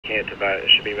it to boat. It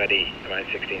should be ready around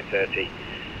 16:30.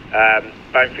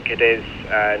 Bound for Cadiz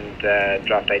and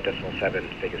draft 8.7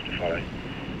 figures to follow.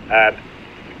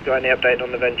 Got any update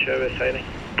on the Ventura sailing?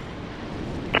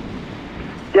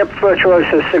 Yep,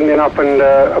 Virtuosa is signaling up and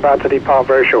about to depart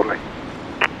very shortly.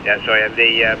 Yeah, sorry, and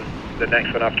the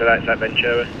next one after that, is that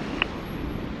Ventura?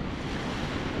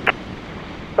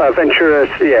 Ventura,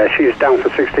 yeah, she's down for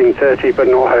 16:30, but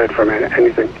not heard from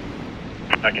anything.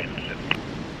 Okay.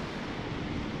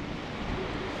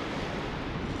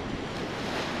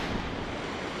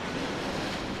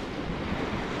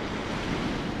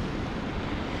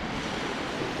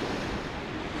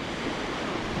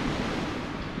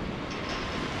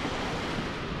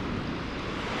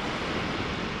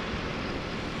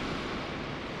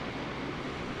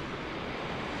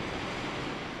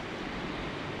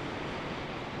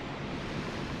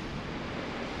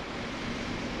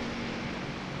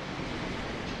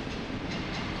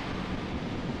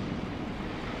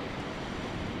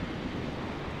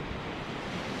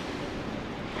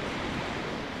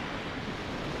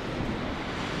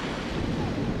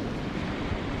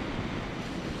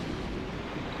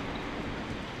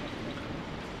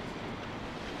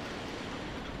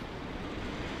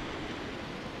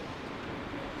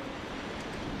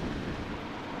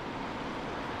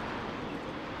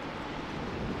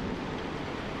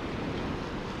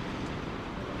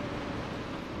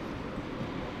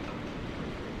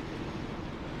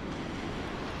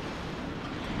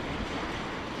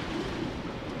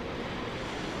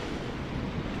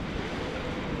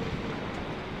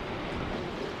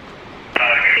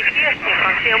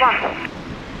 Frontier 1.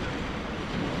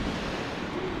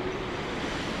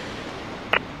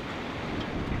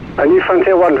 New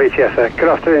Frontier 1 VTS, good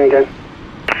afternoon again.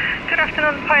 Good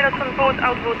afternoon, pilots on board,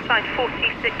 outboard side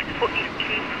 46 for East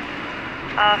Cape.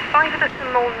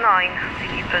 5.9,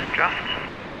 keeper's draft.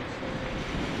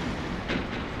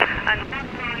 And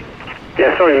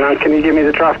yeah, sorry man, can you give me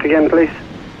the draft again please?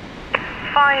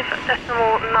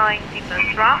 5.9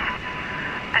 keeper's draft.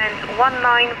 And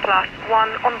 19 plus 1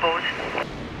 on board.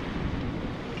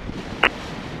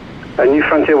 New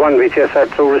Frontier 1 VTS,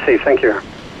 that's all received, thank you.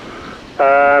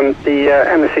 The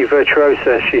MSC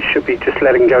Virtuosa, she should be just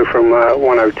letting go from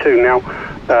 102 now.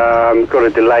 Got a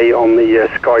delay on the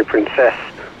Sky Princess,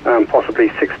 possibly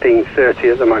 16:30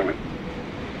 at the moment.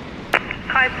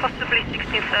 Sky possibly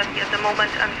 16:30 at the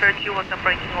moment, and Virtuosa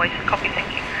operating weight. Copy,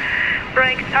 thank you.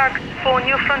 Brakes arcs for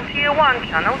New Frontier 1,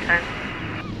 channel 10.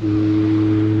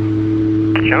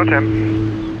 Channel 10.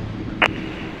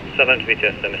 Southern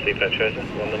VTS, MSC Virtuosa,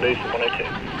 we're on the move for 102.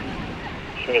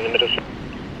 Swing in the middle.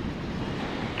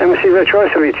 MSC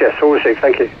Virtuosa VTS, all received,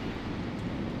 thank you.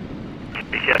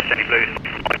 VTS, Jenny Blue.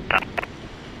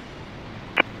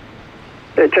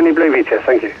 Yeah, Jenny Blue VTS,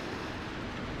 thank you.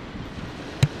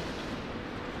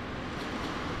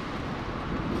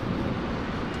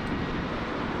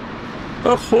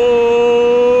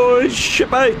 Ahoy,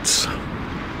 shipmates!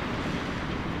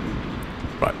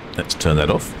 Right, let's turn that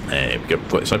off. There we go.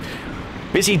 Got this on.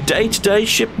 Busy day today,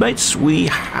 shipmates. We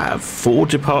have 4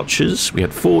 departures. We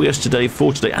had 4 yesterday,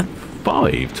 4 today, and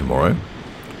 5 tomorrow.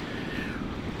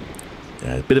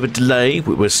 A bit of a delay.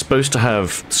 We were supposed to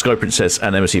have Sky Princess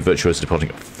and MSC Virtuosa departing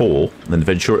at 4, and then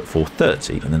Ventura at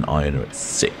 4:30, and then Iona at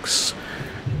 6.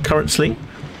 Currently,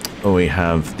 we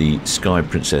have the Sky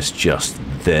Princess just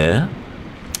there,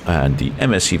 and the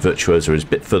MSC Virtuosa is a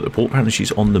bit further apart. Apparently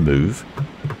she's on the move.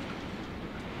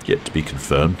 Yet to be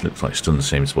confirmed. Looks like still in the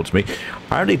same spot to me.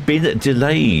 Apparently been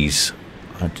delays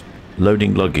at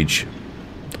loading luggage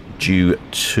due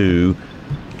to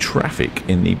traffic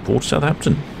in the port of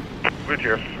Southampton.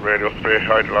 VTS, radio spray,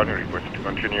 idle on your request to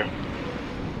continue.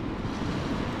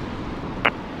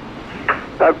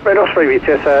 Red Osprey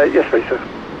VTS, yes please sir.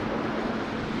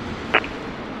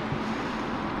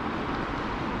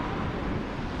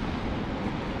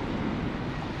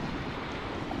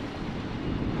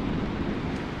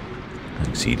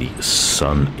 See, the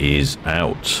sun is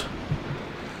out.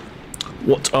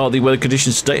 What are the weather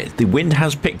conditions today? The wind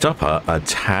has picked up a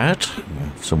tad,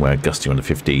 somewhere gusting under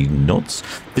 15 knots.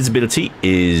 Visibility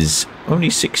is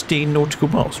only 16 nautical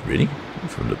miles, really,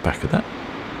 if I look back at that.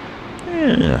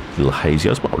 Yeah, a little hazy.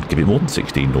 I would give it more than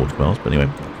 16 nautical miles, but anyway,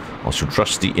 I shall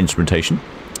trust the instrumentation.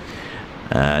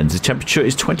 And the temperature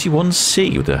is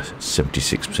 21°C with a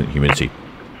 76% humidity.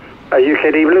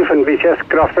 UKD Bluefin VTS,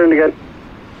 good afternoon again.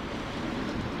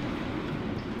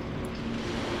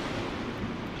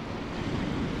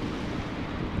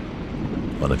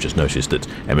 Well, I've just noticed that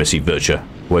MSC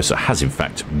Virtuosa has in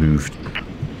fact moved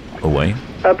away.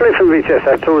 Bluefin VTS,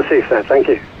 that's all received, sir, thank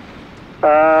you.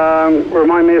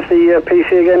 Remind me of the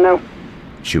PC again now?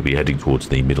 she'll be heading towards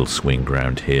the middle swing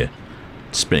ground here,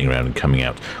 spinning around and coming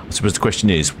out. I suppose the question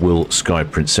is, will Sky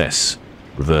Princess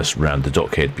reverse round the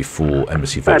dockhead before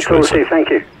MSC Virtuosa? Absolutely, thank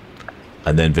you.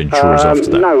 And then Ventura's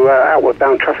after that? No, outward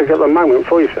bound traffic at the moment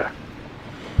for you, sir.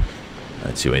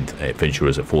 That's your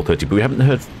Ventura's at 4:30, but we haven't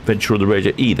heard Ventura on the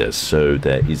radio either, so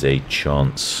there is a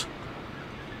chance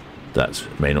that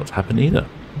may not happen either.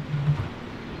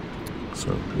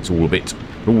 So it's all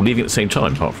leaving at the same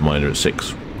time, apart from Iona at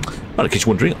 6. Well, in case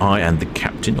you're wondering, I am the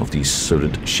captain of the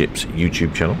Solent Ships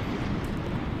YouTube channel.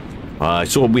 I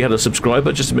saw we had a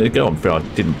subscriber just a minute ago. I'm afraid I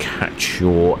didn't catch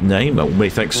your name. Many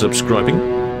thanks for subscribing.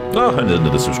 Oh, and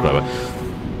another subscriber.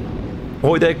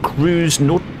 Oi there, Cruise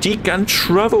Nautique and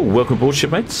Travel. Welcome aboard,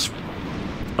 shipmates.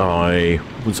 I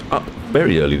was up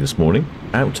very early this morning,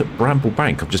 out at Bramble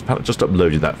Bank. I've just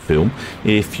uploaded that film.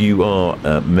 If you are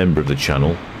a member of the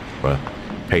channel,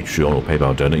 Patreon or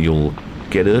PayPal donor, you'll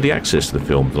get early access to the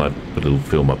film. I've put a little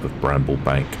film up of Bramble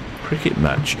Bank cricket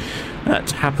match. That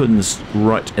happens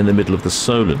right in the middle of the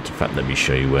Solent. In fact, let me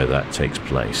show you where that takes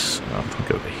place. I'll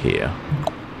go over here.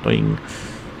 Doing.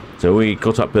 So we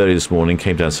got up early this morning,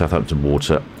 came down Southampton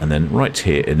water, and then right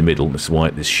here in the middle, this is why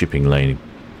this shipping lane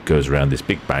goes around this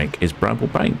big bank, is Bramble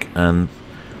Bank, and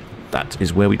that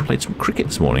is where we played some cricket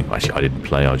this morning. Actually, I didn't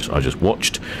play, I just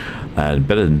watched, and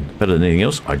better than anything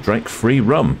else, I drank free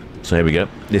rum. So here we go.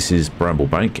 This is Bramble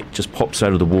Bank. It just pops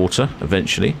out of the water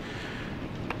eventually.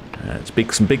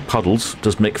 It's some big puddles.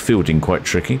 Does make fielding quite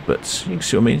tricky, but you can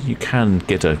see what I mean. You can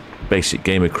get a basic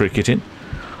game of cricket in.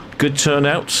 Good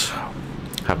turnout.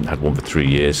 Haven't had one for 3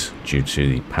 years due to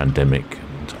the pandemic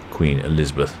and Queen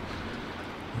Elizabeth.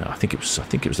 I think it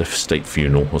was a state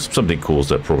funeral or something caused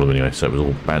that problem anyway, so it was all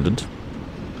abandoned.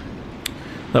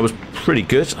 That was pretty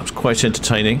good. That was quite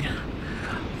entertaining.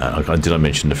 Did I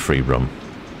mention the free rum?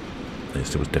 Yes,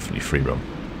 there was definitely free rum.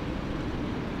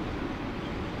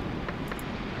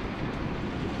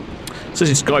 So this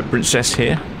is Sky Princess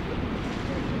here.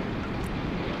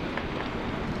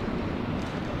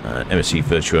 MSC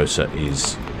Virtuosa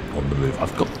is on the move.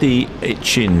 I've got the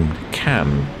itching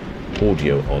cam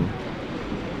audio on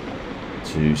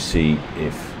to see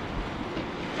if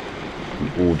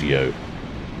the audio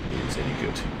is any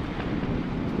good.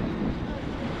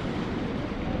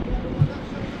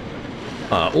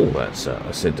 That's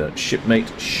I said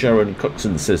shipmate Sharon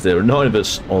Coxon says there are 9 of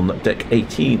us on deck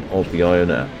 18 of the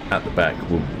Iona at the back.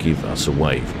 Will give us a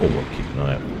wave. Oh, we'll keep an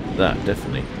eye out for that,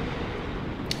 definitely.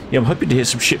 Yeah, I'm hoping to hear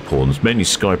some ship horns, mainly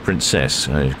Sky Princess.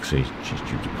 Actually, she's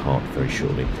due to part very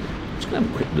shortly. I'm just going to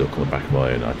have a quick look on the back of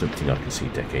Iona. I don't think I can see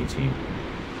deck 18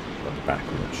 at the back.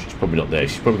 She's probably not there.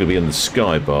 She's probably going to be on the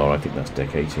sky bar. I think that's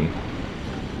deck 18.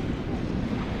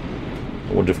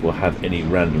 I wonder if we'll have any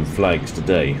random flags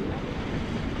today.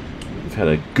 We've had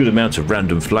a good amount of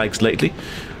random flags lately.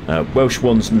 Welsh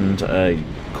ones and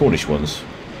Cornish ones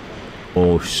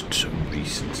most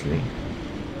recently.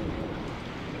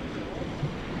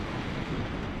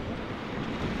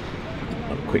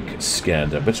 Quick scan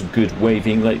there, but some good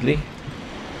waving lately.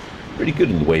 Pretty good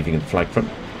in the waving and flag front.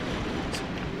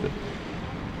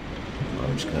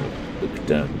 I'm just going to look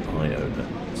down Iona,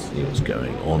 see what's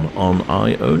going on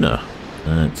Iona.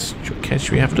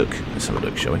 Should we have a look? Let's have a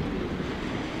look, shall we?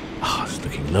 Ah, it's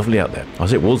looking lovely out there.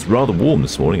 As it was rather warm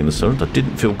this morning in the sun. I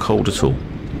didn't feel cold at all.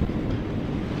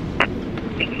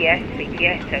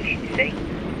 VTS, Ocean Sea.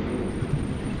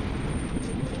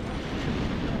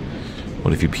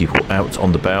 What have you people out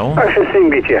on the bow? Ocean Sea,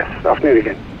 BTS. Afternoon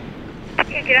again.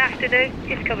 Yeah, good afternoon.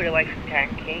 Just coming away from Town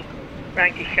Quay.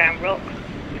 Round to Shamrock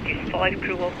with just 5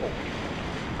 crew on board.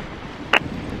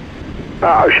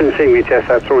 Ocean Sea, BTS.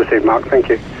 That's all received, Mark. Thank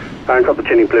you. Got the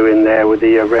Jenny Blue in there with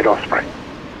the Red Osprey.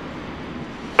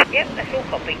 Yep, that's all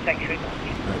copied. Thanks very much.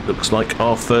 That looks like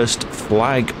our first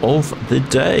flag of the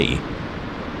day.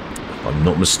 If I'm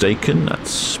not mistaken,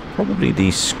 that's probably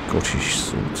the Scottish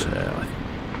Saltaire.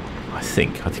 I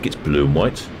think it's blue and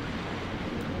white.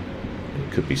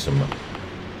 It could be some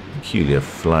peculiar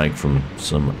flag from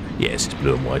some... Yes, it's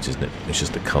blue and white, isn't it? It's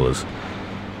just the colours.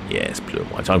 Yeah, it's blue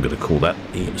and white. I'm going to call that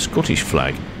the Scottish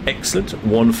flag. Excellent.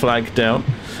 1 flag down.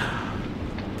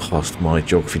 Passed my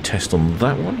geography test on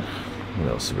that one.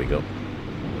 What else have we got?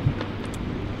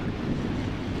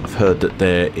 I've heard that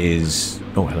there is...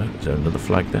 Oh, hello. Is there another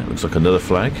flag there? Looks like another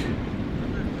flag.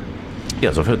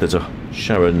 Yes, I've heard there's a...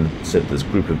 Sharon said there's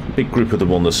a big group of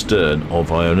them on the stern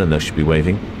of Iona, and they should be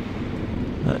waving.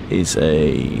 That is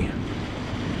a...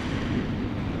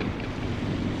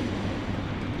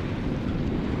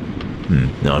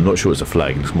 No, I'm not sure it's a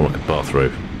flag. It looks more like a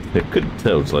bathrobe. I couldn't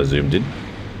tell until I zoomed in.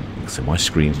 So my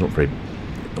screen's not very...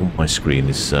 On my screen,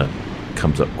 this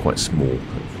comes up quite small.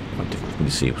 Quite difficult for me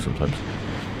to see sometimes.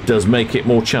 does make it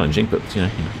more challenging, but you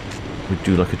know, we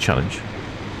do like a challenge.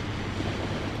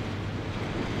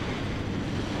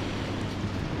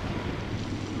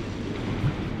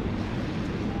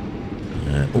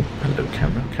 Oh, hello,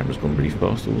 camera. Camera's gone really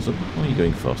fast all of a sudden. Why are you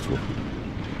going fast for?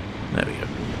 There we go.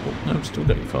 Oh, no, I'm still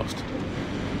going fast.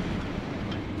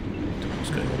 What's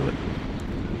going on with it?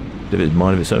 Did it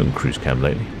mind of its own cruise cam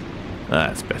lately?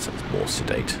 That's better. It's more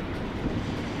sedate.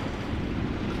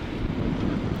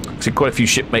 See quite a few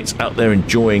shipmates out there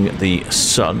enjoying the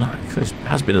sun. It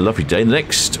has been a lovely day. The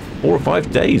next 4 or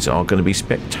 5 days are going to be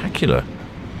spectacular.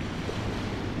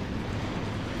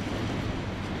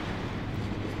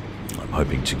 I'm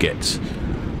hoping to get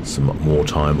some more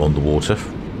time on the water.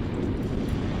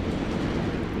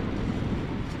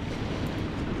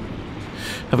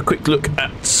 Have a quick look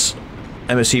at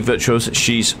MSC Virtuosa.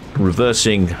 She's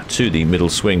reversing to the middle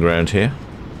swing ground here,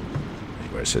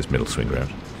 where it says middle swing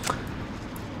ground.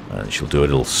 And she'll do a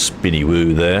little spinny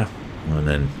woo there and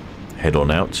then head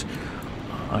on out.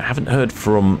 I haven't heard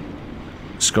from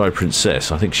Sky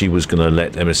Princess. I think she was going to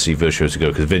let MSC Virtuosa go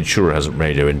because Ventura hasn't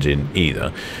radioed in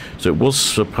either. So it was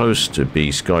supposed to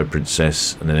be Sky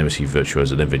Princess and then MSC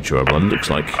Virtuosa and then Ventura. But it looks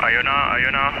like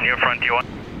Iona, near Frontier 1.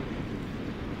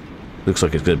 Looks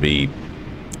like it's going to be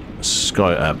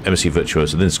MSC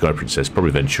Virtuosa, then Sky Princess,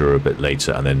 probably Ventura a bit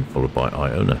later, and then followed by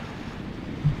Iona.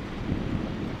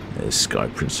 There's Sky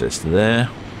Princess there.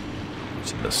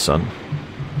 It's in the sun.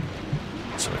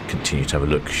 So I'll continue to have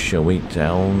a look, shall we,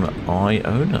 down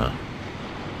Iona.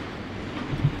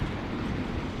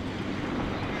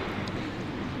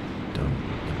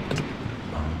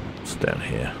 It's down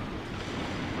here.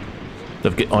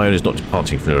 Don't forget, Iona's not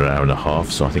departing for an hour and a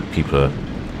half, so I think people are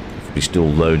still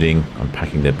loading,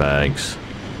 unpacking their bags,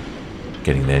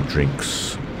 getting their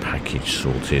drinks package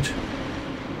sorted,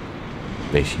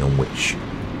 basing on which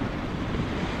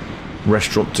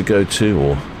restaurant to go to,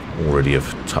 or already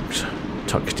have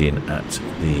tucked in at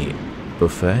the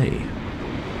buffet.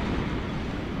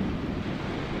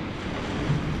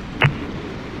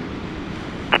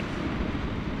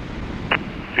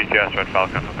 CTS Red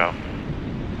Falcon Hotel.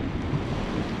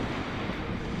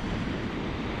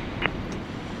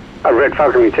 Red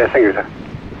Falcon VTS, thank you, sir.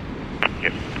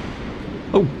 Yep.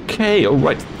 Okay,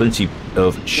 alright, plenty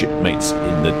of shipmates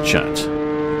in the chat.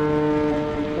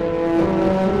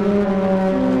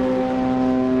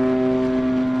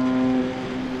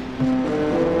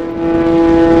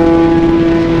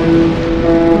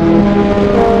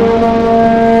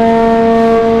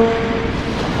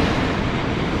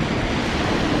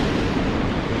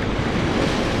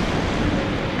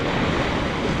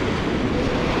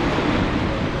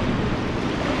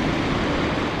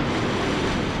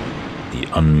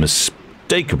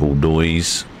 Unmistakable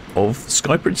noise of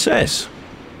Sky Princess.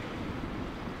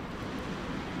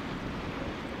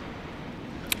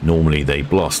 Normally they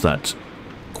blast that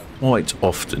quite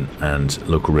often, and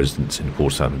local residents in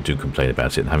Port Southampton do complain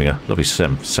about it and having a lovely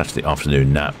Saturday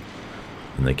afternoon nap,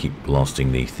 and they keep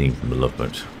blasting the theme from the Love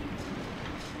Boat.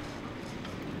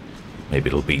 Maybe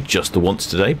it'll be just the once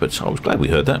today, but I was glad we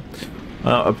heard that.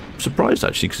 I'm surprised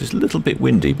actually because it's a little bit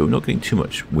windy, but we're not getting too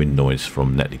much wind noise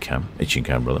from Netley Itching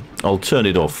Cam rather. I'll turn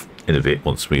it off in a bit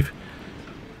once we've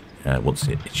once.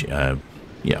 CTS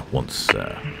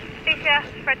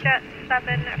Fredjet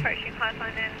 7 approaching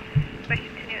pipeline in. Wish to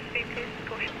continue at speed, please.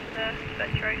 Caution to the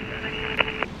Virtuosa.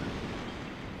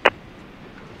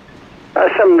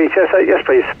 7 meters, yes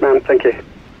please, ma'am, thank you.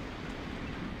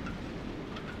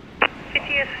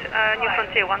 CTS New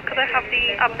Frontier 1, could I have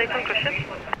the update on cruise ships?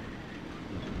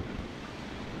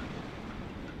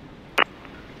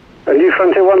 New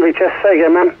Frontier 1 VTS, say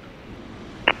again, ma'am.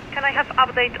 Can I have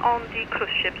update on the cruise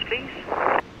ships, please?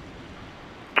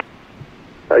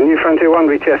 New Frontier 1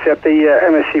 VTS, yep, the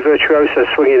MSC Virtuosa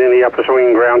swinging in the upper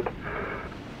swinging ground.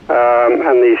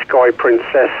 And the Sky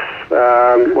Princess,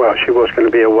 well, she was going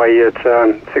to be away at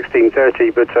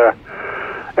 16:30, but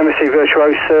MSC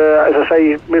Virtuosa, as I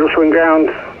say, middle swing ground,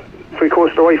 3/4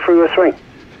 of the way through her swing.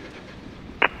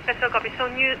 Yes, so copy. So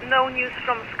no news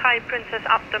from Sky Princess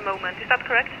at the moment, is that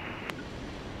correct?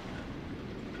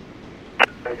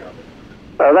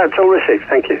 That's all received,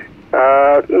 thank you.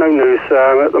 No news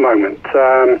at the moment.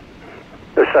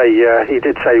 As I say, he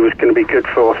did say he was going to be good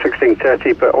for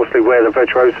 16:30, but obviously where the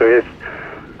Virtuosa is,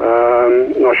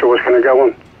 not sure what's going to go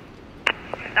on.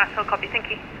 That's all copy, thank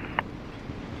you.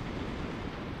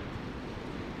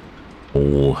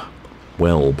 All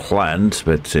well planned,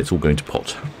 but it's all going to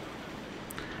pot.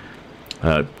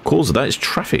 Cause of that is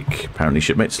traffic. Apparently,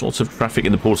 shipmates, lots of traffic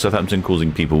in the port of Southampton,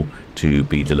 causing people to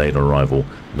be delayed on arrival,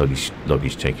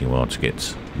 luggage taking a while to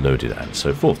get loaded and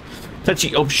so forth.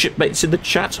 Plenty of shipmates in the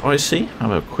chat, I see.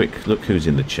 Have a quick look who's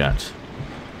in the chat.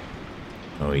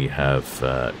 We have,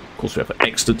 of course, we have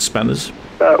excellent spanners.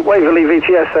 Waverley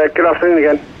VTS, good afternoon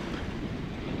again.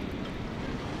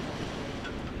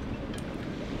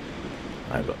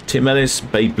 I've got Tim Ellis,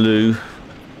 Bay Blue,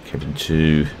 Kevin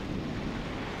 2.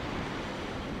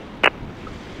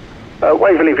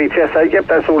 Waverley VTS, yep,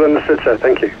 that's all understood, sir,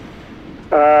 thank you.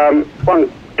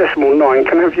 1.9,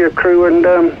 can I have your crew and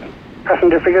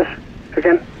passenger figures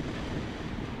again?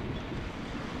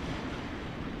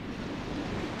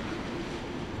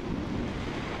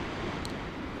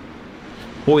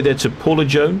 Boy there to Paula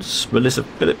Jones, Melissa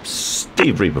Phillips,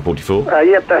 Steve Reaper 44.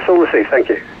 Yep, that's all received, thank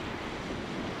you.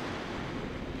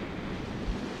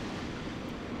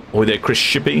 Boy there, Chris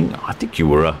Shipping. I think you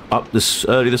were up this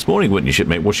early this morning, weren't you,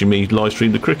 shipmate, watching me live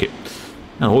stream the cricket.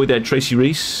 And ahoy there, Tracy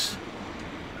Reese.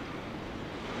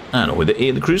 And ahoy there,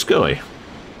 Ian the Cruise Guy.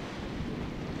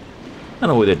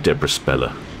 And ahoy there, Deborah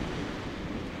Speller.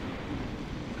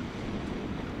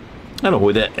 And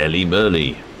ahoy there, Ellie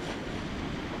Murley.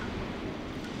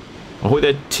 Ahoy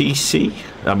there, Tizzy C.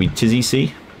 I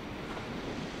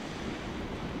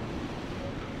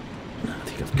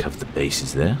think I've covered the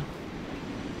bases there.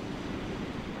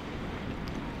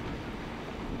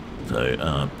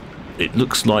 So, it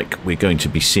looks like we're going to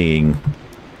be seeing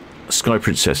Sky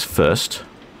Princess first.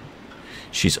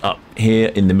 She's up here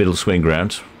in the middle swing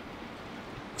ground.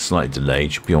 Slightly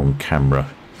delayed. She'll be on camera.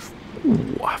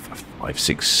 Ooh, 5,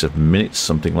 6, 7 minutes,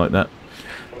 something like that.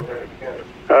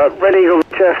 Red Eagle,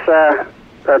 yes,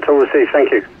 that's all received,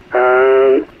 thank you.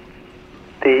 The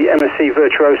MSC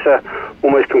Virtuosa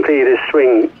almost completed his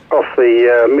swing off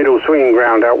the middle swinging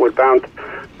ground outward bound,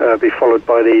 be followed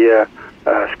by the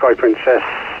Sky Princess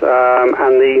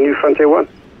and the New Frontier 1.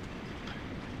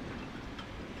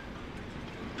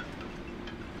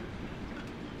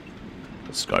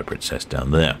 Sky Princess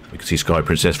down there. We can see Sky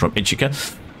Princess from Ichika.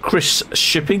 Chris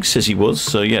Shipping says he was.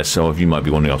 So yes, some of you might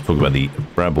be wondering, I was talking about the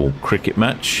Bramble cricket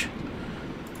match.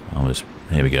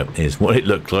 Here we go. Here's what it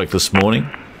looked like this morning.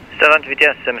 Southampton,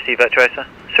 yes, MSC Virtuosa.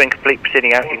 Swing complete,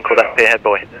 proceeding out. You can call that Pierhead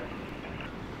Boy.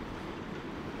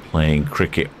 Playing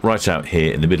cricket right out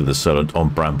here in the middle of the Solent on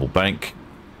Bramble Bank.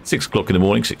 6 o'clock in the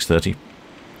morning, 6:30.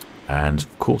 And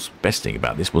of course, best thing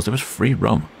about this was there was free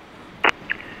rum.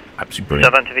 Absolutely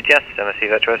brilliant. Southampton, yes, MSC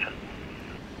Virtuosa.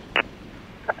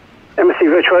 MSC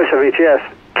Virtuosa VTS.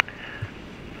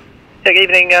 Good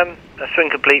evening, swing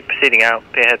complete, proceeding out,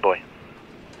 Pierhead Boy.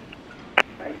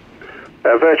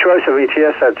 Virtuosa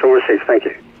VTS, that's all received, thank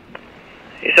you.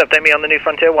 You just update me on the New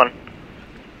Frontier 1.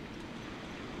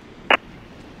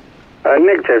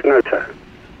 Negative, no sir.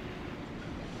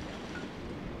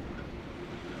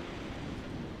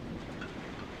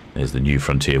 There's the New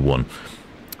Frontier 1.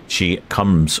 She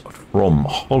comes from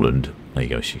Holland. There you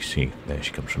go, see, there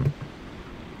she comes from.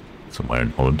 Somewhere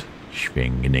in Holland.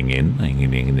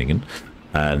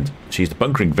 And she's the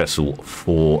bunkering vessel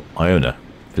for Iona,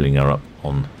 filling her up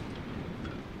on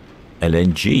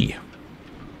LNG.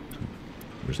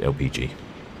 Or is it LPG?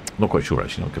 I'm not quite sure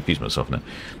actually, I'll confuse myself now.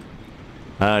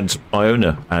 And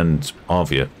Iona and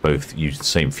Avia both use the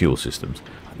same fuel systems.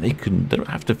 And they don't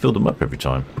have to fill them up every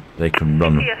time. They can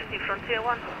run. Yes, New Frontier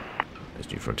 1. There's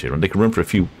New Frontier 1. They can run for a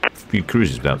few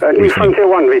cruises without. New Frontier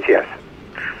 1 VTS.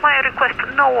 My request,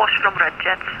 no wash from Red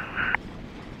Jets.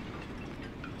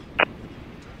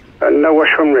 No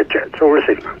wash from Red Jets, all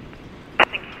received.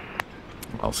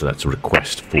 Oh, so that's a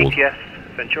request for VTS,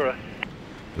 Ventura.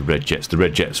 the Red Jets. The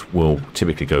Red Jets will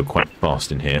typically go quite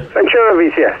fast in here. Ventura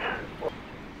VTS.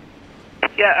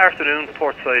 Yeah, afternoon,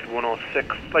 port side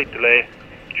 106, slight delay,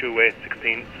 through way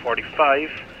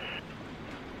 1645.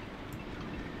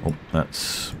 Oh,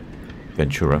 that's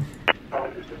Ventura.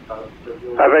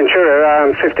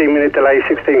 Ventura, 15-minute delay,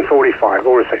 1645,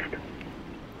 all received.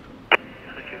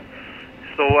 Thank you.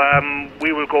 So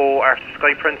we will go after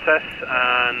Sky Princess,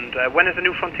 and when is the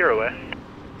New Frontier away?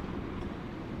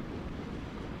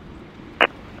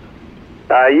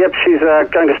 Yep, she's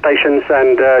going to stations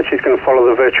and she's going to follow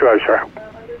the Virtuosa out.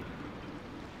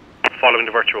 Following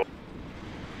the Virtuosa.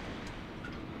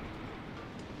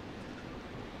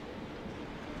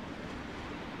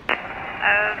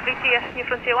 VTS, New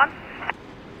Frontier 1.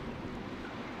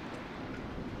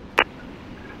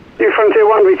 New Frontier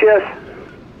 1 VTS.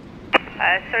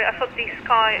 Sorry, I thought the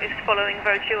Sky is following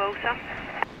Virtuosa.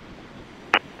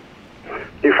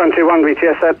 New Frontier 1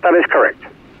 VTS, that is correct.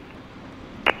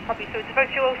 Copy, so it's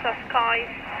Virtuosa, Sky,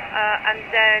 and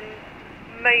then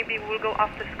maybe we'll go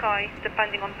after Sky,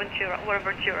 depending on Ventura, where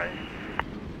Ventura is.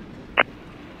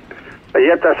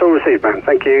 Yep, that's all received, man.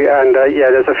 Thank you. And yeah,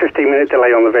 there's a 15-minute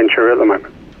delay on the Ventura at the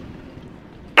moment.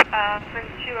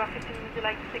 Ventura, 15 will be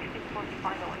like 16:45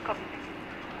 hour, copy.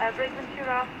 Break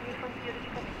Ventura, new frontier, did you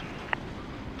copy?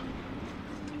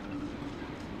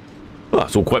 Well,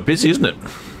 it's all quite busy, isn't it?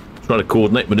 Trying to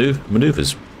coordinate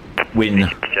manoeuvres. Win.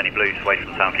 Jenny Blue's away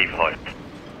from Town Quay for height.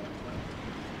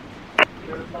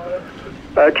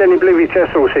 Jenny Blue,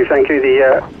 VTS, also thank you.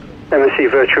 The MSC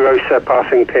Virtuosa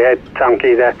passing Pierhead, Town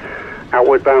Quay there,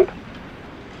 outward bound.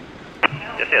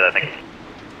 Yes, yeah, thank you.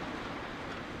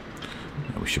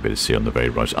 We should be able to see on the very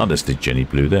right. Oh, that's the Jenny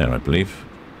Blue there, I believe.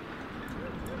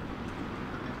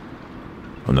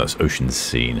 Oh, no, that's Ocean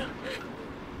Scene.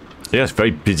 So yeah, it's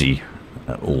very busy.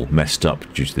 All messed up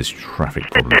due to this traffic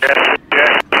problem. Yes,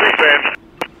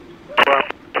 well,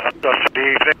 good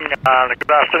evening and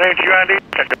good afternoon to you, Andy.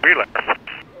 Check the relay.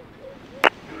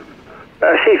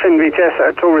 Seafin VTS,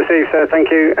 that's all received, sir, thank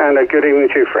you, and a good evening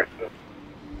to you, Fred.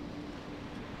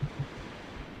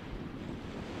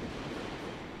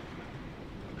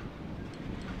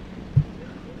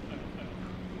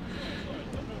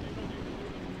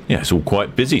 Yeah, it's all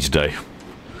quite busy today.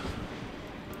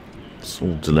 It's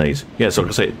all delays. Yeah, so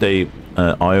like I say, they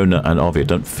Iona and Avia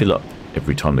don't fill up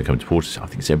every time they come to port. I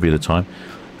think it's every other time.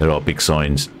 There are big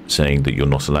signs saying that you're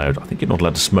not allowed. I think you're not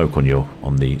allowed to smoke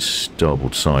on the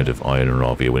starboard side of Iona and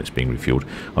Avia when it's being refueled.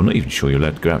 I'm not even sure you're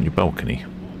allowed to go out on your balcony.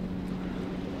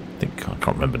 I can't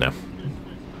remember now.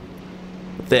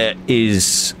 There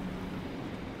is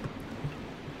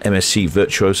MSC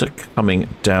Virtuosa coming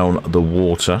down the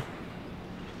water.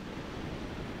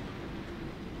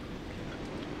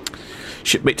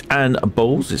 Shipmate Anne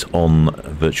Bowles is on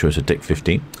Virtuosa Deck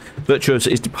 15. Virtuosa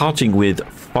is departing with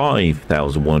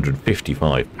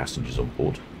 5,155 passengers on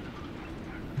board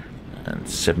and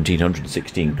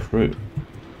 1,716 crew.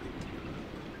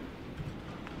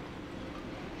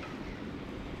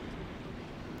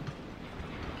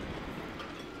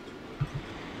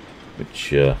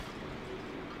 Which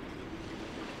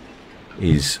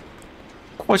is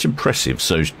quite impressive.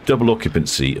 So double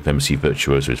occupancy of MSC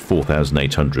Virtuosa is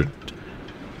 4,800.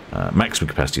 Maximum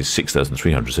capacity is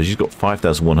 6,300, so she's got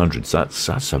 5,100. So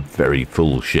that's a very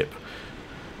full ship,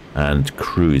 and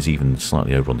crew is even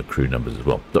slightly over on the crew numbers as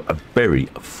well. A very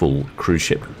full cruise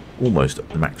ship, almost at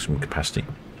the maximum capacity.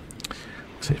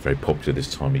 So it's very popular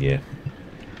this time of year,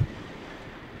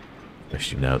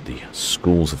 especially now the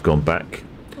schools have gone back,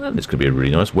 and it's going to be a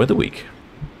really nice weather week.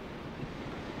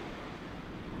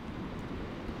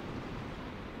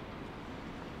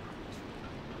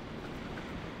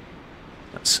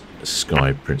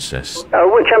 Sky Princess.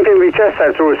 We're Champion VTS,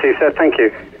 that's all received, sir, thank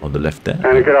you. On the left there.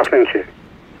 And a good afternoon to you.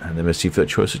 And the MSC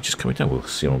Virtuosa just coming down. We'll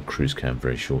see on cruise cam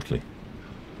very shortly.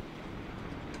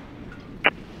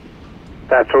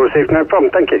 That's all received, no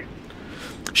problem, thank you.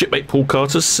 Shipmate Paul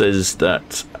Carter says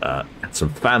that some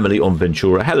family on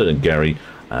Ventura, Helen and Gary,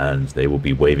 and they will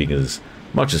be waving as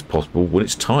much as possible when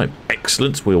it's time.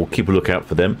 Excellent, we'll keep a lookout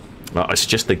for them. I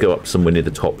suggest they go up somewhere near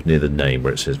the top, near the name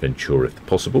where it says Ventura if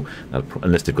possible,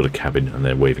 unless they've got a cabin and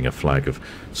they're waving a flag of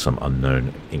some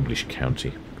unknown English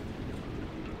county.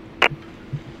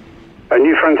 A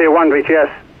New Frontier 1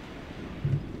 VTS.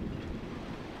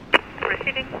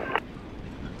 Receiving.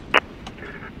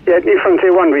 Yeah, New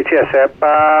Frontier 1 VTS,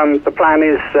 the plan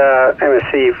is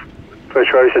MSC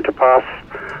Virtuosa to pass.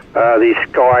 The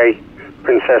Sky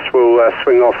Princess will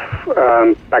swing off,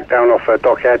 back down off her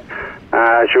dockhead.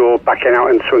 As you're backing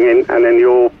out and swinging, and then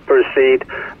you'll proceed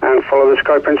and follow the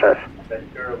Sky Princess.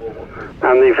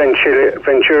 And the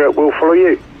Ventura will follow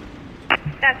you.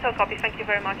 That's all copy, thank you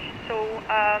very much. So,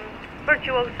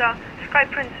 Virtuosa, Sky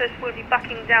Princess will be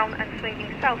backing down and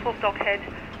swinging south of dockhead.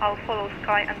 I'll follow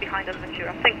Sky and behind us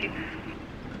Ventura. Thank you.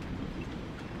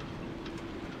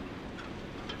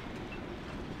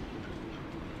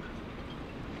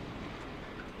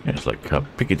 Yeah, it's like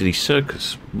Piccadilly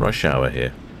Circus rush hour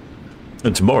here.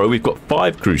 And tomorrow we've got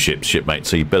 5 cruise ships, shipmate,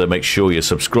 so you better make sure you're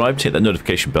subscribed, hit that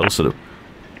notification bell so that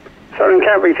Southern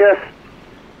Cat VTS.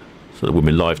 So that when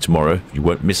we're live tomorrow, you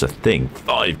won't miss a thing.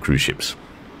 5 cruise ships.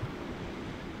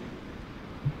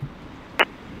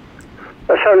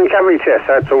 Southern Cat VTS,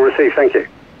 that's all received, thank you.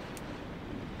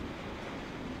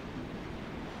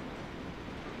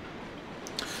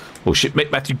 Well,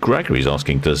 shipmate Matthew Gregory is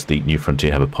asking, does the New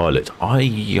Frontier have a pilot?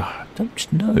 I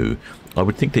don't know. I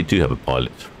would think they do have a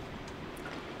pilot.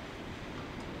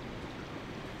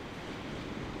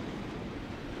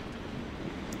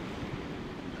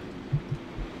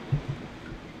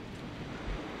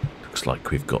 Looks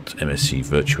like we've got MSC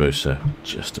Virtuosa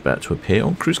just about to appear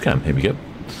on cruise cam. Here we go.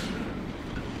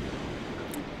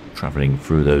 Travelling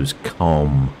through those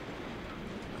calm,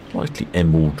 slightly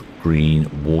emerald green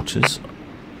waters.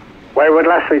 Wayward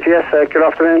Lass VTS, good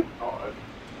afternoon.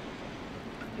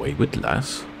 Wayward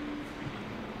Lass?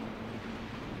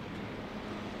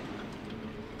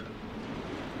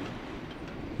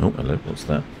 Oh, hello, what's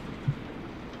that?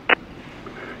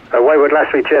 Wayward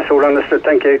last VTS, all understood,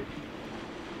 thank you.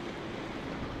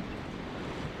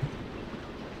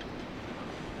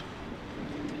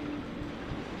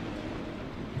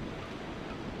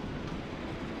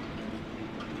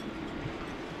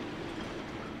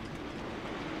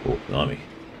 Oh, blimey.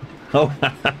 Oh,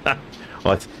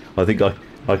 I think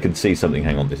I can see something.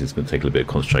 Hang on, this is going to take a little bit of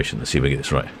concentration. Let's see if we get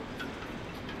this right.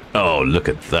 Oh, look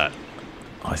at that.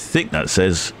 I think that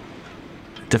says...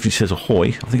 definitely says ahoy.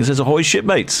 I think it says ahoy,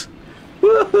 shipmates.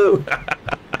 Woohoo!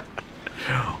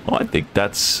 I think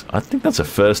that's a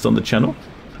first on the channel.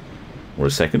 Or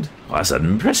a second. Oh, that's an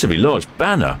impressively large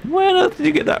banner. Where on earth did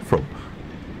you get that from?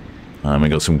 We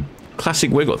got some classic...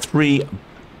 we've got 3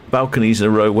 balconies in a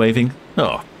row waving.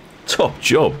 Oh, top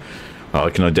job. Oh,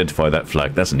 I can identify that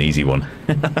flag. That's an easy one.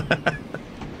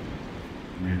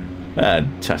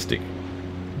 Fantastic.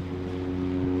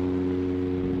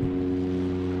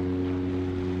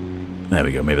 There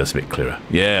we go. Maybe that's a bit clearer.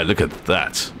 Yeah, look at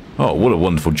that. Oh, what a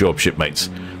wonderful job, shipmates.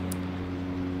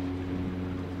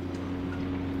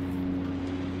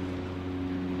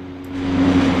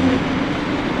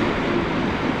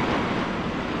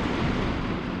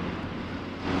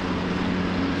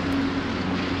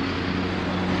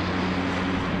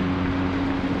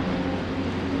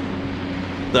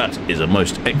 That is a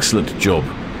most excellent job.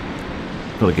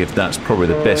 Gotta give that's probably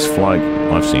the best flag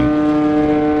I've seen.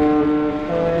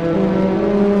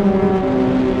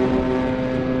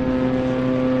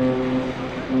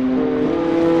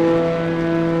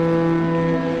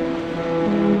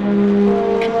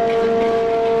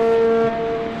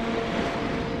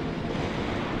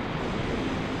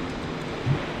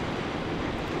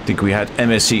 I think we had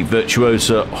MSC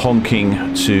Virtuosa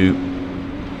honking to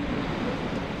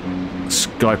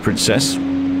Sky Princess.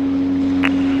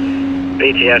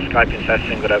 BTS, Sky Princess,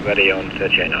 singled up ready on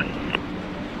 38.9.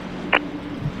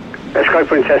 Sky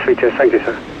Princess, VTS, thank you,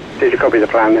 sir. Did you copy the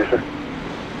plan there, sir?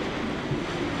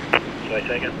 Shall I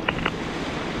say again?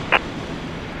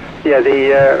 Yeah,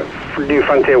 the new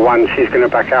Frontier 1, she's going to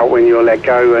back out when you're let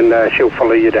go and she'll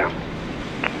follow you down.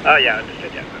 Oh, yeah,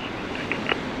 understood, yeah. That's fine, thank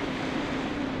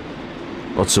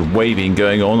you. Lots of waving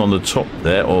going on the top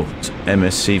there of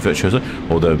MSC Virtuosa,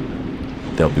 although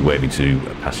they'll be waving to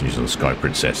passengers on the Sky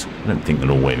Princess. I don't think they're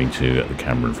all waving to the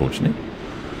camera, unfortunately.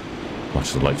 Much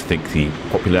as I'd like to think the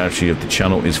popularity of the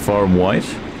channel is far and wide.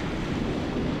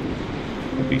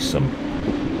 There'll be some...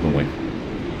 won't we?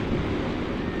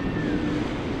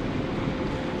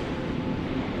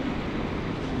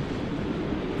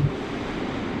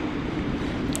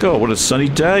 God, what a sunny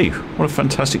day. What a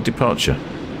fantastic departure.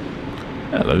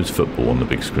 Hello, there's football on the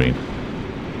big screen.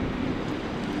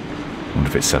 I wonder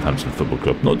if it's Southampton Football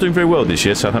Club. Not doing very well this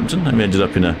year, Southampton. They ended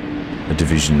up in a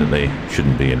division that they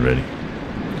shouldn't be in, really.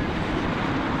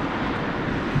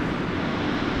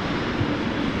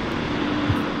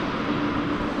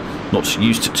 Not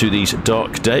used to these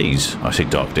dark days. I say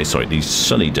dark days, sorry, these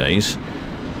sunny days.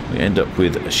 We end up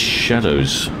with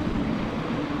shadows.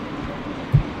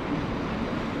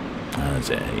 As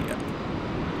a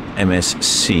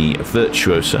MSC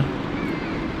Virtuosa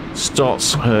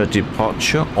starts her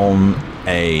departure on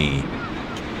a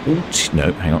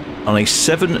on a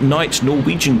 7-night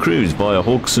Norwegian cruise via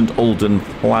Haugesund, Olden,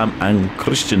 Flam and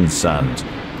Kristiansand.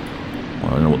 Well, I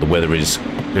don't know what the weather is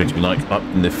going to be like up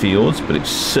in the fjords, but it's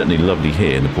certainly lovely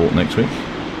here in the port next week.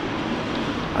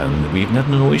 And we even had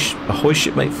an ahoy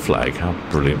shipmate flag. How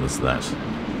brilliant was that?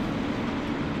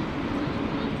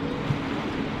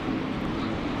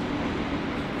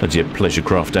 Plenty of pleasure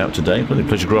craft out today. Plenty of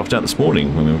pleasure craft out this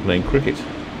morning when we were playing cricket.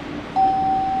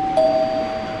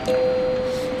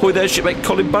 Ahoy there, shipmate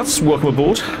Colin Butts. Welcome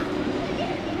aboard.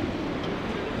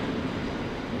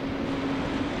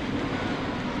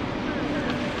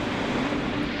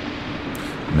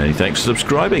 Many thanks for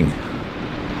subscribing.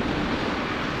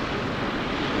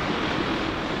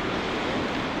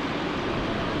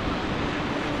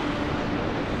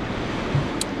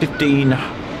 $15.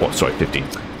 What? Sorry, 50.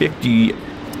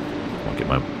 I'll get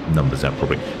my numbers out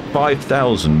properly.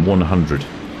 5,100.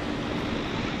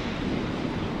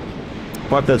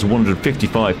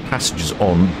 5,155 passengers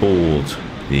on board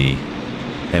the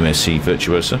MSC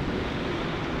Virtuosa.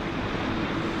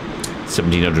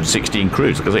 1,716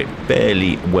 crews. Like I say,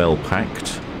 fairly well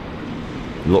packed.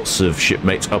 Lots of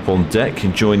shipmates up on deck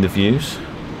enjoying the views.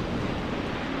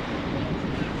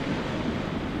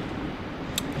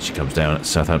 She comes down at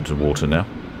Southampton water now.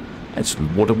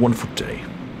 What a wonderful day.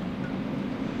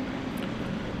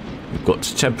 We've got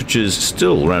temperatures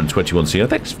still around 21 C. I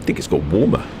think it's got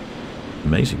warmer.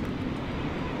 Amazing.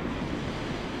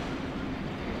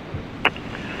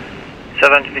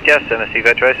 7 VTS, MSC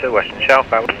Virtuosa, Western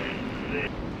Shelf, out.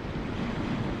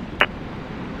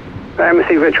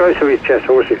 MSC Virtuosa, VTS,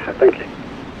 all received, sir. Thank you.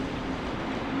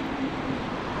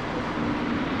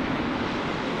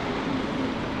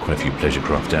 Quite a few pleasure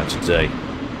craft out today.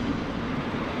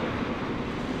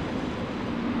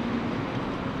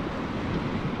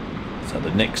 So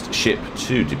the next ship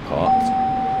to depart.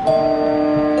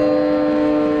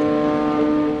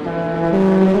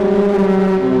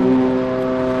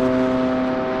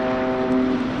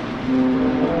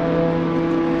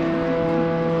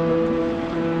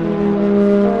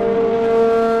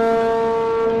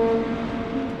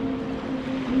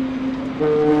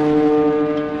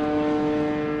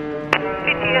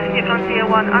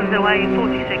 Underway,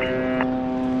 46.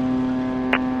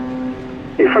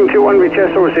 Frontier 1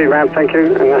 VTS, all received, ma'am, thank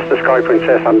you. And that's the Sky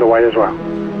Princess underway as well.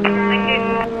 Thank you.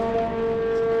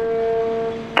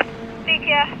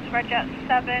 VTS, Roger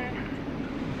 7.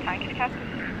 Thank you, Captain.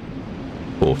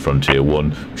 Or Frontier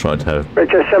 1 trying to have...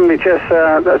 VTS 7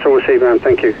 VTS, that's all received, ma'am,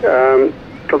 thank you.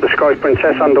 Got the Sky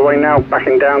Princess underway now,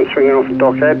 backing down, swinging off the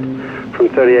dockhead from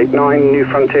 38.9. New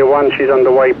Frontier 1, she's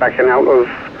underway, backing out of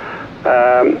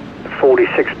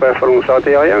 46 berth alongside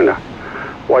the Iona.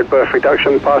 Wide berth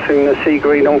reduction, passing the sea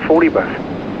green on 40 berth.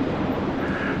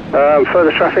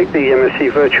 Further traffic, the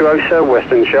MSC Virtuosa,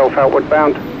 Western Shelf, outward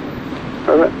bound.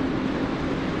 Over.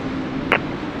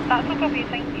 That's all copy,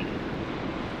 thank you.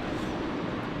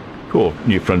 Cool.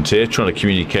 New Frontier trying to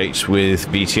communicate with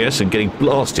VTS and getting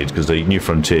blasted because the New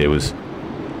Frontier was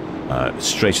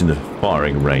straight in the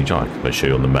firing range. I can show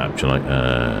you on the map, shall I?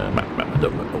 Map.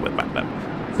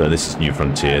 So this is New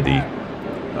Frontier, the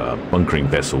bunkering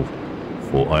vessel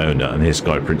for Iona, and here's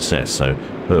Sky Princess. So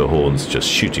her horns just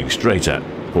shooting straight at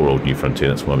poor old New Frontier.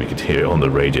 That's why we could hear it on the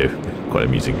radio. Quite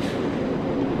amusing.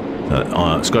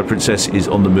 Sky Princess is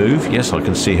on the move. Yes, I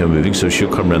can see her moving, so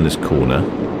she'll come around this corner.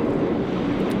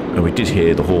 And we did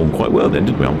hear the horn quite well then,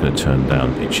 didn't we? I'm going to turn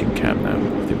down pitching cam now.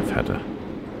 I think we've had a...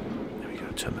 There we go,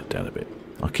 turn that down a bit.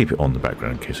 I'll keep it on the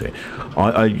background in case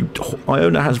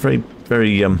Iona has very,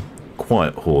 very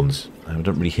quiet horns. I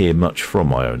don't really hear much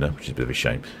from Iona, which is a bit of a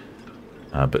shame.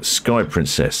 But Sky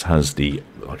Princess has the,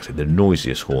 like I said, the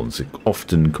noisiest horns.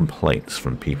 Often complaints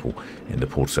from people in the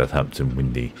port of Southampton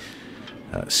when the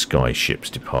Sky ships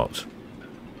depart.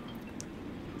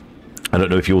 I don't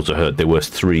know if you also heard there were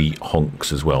 3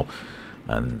 honks as well,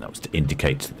 and that was to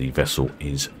indicate that the vessel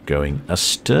is going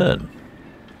astern.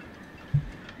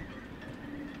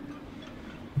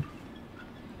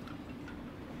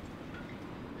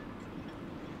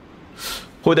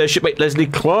 Hi there, shipmate Leslie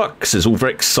Clark. Says all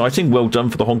very exciting. Well done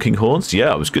for the honking horns.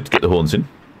 Yeah, it was good to get the horns in.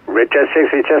 Richard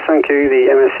 6 VTS, thank you. The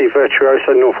MSC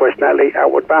Virtuosa, Northwest Natalie,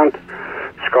 outward bound.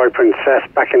 Sky Princess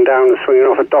backing down and swinging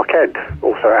off a dockhead,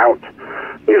 also out.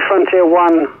 New Frontier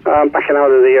 1 backing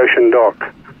out of the ocean dock.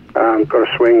 Got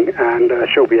a swing, and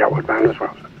she'll be outward bound as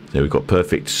well. There we've got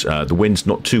perfect. The wind's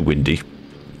not too windy.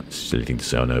 That's a silly thing to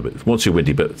say, I know, but it's not too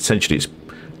windy, but essentially it's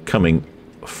coming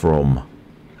from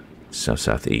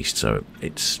south-southeast, so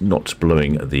it's not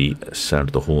blowing the sound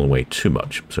of the horn away too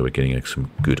much, so we're getting some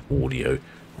good audio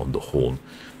on the horn.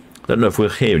 I don't know if we'll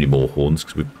hear any more horns,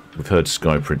 because we've heard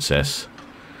Sky Princess,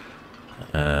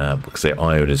 because the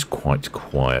Iona is quite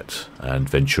quiet, and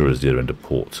Ventura's the other end of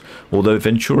port. Although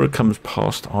Ventura comes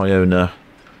past Iona,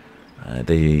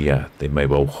 they may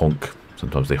well honk.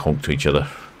 Sometimes they honk to each other.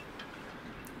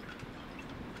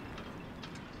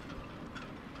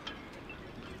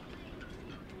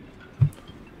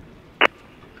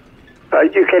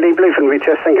 UKD Bluefin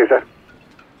VTS, thank you, sir.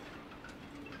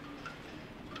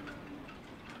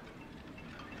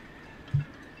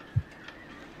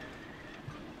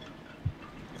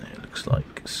 It looks like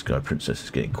Sky Princess is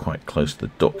getting quite close to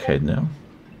the dockhead now.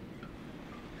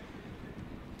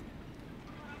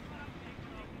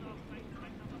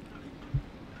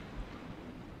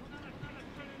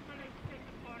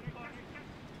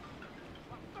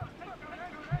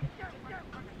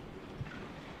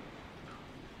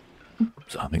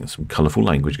 So I think there's some colourful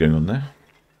language going on there.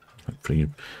 Hopefully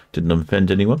you didn't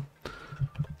offend anyone.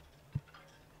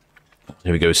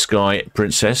 Here we go, Sky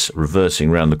Princess reversing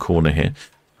around the corner here.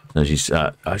 Now she's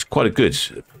it's quite good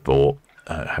for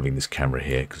having this camera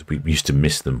here, because we used to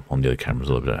miss them on the other cameras,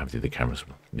 although we don't have the other cameras,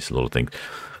 we miss a lot of things.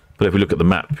 But if we look at the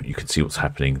map, you can see what's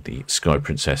happening. The Sky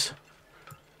Princess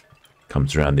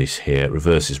comes around this here,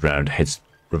 reverses round,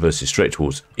 reverses straight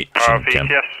towards Itchen Camp.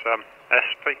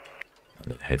 SP.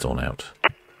 And it heads on out.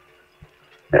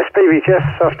 SP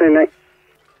VTS, afternoon, Nick.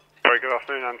 Very good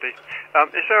afternoon, Andy.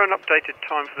 Is there an updated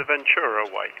time for the Ventura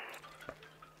wake?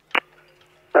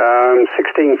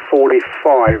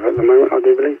 16:45 at the moment, I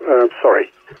do believe. Sorry.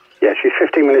 Yeah, she's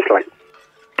 15 minutes late.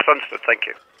 understood. Thank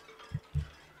you.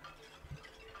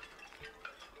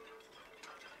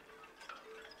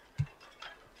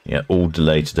 Yeah, all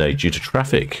delayed today due to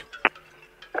traffic.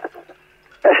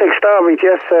 Essex Star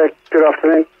VTS, good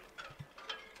afternoon.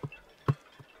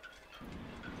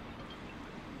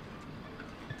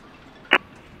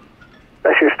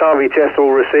 Essex Star VTS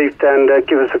all received, and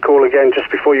give us a call again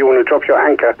just before you want to drop your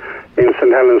anchor in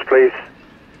St Helens, please,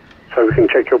 so we can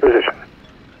check your position.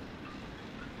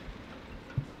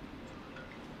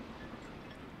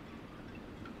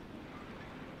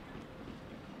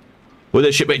 Well,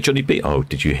 there, shipmate Johnny B. Oh,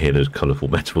 did you hear those colourful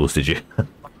metaphors, did you?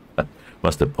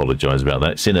 Must apologise about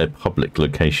that. It's in a public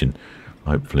location.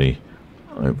 Hopefully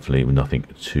nothing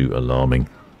too alarming.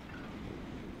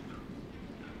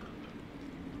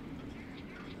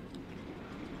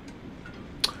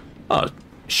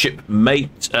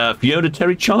 Shipmate Fiona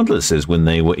Terry Chandler says when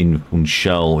they were in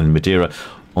Funchal in Madeira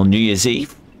on New Year's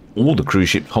Eve, all the cruise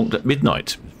ships honked at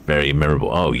midnight. Very memorable.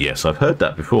 Oh, yes, I've heard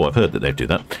that before. I've heard that they do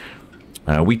that.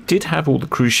 We did have all the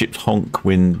cruise ships honk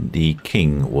when the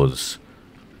King was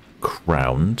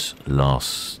crowned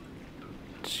last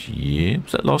year.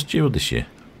 Was that last year or this year?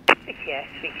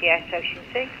 VTS, Ocean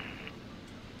Sea.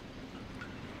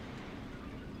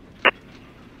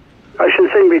 Ocean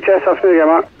Sea VTS, afternoon,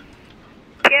 Mark.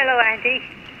 Hello, Andy.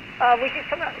 We just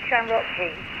come up to Shamrock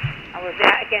King, and we'll be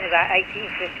out again about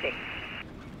 1850.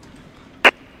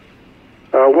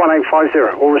 1850,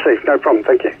 all received, no problem,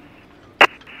 thank you.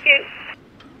 Thank you.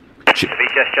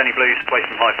 VTS Jenny Blues, away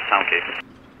from high for Town Quay.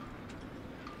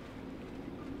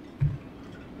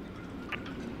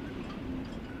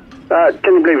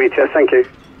 Jenny Blue VTS, thank you.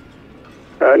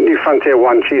 New Frontier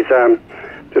 1, she's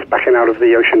just backing out of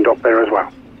the ocean dock there as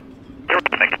well.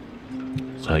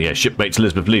 So yeah, shipmate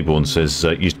Elizabeth Leaborn says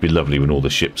it used to be lovely when all the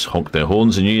ships honked their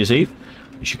horns on New Year's Eve.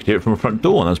 You could hear it from a front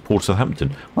door, and that's Port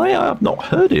Southampton. I have not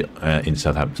heard it in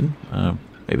Southampton.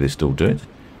 Maybe they still do it.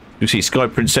 You see Sky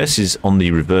Princess is on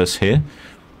the reverse here.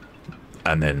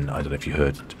 And then, I don't know if you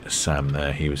heard Sam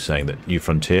there, he was saying that New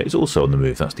Frontier is also on the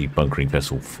move. That's the bunkering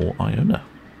vessel for Iona.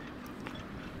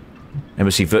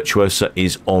 MSC Virtuosa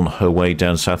is on her way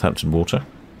down Southampton water.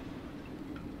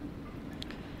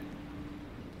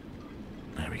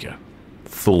 There we go.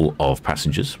 Full of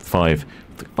passengers.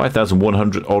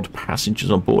 5,100 odd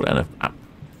passengers on board and an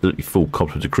absolutely full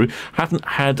complement of crew. Haven't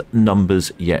had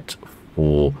numbers yet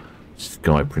for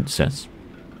Sky Princess.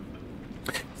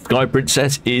 Sky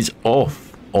Princess is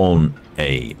off on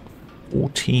a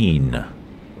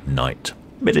 14-night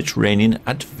Mediterranean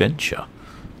adventure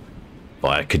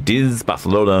via Cadiz,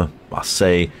 Barcelona,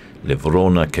 Marseille,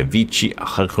 Livorno, Cavici,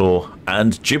 Ajaccio,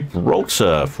 and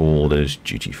Gibraltar for those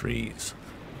duty-frees.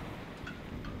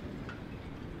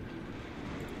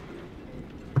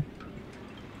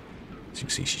 As you can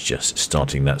see, she's just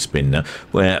starting that spin now.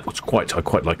 Where I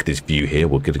quite like this view here.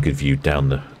 We'll get a good view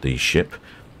down the ship.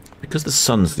 Because the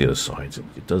sun's the other side,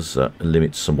 it does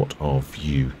limit somewhat our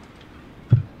view.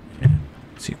 Yeah.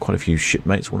 See quite a few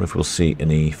shipmates. I wonder if we'll see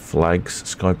any flags.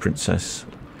 Sky Princess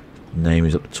name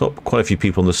is up the top. Quite a few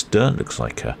people on the stern. Looks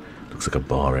like a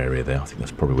bar area there. I think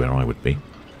that's probably where I would be.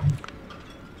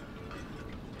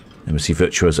 MSC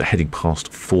Virtuosa heading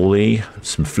past Fawley.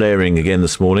 Some flaring again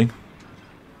this morning.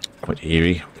 Quite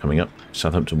eerie coming up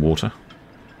Southampton water.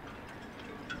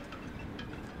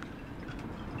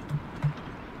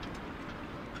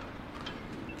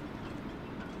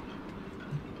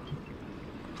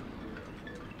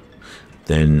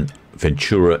 Then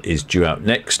Ventura is due out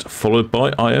next, followed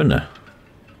by Iona.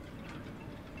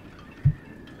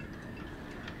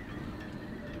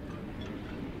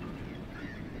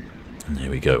 And there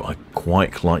we go. I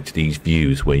quite liked these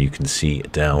views where you can see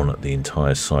down the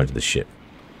entire side of the ship.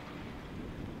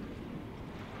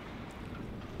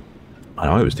 I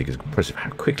always think it's impressive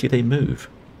how quickly they move.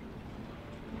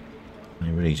 They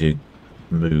really do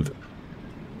move,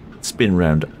 spin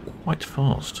round quite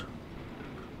fast.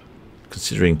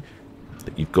 Considering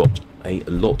that you've got a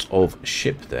lot of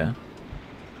ship there.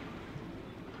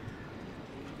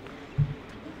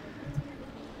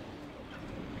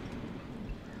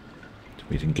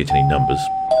 We didn't get any numbers.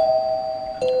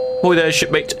 Hi there,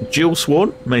 shipmate Jill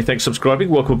Swan. Many thanks for subscribing.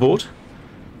 Welcome aboard.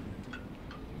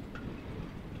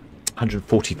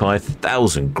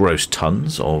 145,000 gross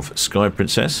tons of Sky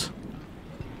Princess.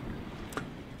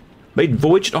 Maiden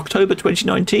voyage in October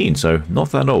 2019, so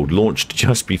not that old. Launched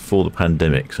just before the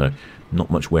pandemic, so not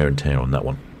much wear and tear on that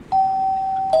one.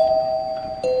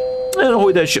 And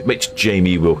ahoy there, shipmate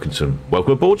Jamie Wilkinson.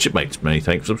 Welcome aboard, shipmates. Many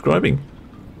thanks for subscribing.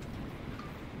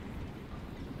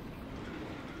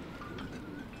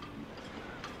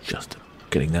 Just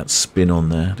getting that spin on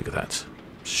there. Look at that.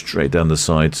 Straight down the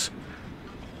sides.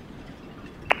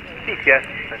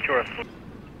 VTS, Ventura.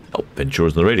 Oh,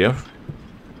 Ventura's on the radio.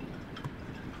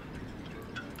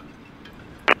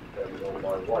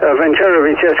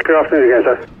 Ventura, VTS, good afternoon again,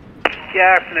 sir.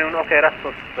 Yeah, afternoon. Okay, that's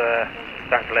us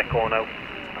starting to let go now.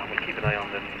 And we'll keep an eye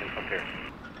on the new frontier.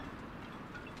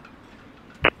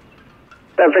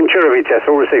 Ventura, VTS,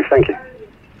 all received, thank you.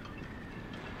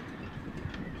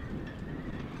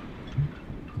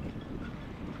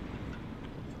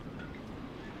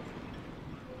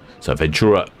 So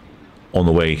Ventura on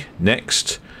the way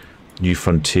next. New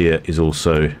Frontier is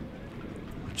also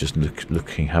just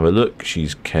looking, have a look.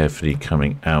 She's carefully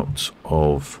coming out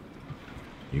of...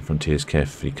 New Frontier's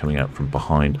carefully coming out from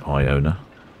behind Iona.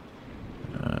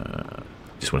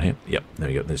 This one here. Yep, there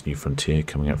we go. There's New Frontier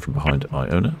coming out from behind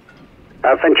Iona.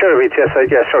 Ventura,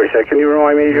 VTS, yeah, sorry, sir. Can you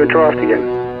remind me of your draft again?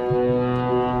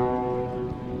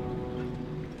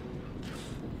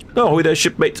 Oh, hi there,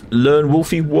 shipmate Learn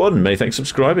Wolfie 1. Many thanks for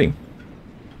subscribing.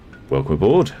 Welcome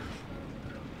aboard.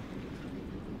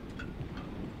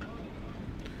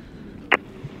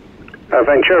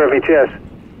 Ventura, VTS.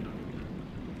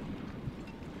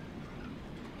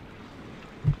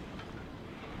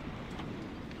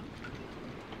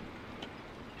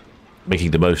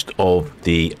 Making the most of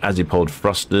the azipod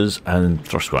thrusters and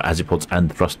azipods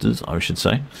and thrusters, I should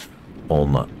say,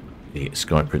 on the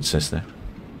Sky Princess there.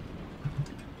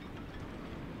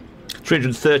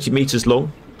 330 meters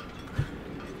long.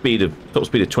 Top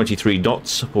speed of 23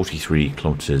 knots, 43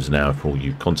 kilometers an hour for all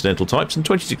you continental types, and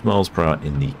 26 miles per hour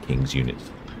in the King's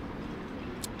units.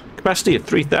 Capacity of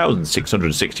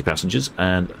 3,660 passengers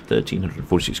and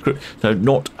 1,346 crew. So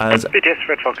not as VTS,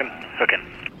 Red Falcon, hook in.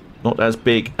 Not as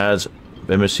big as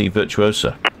MSC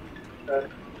Virtuosa.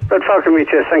 Red Falcon,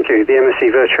 VTS, thank you. The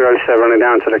MSC Virtuosa running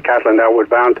down to the Catalan outward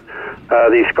bound.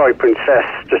 The Sky Princess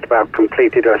just about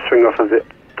completed her swing off of the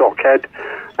dockhead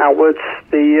outwards.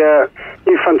 The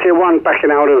New Frontier 1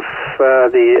 backing out of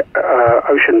the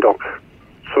ocean dock,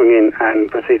 swinging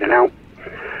and proceeding out.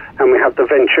 And we have the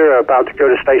Ventura about to go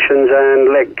to stations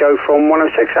and let go from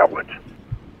 106 outwards.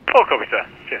 Oh, copy, sir.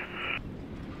 Cheers.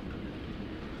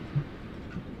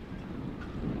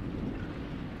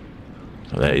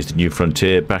 There is the New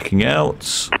Frontier backing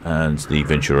out, and the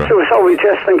Ventura. Sorry,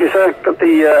 VTS, thank you, sir. Got the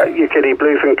UKD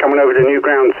Bluefin coming over to new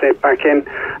ground, back in.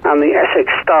 And the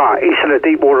Essex Star, east of the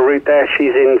Deepwater route there,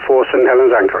 she's in for St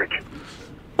Helens Anchorage.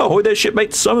 Oh, hi there,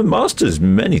 shipmate Simon Masters.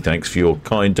 Many thanks for your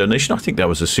kind donation. I think that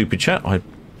was a super chat. I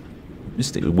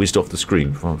missed it. It whizzed off the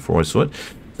screen before I saw it.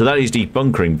 So that is the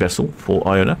bunkering vessel for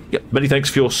Iona. Yep, many thanks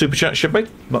for your super chat, shipmate.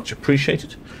 Much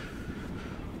appreciated.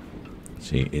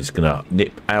 She is going to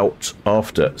nip out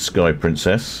after Sky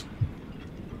Princess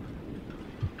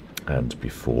and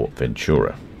before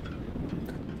Ventura.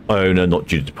 Iona not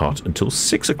due to depart until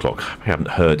 6 o'clock. I haven't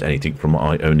heard anything from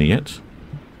Iona yet.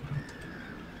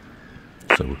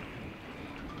 So,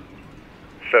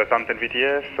 Southampton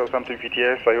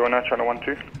VTS, Iona, channel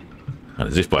 1-2. And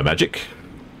as if by magic.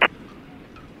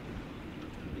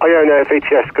 Iona,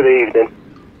 VTS, good evening.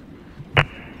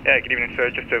 Yeah, good evening,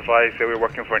 sir. Just to advise that we're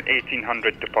working for an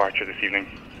 1800 departure this evening.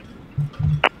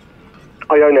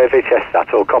 Iona, VTS,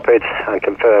 that's all copied, and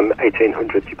confirm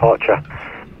 1800 departure.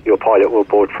 Your pilot will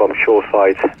board from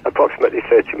shoreside approximately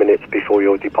 30 minutes before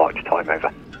your departure time,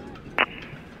 over.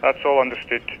 That's all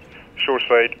understood.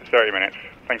 Shoreside, 30 minutes.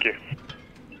 Thank you.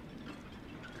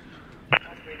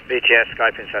 VTS,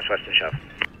 Sky Princess, Western Shelf.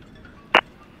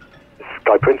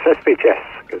 Sky Princess,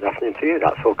 VTS, good afternoon to you.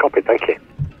 That's all copied, thank you.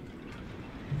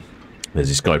 There's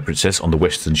the Sky Princess on the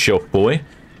Western Shelf buoy.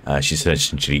 She's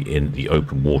essentially in the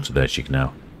open water there. She can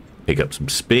now pick up some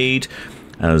speed.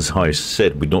 As I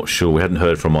said, we're not sure. We hadn't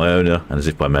heard from Iona, and as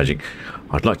if by magic,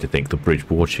 I'd like to think the bridge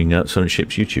were watching Solent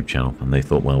Ships YouTube channel, and they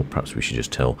thought, well, perhaps we should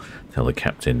just tell the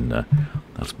captain.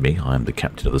 That's me. I am the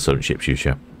captain of the Solent Ships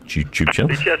YouTube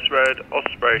channel. VTS Red,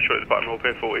 Osprey, short at the bottom of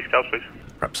Pier 40, Scouts, please.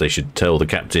 Perhaps they should tell the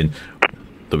captain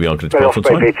that we are going to depart on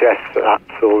Osprey, time. VTS,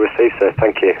 that's all received, sir.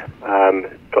 Thank you.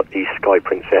 Got the Sky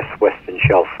Princess Western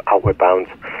Shelf outward bound.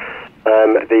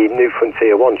 The New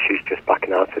Frontier 1, she's just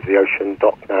backing out of the ocean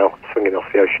dock now, swinging off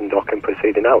the ocean dock and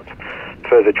proceeding out.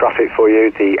 Further traffic for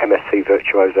you, the MSC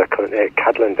Virtuosa currently at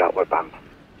Cadland outward bound.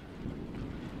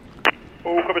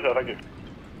 Oh, copy, sir. Thank you.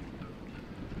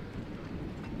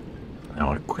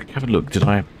 Now, quick have a look.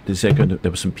 There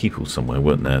were some people somewhere,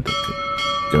 weren't there, that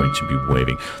were going to be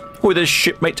waving. Oh, there's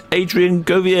shipmate Adrian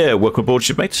Govier. Welcome aboard,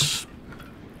 shipmates.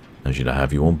 Pleasure to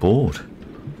have you on board.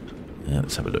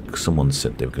 Let's have a look. Someone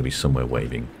said they were going to be somewhere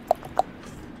waving.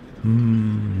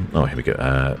 Oh, here we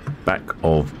go. Back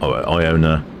of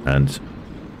Iona and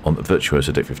on the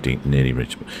Virtuosa deck 15, nearly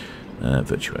Richmond.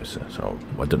 Virtuosa. So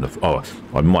I don't know. If, oh,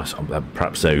 I must.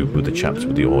 Perhaps they with the chaps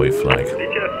with the Ahoy flag.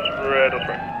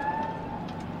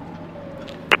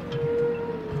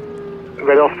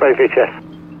 Red Osprey, VTS.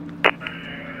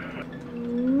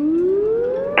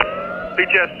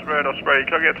 VTS, Red Osprey.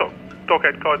 Can I get a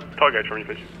dockhead tide gauge from you,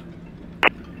 please?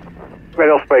 Red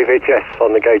Osprey, VTS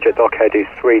on the gauge at dockhead is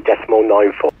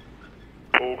 3.94.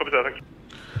 Oh, copy that, thanks.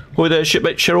 Hi there,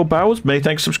 shipmate Cheryl Bowers. Many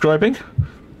thanks for subscribing.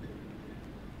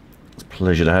 It's a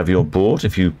pleasure to have you on board.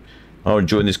 If you are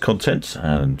enjoying this content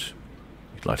and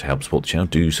you'd like to help support the channel,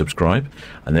 do subscribe.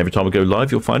 And every time we go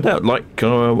live, you'll find out. Like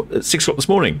at 6 o'clock this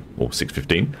morning, or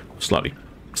 6:15, slightly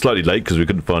late because we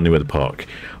couldn't find anywhere to park.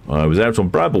 I was out on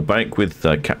Bramble Bank with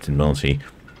Captain Marty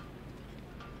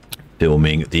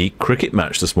filming the cricket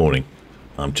match this morning.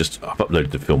 I've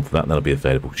uploaded the film for that, and that'll be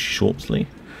available shortly.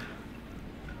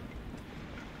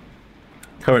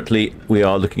 Currently, we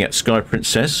are looking at Sky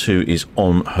Princess, who is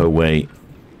on her way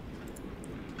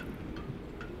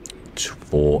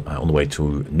on the way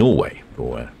to Norway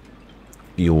for a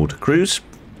fjord cruise,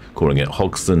 calling it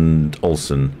Hogsland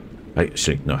Olsen.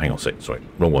 Actually, no, hang on a sec. Sorry,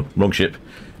 wrong one, wrong ship.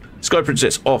 Sky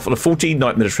Princess off on a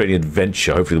 14-night Mediterranean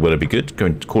adventure. Hopefully the weather will be good.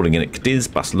 Calling in at Cadiz,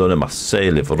 Barcelona,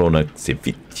 Marseille, Verona,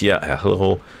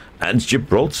 Sevilla, and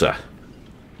Gibraltar.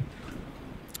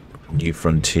 New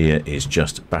Frontier is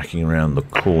just backing around the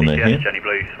corner here. Jenny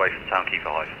Blue, away from Town Quay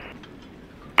 5.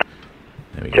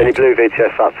 There we go. Jenny Blue,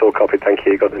 VTS, that's all copied, thank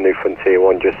you. Got the New Frontier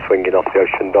one just swinging off the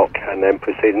ocean dock and then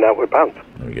proceeding outward bound.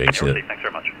 There we go. You see that, thanks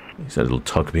very much. you see that little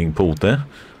tug being pulled there.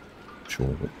 Not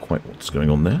sure quite what's going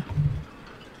on there.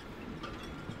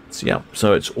 So yeah,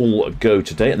 so it's all a go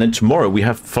today. And then tomorrow we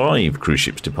have 5 cruise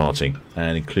ships departing,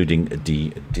 and including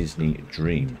the Disney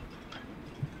Dream.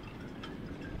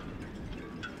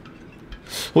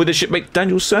 Ahoy there, shipmate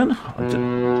Daniel San.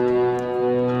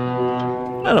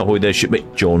 And ahoy there,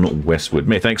 shipmate John Westwood.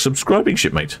 Many thanks for subscribing,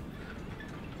 shipmate.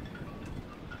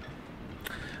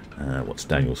 What's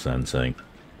Daniel San saying?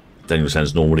 Daniel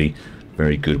San's normally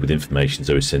very good with information,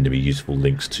 so he's sending me useful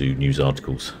links to news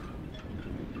articles.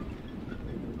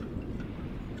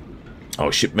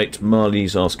 Oh, shipmate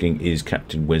Marley's asking, is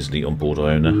Captain Wesley on board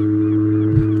Iona?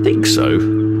 I think so.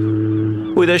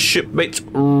 Ahoy there, shipmate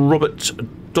Robert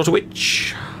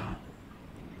Dotowich.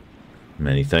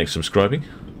 Many thanks for subscribing.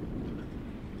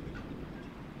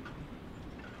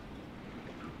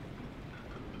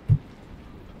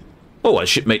 Oh, our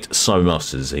shipmate Simon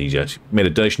Masters, he made a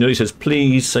donation. He says,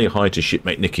 please say hi to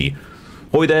shipmate Nikki.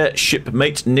 Ahoy there,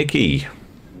 shipmate Nikki.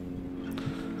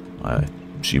 I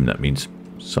assume that means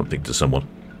something to someone.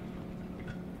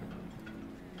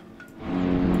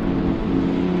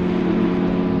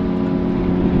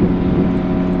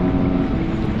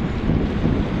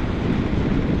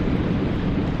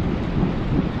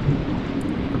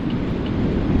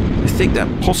 I think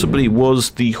that possibly was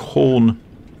the horn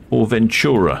for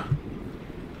Ventura.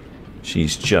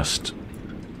 She's just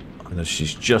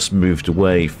moved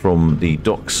away from the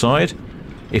dock side.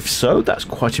 If so, that's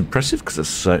quite impressive because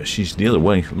she's the other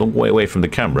way, a long way away from the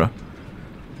camera.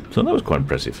 So that was quite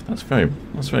impressive. That's very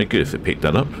good if it picked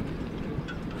that up.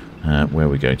 Where are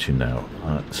we going to now?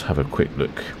 Let's have a quick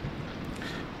look.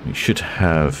 We should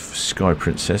have Sky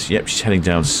Princess. Yep, she's heading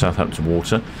down to Southampton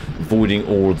water, avoiding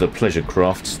all of the pleasure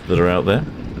crafts that are out there.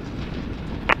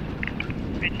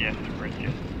 VTS,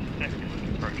 Virtuosa 6,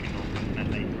 approaching Northwest Net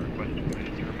 8, request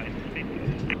to remain speed.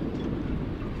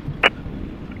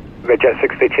 Redjet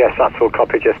 6 VTS, that's all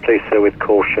copy, just please sir with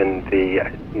caution,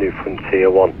 the New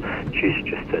Frontier 1. She's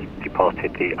just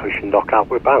departed the ocean dock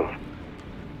outward bound.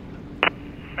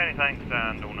 Many thanks,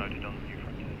 and all noted on the New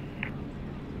Frontier.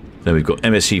 Then we've got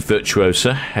MSC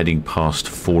Virtuosa heading past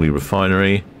Fawley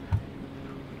Refinery.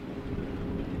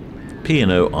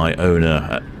 P&O Iona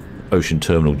at Ocean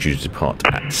Terminal due to depart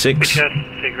at 6.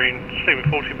 VTS, Sea Green, Steamer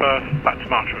 40 berth, back to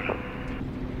Marshwood.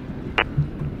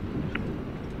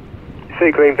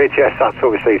 Sea Green VTS, that's all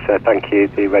received sir, thank you.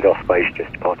 The Red Osprey's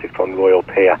just departed from Royal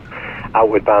Pier.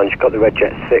 Outward bound, you've got the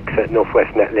Redjet 6 at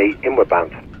Northwest Netley, inward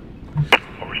bound.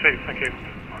 All received, thank you.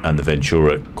 And the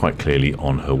Ventura quite clearly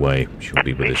on her way. She'll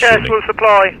be with us VTS, shortly. full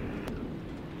supply.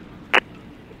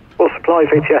 Full supply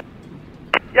VTS.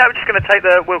 Yeah, we're just going to take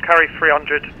the, we'll carry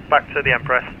 300 back to the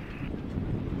Empress.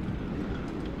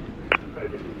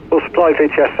 Full supply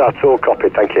VTS, that's all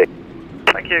copied, thank you.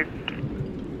 Thank you.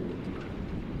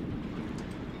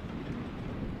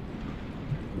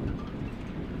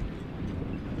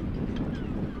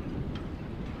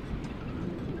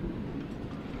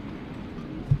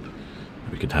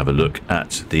 We could have a look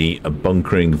at the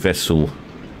bunkering vessel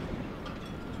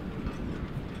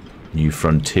New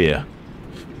Frontier.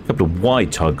 A couple of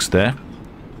wide tugs there.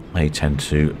 They tend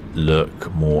to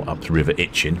lurk more up the river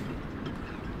Itchen.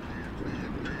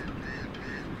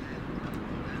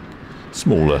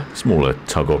 Smaller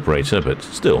tug operator, but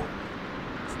still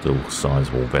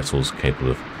sizable vessels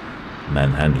capable of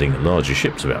manhandling larger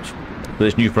ships about.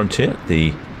 There's New Frontier,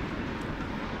 I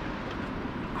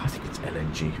think it's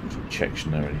LNG, which I'll check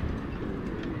generally.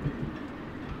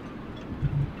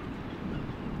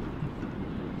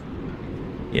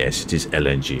 Yes, it is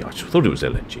LNG. I thought it was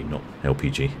LNG, not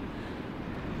LPG.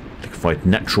 Liquefied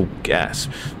natural gas.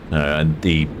 And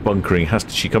the bunkering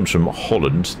she comes from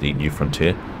Holland, the New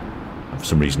Frontier. For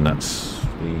some reason, that's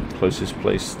the closest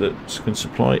place that can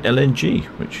supply LNG,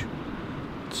 which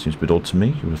seems a bit odd to me.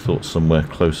 You would have thought somewhere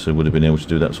closer would have been able to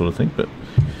do that sort of thing, but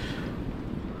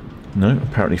no,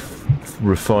 apparently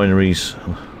refineries,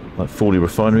 like Fawley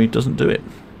Refinery, doesn't do it.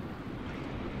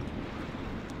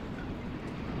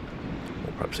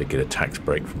 Or perhaps they get a tax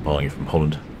break from buying it from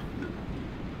Holland.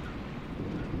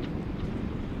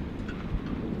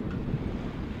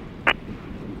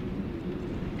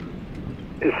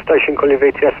 Is the station calling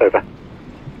VTS over?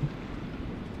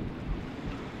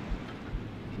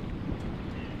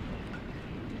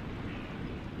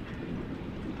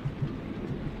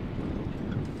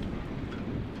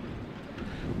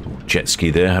 Jet ski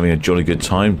there, having a jolly good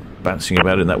time, bouncing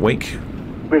about in that wake.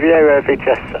 With you,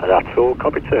 VTS, that's all.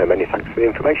 Copy, sir. Many thanks for the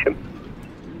information.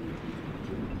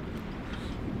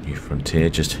 New Frontier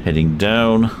just heading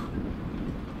down.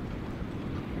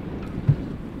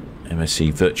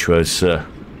 MSC Virtuosa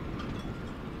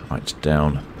right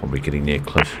down, probably getting near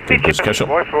close to catch up.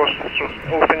 All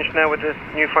finished now with the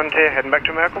New Frontier, heading back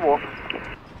to America Wharf.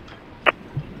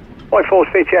 White Force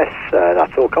VTS,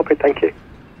 that's all. Copy, thank you.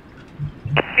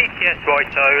 VTS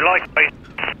Righto, likewise.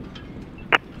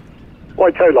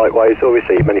 White Toe, likewise, all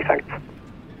received. Many thanks.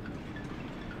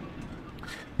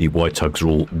 The Y tugs are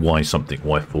all Y something,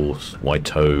 Y Force, Y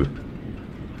Toe,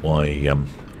 Y I can't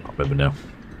remember now.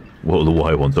 What are the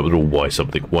Y ones? That were all Y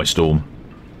something. Y Storm.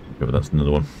 Maybe that's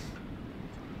another one.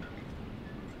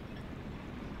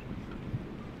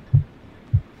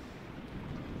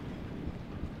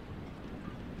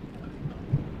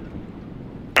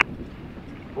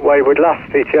 Wayward Lass,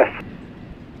 VTS.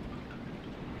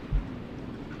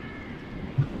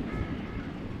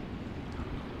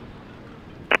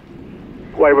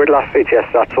 Wayward Lass,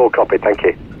 VTS, that's all copied, thank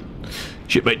you.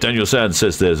 Shipmate Daniel Sands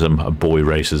says there's a boy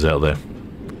racers out there.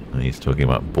 And he's talking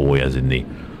about boy as in the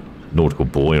nautical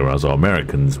boy, or as our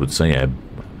Americans would say, I can't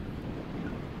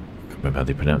remember how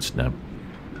they pronounce it now.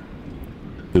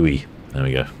 Buoy. There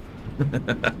we go.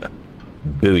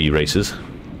 Buoy racers.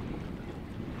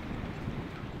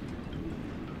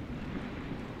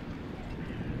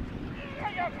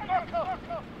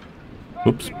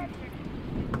 Oops.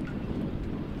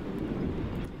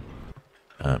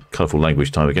 Colourful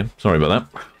language time again. Sorry about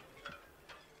that.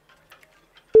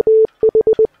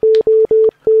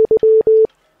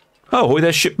 Oh, hi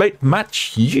there, shipmate Matt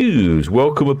Hughes.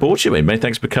 Welcome aboard, shipmate. Many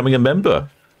thanks for becoming a member.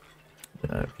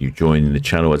 If you join the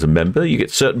channel as a member, you get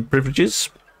certain privileges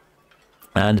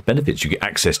and benefits. You get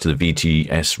access to the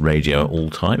VTS radio at all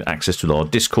time, access to our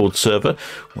Discord server,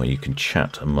 where you can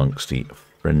chat amongst the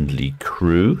friendly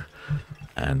crew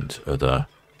and other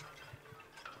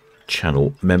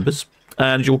channel members.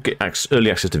 And you'll get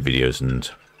early access to videos and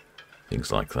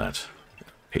things like that,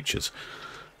 pictures.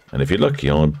 And if you're lucky,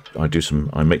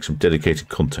 I make some dedicated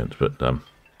content, but I'm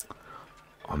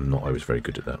not always very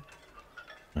good at that,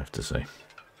 I have to say.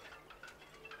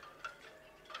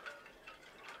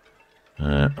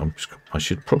 I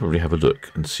should probably have a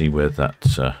look and see where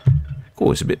that.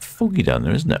 Oh, it's a bit foggy down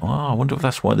there, isn't it? Oh, I wonder if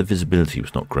that's why the visibility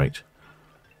was not great.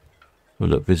 Well,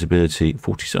 look, visibility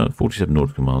 47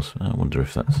 nautical miles. I wonder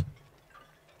if that's.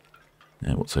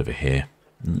 What's over here?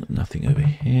 Nothing over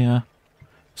here.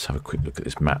 Let's have a quick look at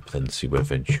this map then and see where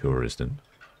Ventura is then.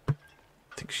 I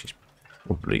think she's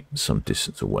probably some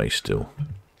distance away still.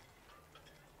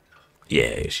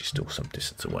 Yeah, she's still some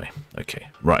distance away. Okay,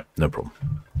 right, no problem.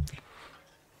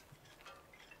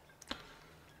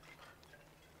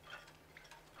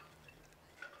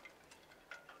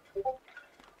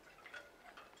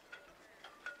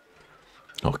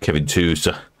 Oh, Kevin 2's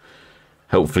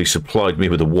helpfully supplied me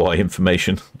with the Y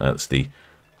information. That's the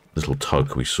little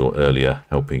tug we saw earlier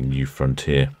helping New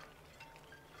Frontier.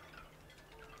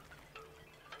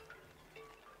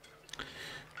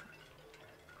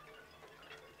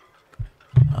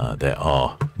 There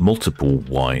are multiple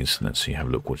Ys. Let's see, have a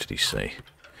look. What did he say?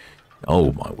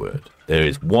 Oh my word. There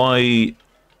is oh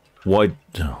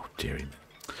dearie me.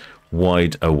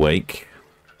 Wide awake,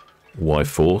 Y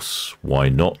force, Y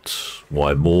not,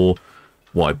 Y more,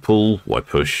 Y pull, Y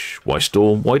push, Y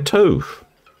storm, Y tow.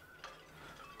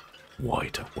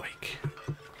 wide awake.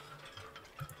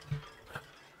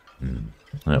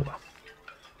 Oh well.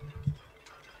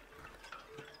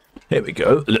 Here we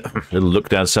go. A little look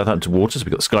down Southampton waters.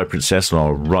 We've got the Sky Princess on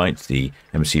our right, the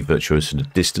MSC Virtuosa in the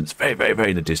distance, very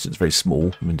in the distance, very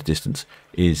small in the distance,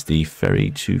 is the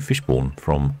ferry to Fishbourne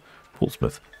from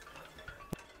Portsmouth.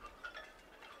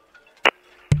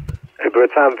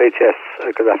 Town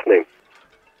VTS, good afternoon.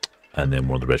 And then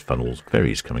one of the red funnels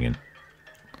ferries coming in.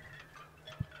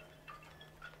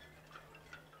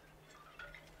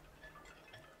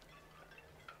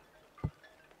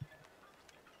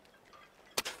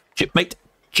 Shipmate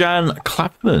Jan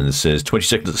Clapman says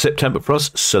 22nd of September for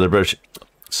us,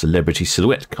 celebrity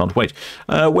silhouette, can't wait.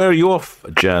 Where are you off,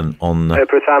 Jan, on...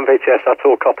 Town VTS, that's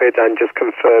all copied, and just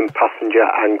confirm passenger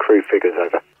and crew figures,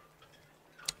 over.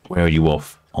 Where are you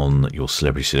off on your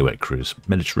celebrity silhouette cruise?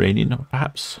 Mediterranean,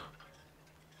 perhaps?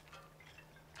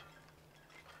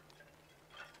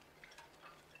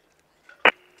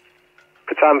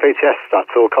 Town VTS, that's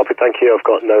all copied, thank you. I've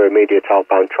got no immediate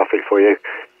outbound traffic for you.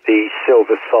 The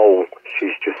Silver Soul,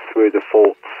 she's just through the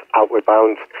forts, outward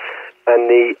bound. And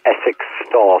the Essex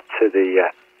Star to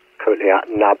the, currently at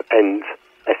Nab End.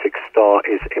 Essex Star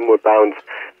is inward bound,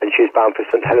 and she's bound for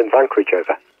St Helens Anchorage,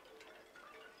 over.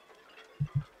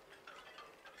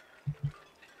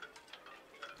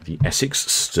 The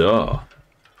Essex Star.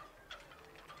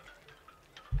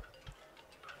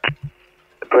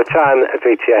 Bretagne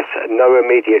VTS, no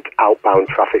immediate outbound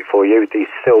traffic for you. The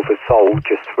Silver Soul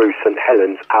just through St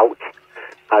Helens out,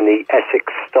 and the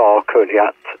Essex Star currently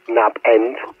at Nab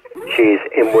End. She is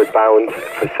inward bound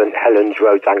for St Helens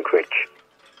Road, Anchorage.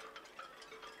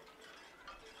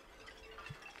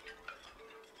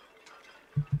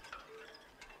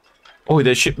 Oh,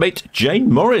 there's shipmate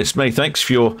Jane Morris. Many thanks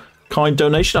for your kind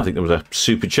donation. I think there was a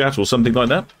super chat or something like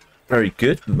that. Very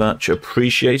good, much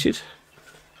appreciated.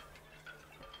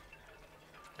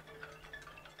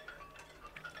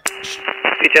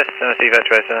 VTS, MSC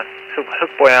Virtuosa. Hook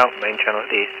boy out, main channel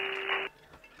east.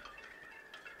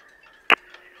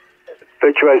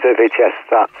 Virtuosa VTS,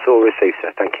 that's all received,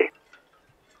 sir. Thank you.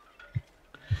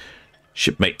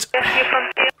 Shipmate.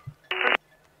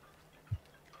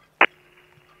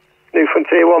 New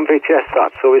Frontier 1 VTS,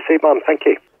 that's all received, ma'am. Thank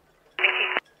you.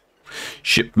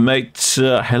 Shipmate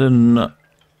Helen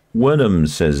Wernham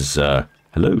says,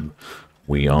 hello.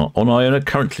 We are on Iona,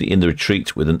 currently in the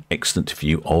retreat with an excellent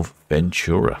view of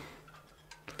Ventura.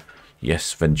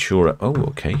 Yes, Ventura. Oh,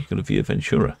 okay. Got a view of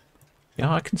Ventura.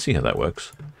 Yeah, I can see how that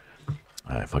works.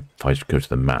 If I go to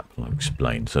the map, I'll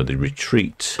explain. So the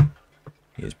retreat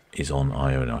is on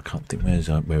Iona. I can't think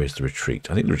where is the retreat.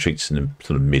 I think the retreat's in the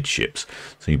sort of midships.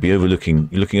 So you'd be you're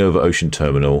looking over Ocean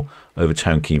Terminal, over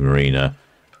Town Quay Marina,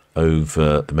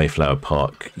 over the Mayflower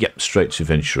Park. Yep, straight to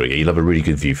Ventura. You'll have a really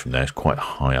good view from there. It's quite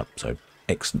high up, so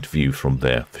excellent view from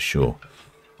there for sure.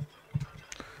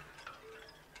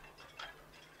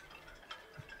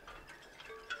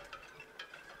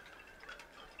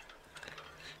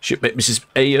 Shipmate Mrs.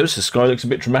 Ayos, the sky looks a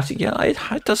bit dramatic. Yeah,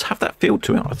 it does have that feel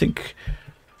to it. I don't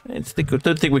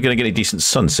think we're going to get any decent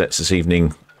sunsets this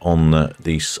evening on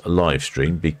this live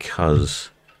stream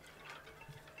because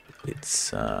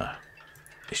it's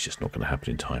just not going to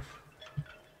happen in time.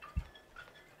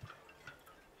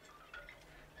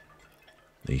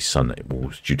 The sun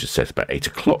was due to set about 8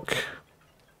 o'clock.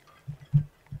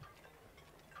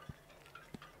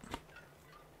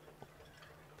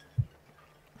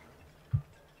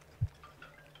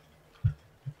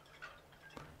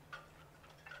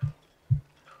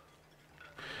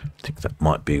 I think that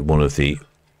might be one of the...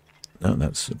 No,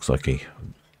 that looks like a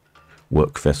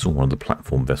work vessel, one of the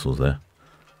platform vessels there.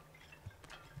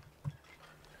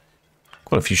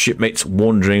 Quite a few shipmates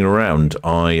wandering around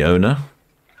Iona.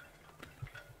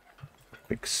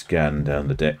 Quick scan down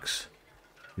the decks.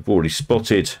 We've already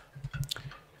spotted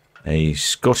a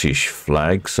Scottish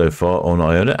flag so far on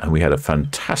Iona, and we had a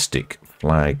fantastic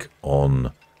flag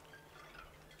on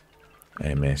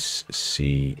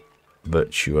MSC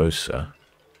Virtuosa.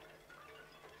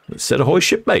 Let's set ahoy,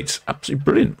 shipmates. Absolutely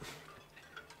brilliant.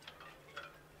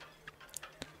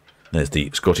 There's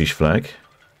the Scottish flag.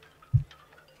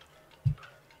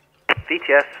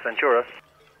 VTS, Ventura.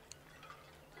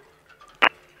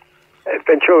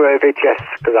 Ventura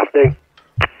VTS, good afternoon.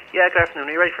 Yeah, good afternoon.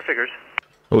 Are you ready for figures?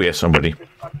 Oh, yes, I'm ready.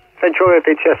 Ventura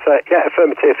VTS, yeah,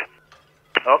 affirmative.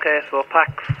 Okay, so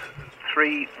PAX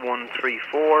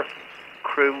 3134,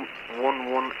 crew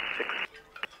 116.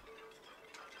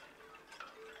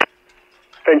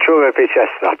 Ventura VTS,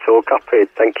 that's all copied.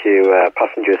 Thank you.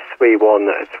 Passengers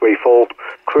 3134,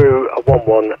 crew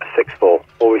 1164.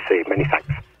 All received. Many thanks.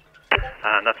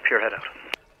 And that's pure head out.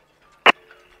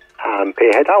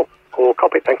 Pier head out. All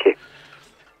copy, thank you.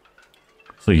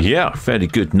 So yeah, fairly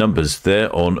good numbers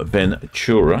there on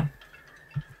Ventura.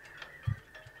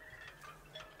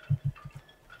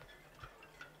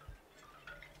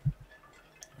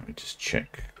 Let me just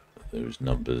check those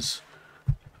numbers.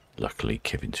 Luckily,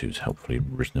 Kevin 2's helpfully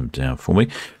written them down for me.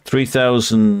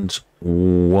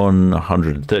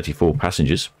 3,134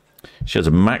 passengers. She has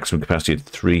a maximum capacity of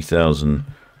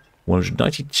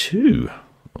 3,192.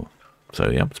 So,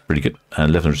 yeah, it's pretty good.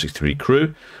 And 1,163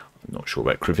 crew. I'm not sure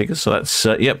about crew figures. So that's,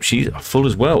 yep, she's full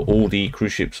as well. All the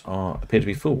cruise ships appear to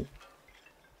be full.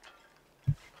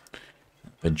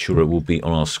 Ventura will be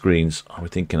on our screens, I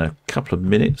would think, in a couple of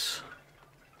minutes.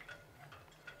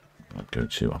 I'm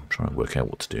trying to work out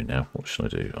what to do now. What should I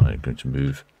do? I'm going to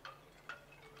move.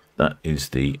 That is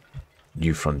the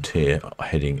New Frontier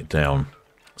heading down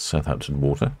Southampton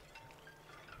water.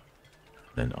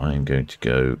 Then I am going to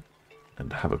go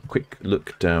and have a quick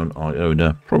look down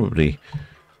Iona, probably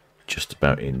just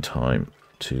about in time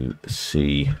to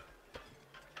see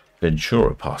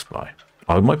Ventura pass by.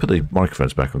 I might put the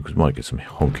microphones back on because we might get some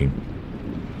honking.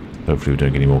 Hopefully we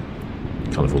don't get any more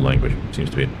colourful language. Seems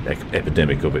to be an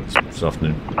epidemic of it this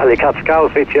afternoon. Ali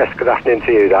Catscales, VTS, good afternoon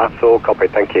to you. That's all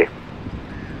copied, thank you.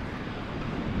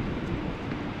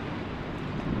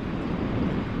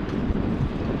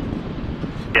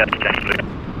 Yeah, Jenny Blue.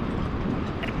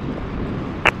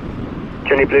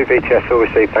 Jenny Blue, VTS, all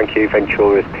received, thank you.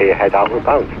 Ventura's pier head outward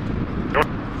bound.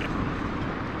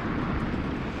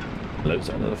 Hello, is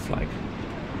that another flag?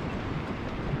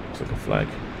 Looks like a flag.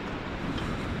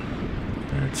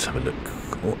 Let's have a look.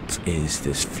 What is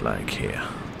this flag here?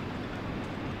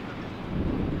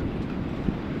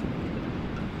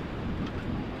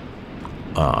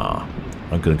 Ah,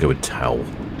 I'm going to go with towel.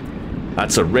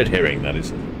 That's a red herring, that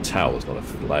is. A towel is not a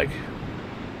flag.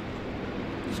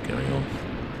 What's going on?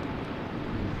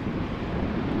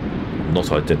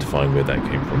 Not identifying where that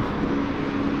came from.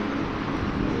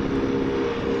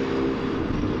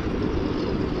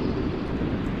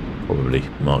 Probably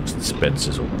Marks and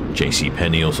Spencer's or JC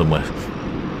Penney or somewhere.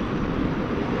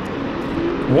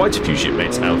 Quite a few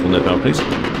shipmates out on their balconies.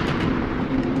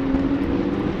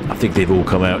 I think they've all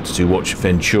come out to watch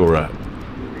Ventura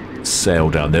sail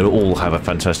down. They'll all have a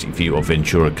fantastic view of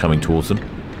Ventura coming towards them.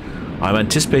 I'm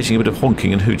anticipating a bit of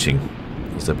honking and hooting,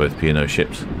 as they're both P&O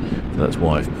ships. So that's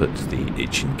why I've put the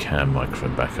itch and cam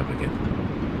microphone back up again.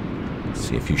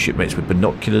 See a few shipmates with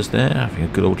binoculars there, having a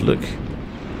good old look.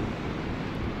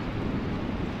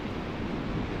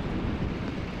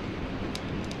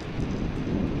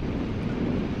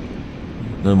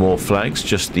 No more flags,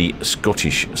 just the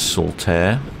Scottish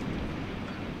Saltaire.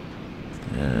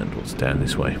 And what's down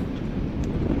this way?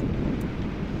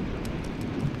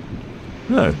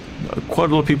 No, quite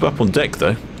a lot of people up on deck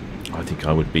though. I think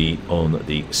I would be on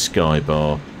the sky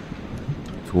bar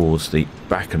towards the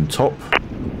back and top.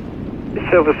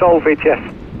 Silver Soul, VTS.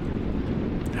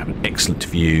 Have an excellent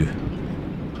view.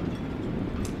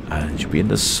 And you'll be in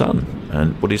the sun.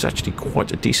 And what is actually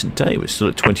quite a decent day. We're still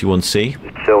at 21C.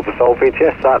 Silver Soul,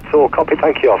 VTS, that's all copy,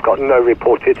 thank you. I've got no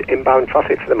reported inbound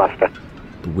traffic for the master.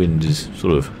 The wind is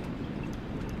sort of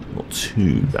not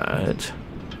too bad.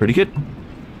 Pretty good.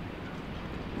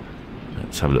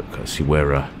 Let's have a look. Let's see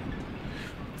where...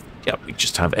 yeah, we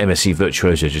just have MSC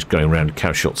Virtuosa just going around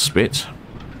Cowshot Spit.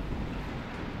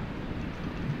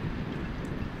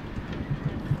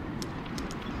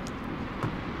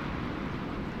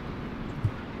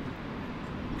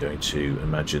 Going to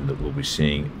imagine that we'll be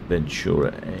seeing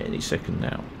Ventura any second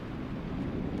now.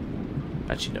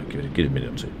 Actually, no, give it a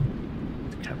minute or two.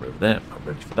 The camera over there. I'm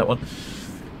ready for that one.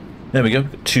 There we go.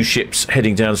 Two ships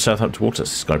heading down Southampton water.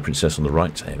 Sky Princess on the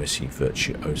right. MSC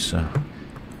Virtuosa.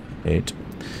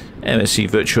 MSC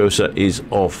Virtuosa is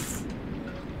off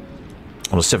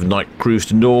on a 7-night cruise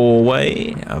to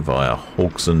Norway via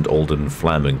Haugesund, Olden,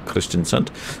 Flam and Kristiansand.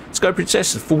 Sky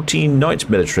Princess, a 14-night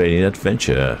Mediterranean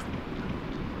adventure.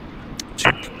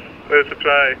 Low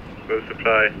supply.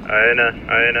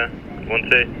 Iona,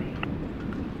 1-2.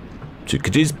 To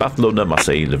Cadiz, Barcelona,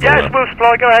 Marseille, Livorno. Yes, will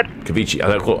supply, go ahead. Cavici,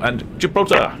 and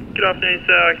Gibraltar. Good afternoon,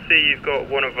 sir. I see you've got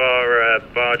one of our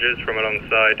barges from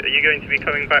alongside. Are you going to be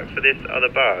coming back for this other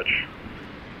barge?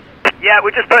 Yeah,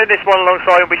 we're just putting this one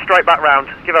alongside and we'll be straight back round.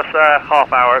 Give us a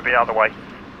half hour, it'll be out of the way.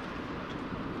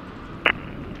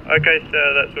 Okay,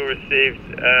 sir, that's all received.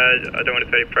 I don't want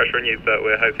to put any pressure on you, but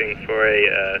we're hoping for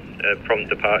a prompt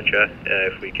departure.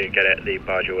 If we could get the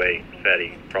barge away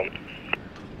fairly prompt.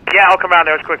 Yeah, I'll come round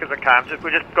there as quick as I can.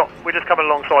 We're just coming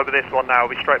alongside with this one now.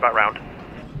 We'll be straight back round.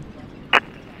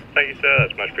 Thank you, sir.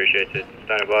 That's much appreciated.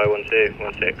 Standing by, 1-2,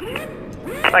 1-6.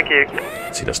 Thank you.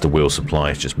 See, that's the wheel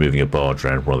supply. It's just moving a barge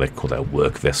around. Well, they call that a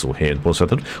work vessel here in Port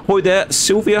Southampton. Hi there,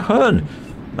 Sylvia Hearn.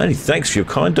 Many thanks for your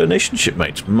kind donation,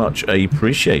 shipmate. Much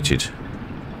appreciated.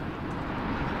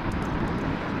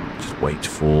 Just wait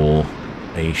for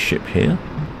a ship here.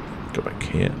 Go back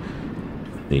here.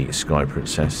 The Sky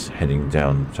Princess heading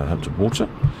down Southampton water.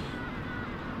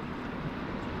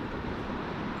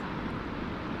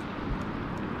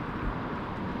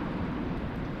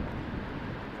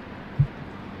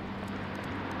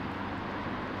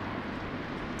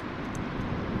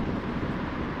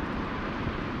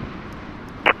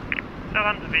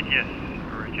 Southampton VTS,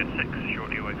 Richard 6,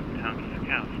 shortly away from Town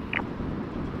Quay.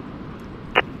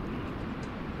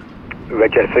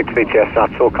 Richard 6 VTS,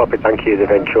 that's all copy, thank you. The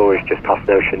Ventura is just past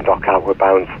Ocean Dock, outward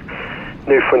bound.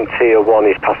 New Frontier 1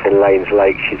 is passing Lanes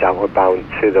Lake, she's outward bound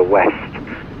to the west.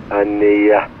 And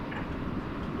the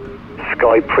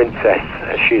Sky Princess,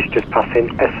 she's just passing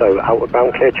Esso, outward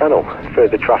bound, clear channel.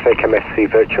 Further traffic, MSC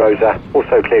Virtuosa,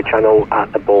 also clear channel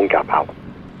at the Bourne Gap out.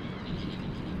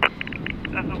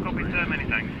 That's all copy, sir. Many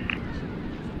thanks.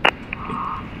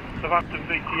 Southampton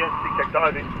VTS, CTEC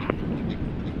diving.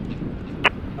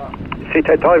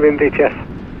 CTEC diving, VTS.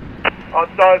 Our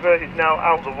diver is now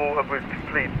out of the water with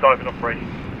complete diving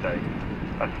operations today.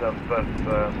 That's first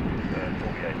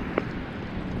 48.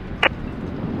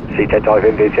 CTEC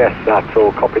diving, VTS, that's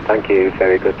all copy, thank you.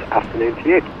 Very good afternoon to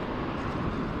you.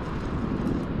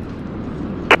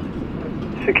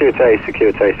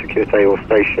 Security, all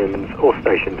stations,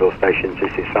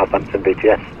 this is Southampton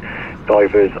VTS.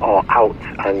 Divers are out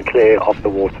and clear of the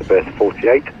water berth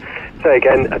 48. Say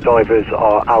again, divers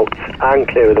are out and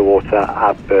clear of the water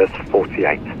at berth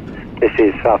 48. This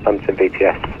is Southampton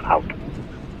VTS, out.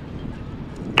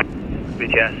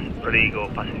 VTS, Red Eagle,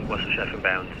 passing west of Sheffield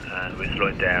bound, and we're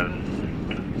slowing down,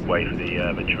 wait for the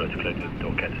Ventura to close the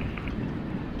doorhead.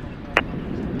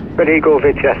 Red Eagle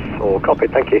VTS, all copy,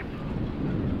 thank you.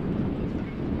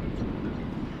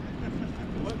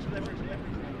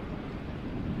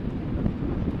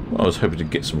 I was hoping to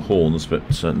get some horns, but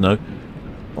no.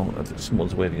 Oh,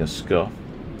 someone's waving a scarf.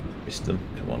 Missed them.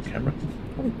 Come on, camera.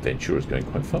 I think Ventura's going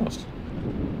quite fast.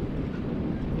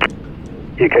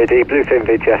 UKD, Bluefin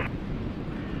VTS.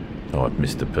 Oh, I've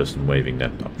missed the person waving now.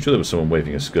 I'm sure there was someone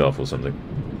waving a scarf or something.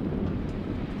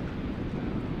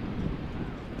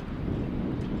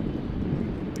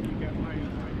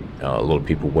 A lot of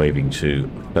people waving to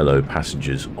fellow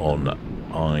passengers on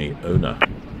Iona.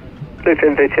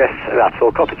 Bluefin VTS, that's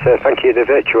all copy, sir. Thank you. The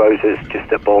Virtuosa's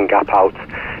just at Bourne Gap out.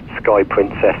 Sky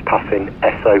Princess passing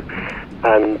Esso.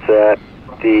 And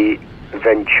the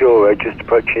Ventura just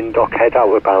approaching Dockhead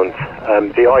outward bound.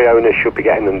 The Iona should be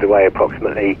getting underway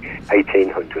approximately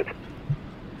 1800.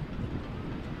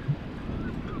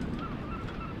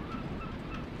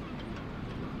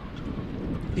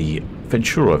 The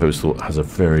Ventura, I've always thought, has a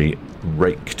very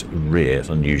raked rear. It's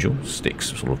unusual. Sticks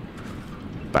sort of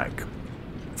back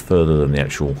further than the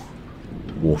actual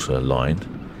water line.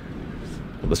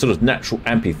 The sort of natural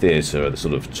amphitheatre at the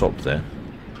sort of top there.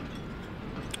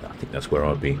 I think that's where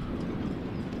I'd be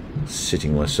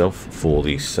sitting myself for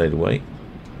the sail away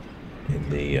in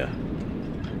the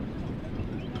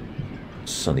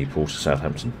sunny port of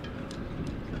Southampton.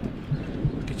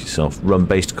 Get yourself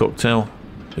rum-based cocktail,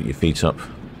 put your feet up,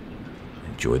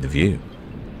 enjoy the view.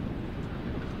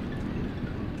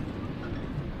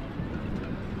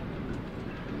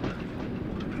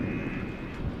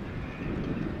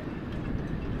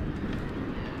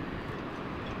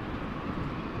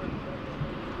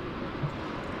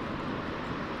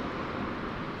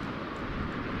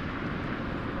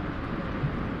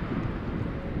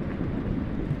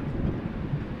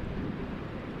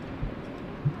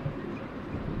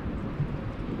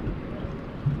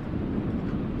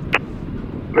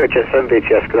 Richard 7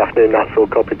 VTS, good afternoon, that's all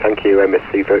copy, thank you.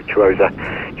 MSC Virtuosa,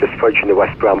 just approaching the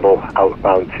West Bramble,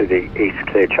 outbound to the East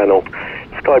Clear Channel.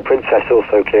 Sky Princess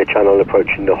also clear channel,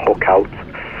 approaching the Hook out.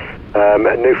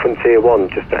 New Frontier 1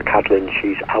 just at Cadlin,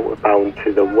 she's outward bound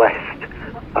to the west.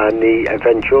 And the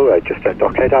Ventura just at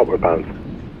Dockhead, outward bound.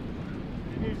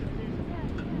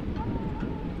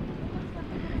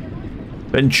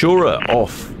 Ventura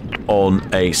off on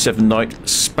a 7-night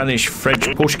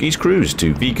Spanish-French-Portuguese cruise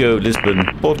to Vigo, Lisbon,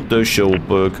 Porto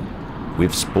Schellberg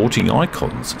with sporting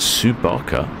icons Sue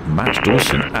Barker, Matt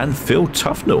Dawson and Phil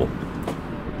Tufnell.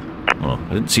 Oh,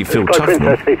 I didn't see Phil Tufnell.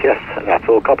 Princess VTS, that's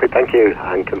all copy, thank you.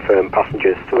 And confirm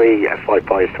passengers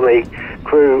 3553,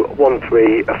 crew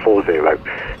 1340.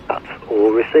 That's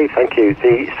all received, thank you.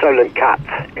 The Solent Cat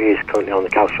is currently on the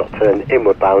Calshot turn,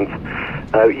 inward bound.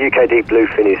 UKD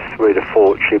Bluefin is through the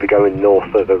fort, she'll be going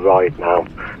north of the ride now.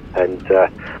 And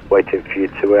waiting for you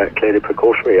to clear the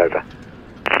precautionary over.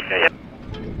 Yeah.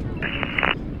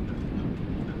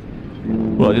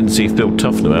 Well, I didn't see Phil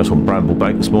Tufnam out on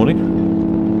Bramblebank this morning.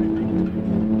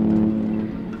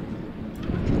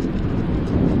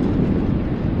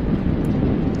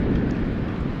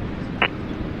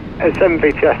 SM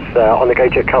VTS on the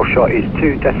gauge at Calshot is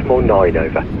 2.9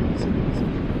 over.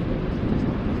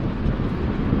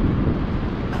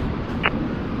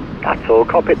 That's all,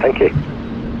 copy, thank you. You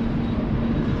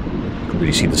can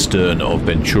really see the stern of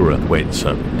Ventura the way it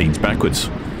leans backwards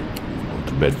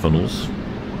onto bed funnels.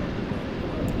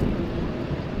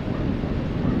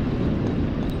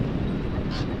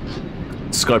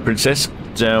 Sky Princess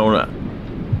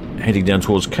down, heading down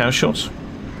towards Cowshot.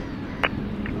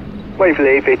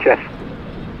 Waverley VTS.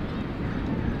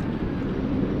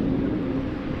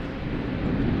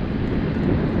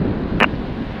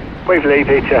 Waverley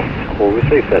VTS, all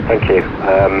received, sir, thank you.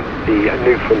 The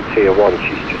New Frontier 1,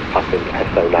 she's just passing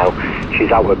SO now.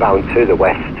 She's outward bound to the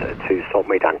west to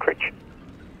Saltmead Anchorage.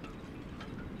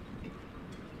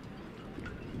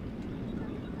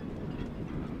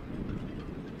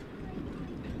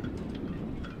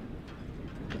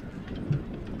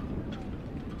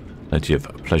 Plenty of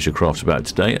pleasure craft about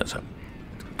today. That's a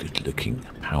good looking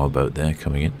powerboat there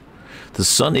coming in. The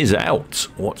sun is out.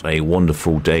 What a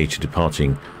wonderful day to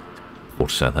departing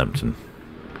Port Southampton.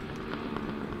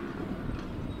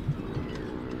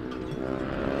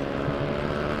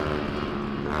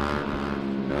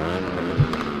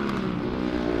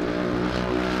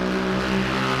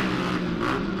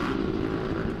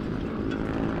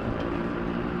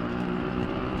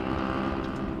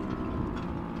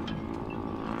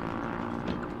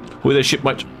 With their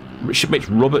shipmate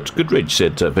Robert Goodridge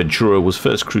said Ventura was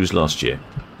first cruise last year.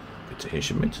 Good to hear,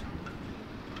 shipmate.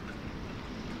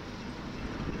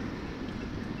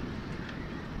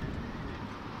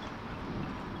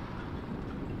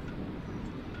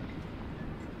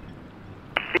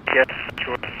 Yes,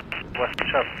 West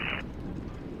Shop.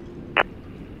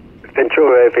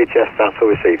 Ventura VTS, that's all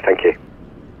received, thank you.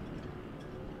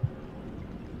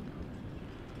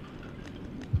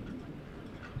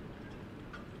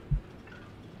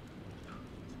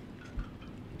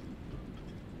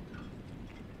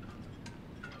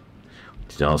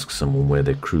 To ask someone where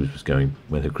their cruise was going,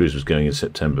 in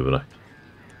September, but I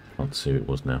can't see who it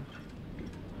was now.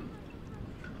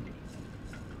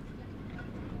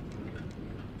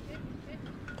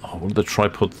 Oh, what are the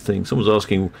tripod things? Someone's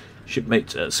asking, shipmate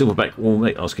Silverback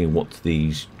Warmate asking what's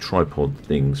these tripod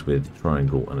things with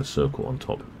triangle and a circle on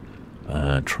top.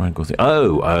 Triangle thing.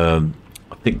 Oh,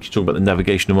 I think you're talking about the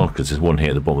navigational markers. There's one here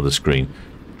at the bottom of the screen.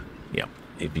 Yeah.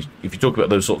 If you talk about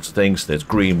those sorts of things, there's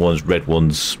green ones, red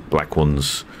ones, black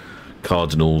ones,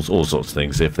 cardinals, all sorts of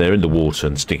things. If they're in the water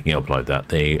and sticking up like that,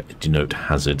 they denote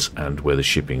hazards and where the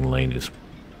shipping lane is.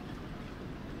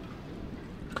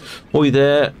 Oi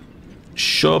there,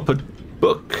 Shepherd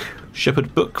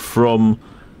Book from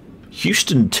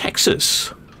Houston,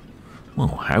 Texas. Well,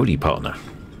 howdy, partner.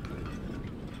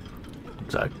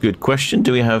 That's a good question.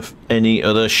 Do we have any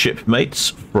other shipmates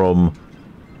from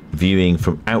viewing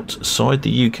from outside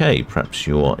the UK? Perhaps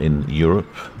you are in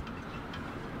Europe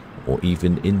or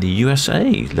even in the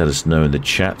USA. Let us know in the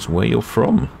chat where you're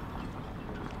from.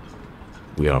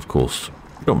 We are, of course,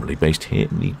 predominantly based here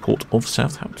in the port of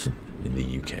Southampton in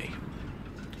the UK.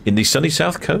 In the sunny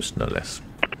south coast, no less.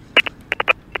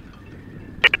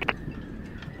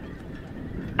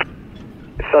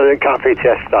 Solent Cat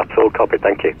VTS, that's all copied,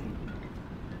 thank you.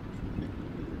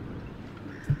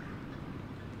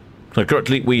 So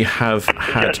currently we have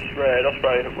had... Red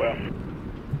Osprey as well.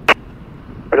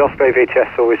 Red Osprey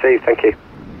VTS, all received, thank you.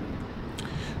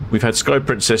 We've had Sky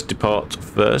Princess depart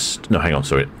first. No, hang on,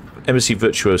 sorry. MSC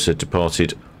Virtuosa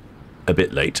departed a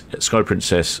bit late. Sky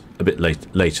Princess a bit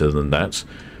later than that.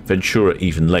 Ventura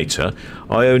even later.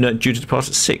 Iona due to depart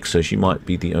at 6, so she might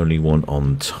be the only one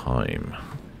on time.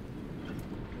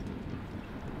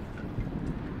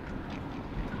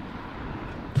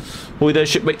 Boy there,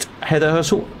 shipmate Heather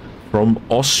Herschel from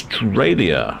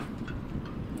Australia.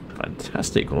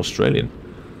 Fantastic, Australian.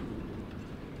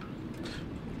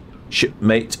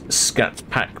 Shipmate Scat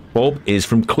Pack Bob is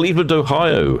from Cleveland,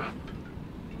 Ohio.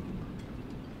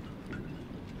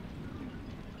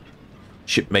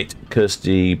 Shipmate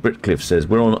Kirsty Britcliffe says,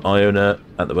 we're on Iona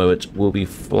at the moment. We'll be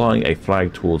flying a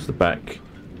flag towards the back.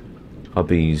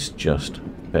 Hubby's just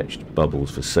fetched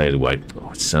bubbles for sail away.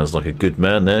 Oh, it sounds like a good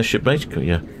man there, shipmate.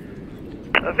 Yeah.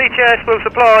 VTS, will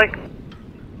supply.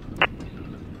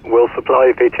 Will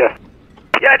supply, VTS.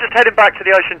 Yeah, just heading back to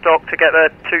the ocean dock to get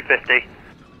the 250.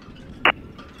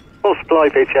 Will supply,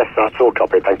 VTS, that's all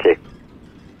copied, thank you.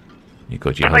 You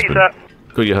got your Thank husband. you, sir.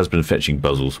 got your husband fetching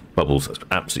bubbles. That's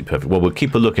absolutely perfect. Well, we'll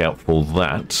keep a lookout for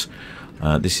that.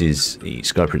 This is the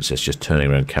Sky Princess just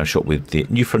turning around Cowshot with the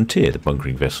New Frontier, the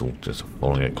bunkering vessel, just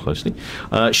following it closely.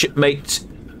 Shipmate,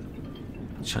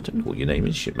 I don't know what your name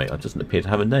is, shipmate. It doesn't appear to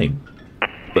have a name.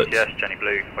 But yes, Jenny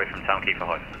Blue, away from Town Quay for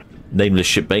high. Nameless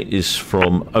shipmate is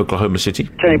from Oklahoma City.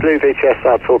 Jenny Blue, VTS,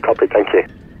 that's all copy, thank you.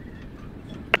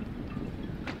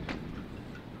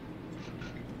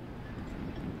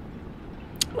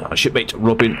 Shipmate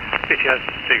Robin.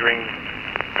 VTS, figuring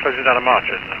closing down a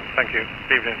marcher. Thank you.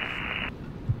 Good evening.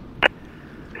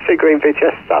 Sea Green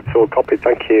VTS, that's all copy,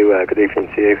 thank you. Good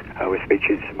evening to you. We'll speak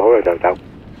to you tomorrow, no doubt.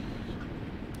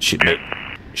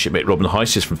 Shipmate Robin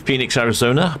Heiss is from Phoenix,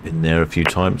 Arizona. Been there a few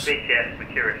times. VTS,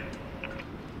 Mercurius.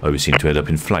 Oh, we seem to end up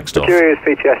in Flagstaff. Mercurius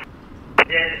VTS.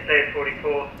 Yeah, just stay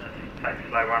 44. Take a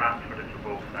slow run up for the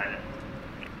ball today.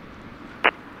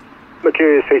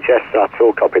 Mercurius VTS, that's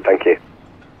all copy, thank you.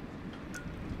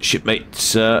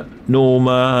 Shipmate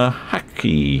Norma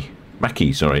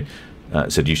Mackey, sorry,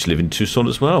 said used to live in Tucson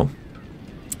as well.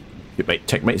 Shipmate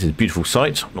Techmate says beautiful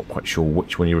site. I'm not quite sure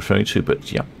which one you're referring to,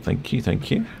 but yeah, thank you, thank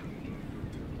you.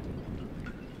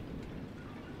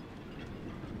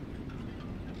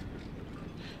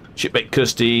 Shipmate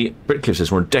Kirsty Britcliffe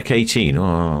says we're on deck 18.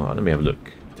 Oh, let me have a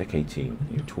look. Deck 18,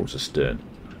 you're towards the stern.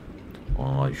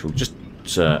 I shall just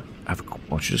I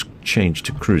should just change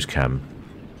to cruise cam.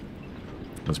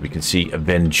 As we can see a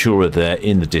Ventura there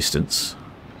in the distance.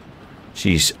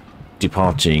 She's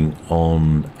departing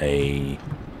on a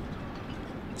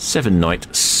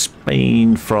 7-night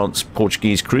Spain, France,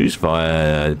 Portuguese cruise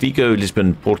via Vigo,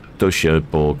 Lisbon, Porto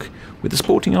Cherbourg with the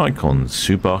sporting icons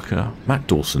Sue Barker, Matt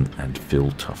Dawson and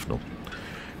Phil Tufnell.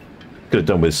 Could have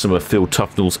done with some of Phil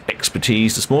Tufnell's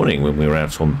expertise this morning when we were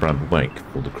out on Bramble Bank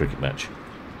for the cricket match.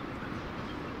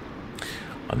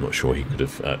 I'm not sure he could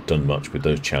have done much with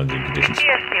those challenging conditions.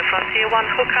 Yes, New Frontier 1,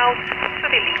 hook out to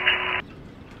the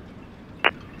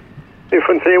leap. New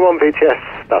Frontier 1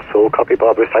 VTS, that's all copy,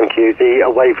 Barbara, thank you. The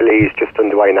Waverley is just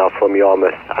underway now from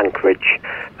Yarmouth, Anchorage.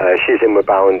 She's inward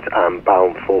bound and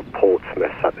bound for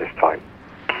Portsmouth at this time.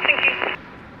 Thank you.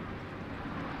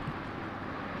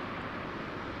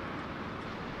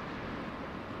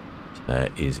 There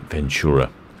is Ventura.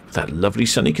 That lovely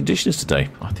sunny conditions today.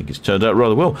 I think it's turned out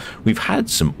rather well. We've had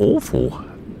some awful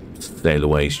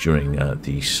sailaways during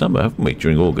the summer, haven't we?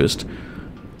 During August.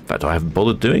 In fact, I haven't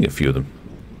bothered doing a few of them.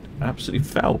 Absolutely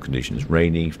foul conditions.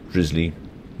 Rainy, drizzly,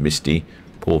 misty,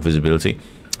 poor visibility.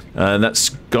 And that's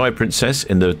Sky Princess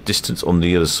in the distance on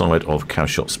the other side of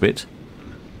Cowshot Spit.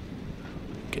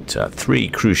 Get 3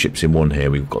 cruise ships in one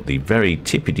here. We've got the very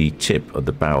tippity tip of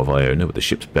the bow of Iona with the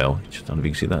ship's bell. I don't know if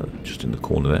you can see that, just in the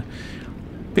corner there.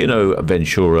 P&O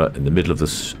Ventura in the middle of the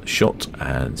shot,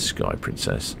 and Sky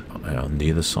Princess on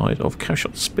the other side of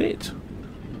Cowshot Spit.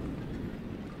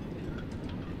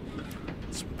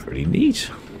 It's pretty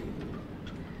neat.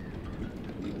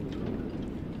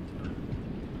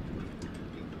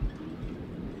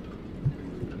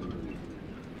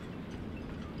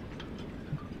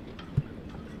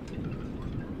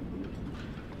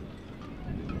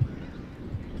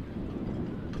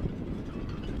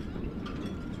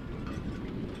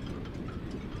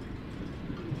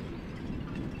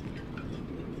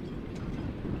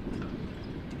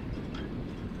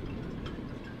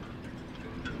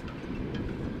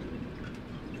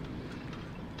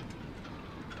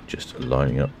 Just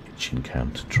lining up chin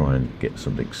cam to try and get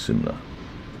something similar.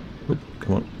 Oop,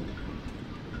 come on.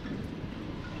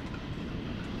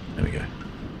 There we go.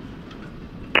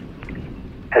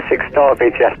 S6 star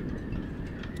VTS.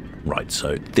 Right,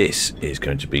 so this is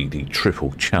going to be the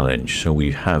triple challenge. So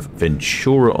we have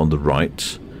Ventura on the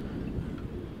right.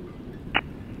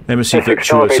 MSC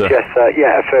Virtuosa. VTS,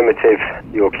 yeah, affirmative.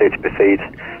 You're clear to proceed.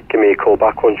 Give me a call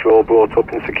back once you're all brought up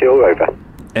and secure, over.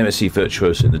 MSC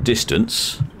Virtuosa in the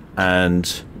distance.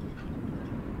 And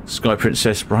Sky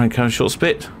Princess behind Cowshot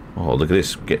Spit. Oh, look at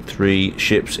this. Get 3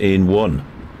 ships in one.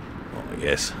 Oh,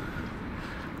 yes.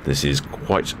 This is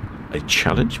quite a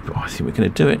challenge, but I think we're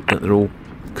going to do it. They're all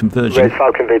converging. Red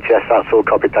Falcon VTS, that's all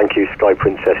copy. Thank you. Sky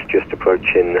Princess just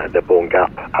approaching the Bourne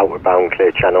Gap, outward bound,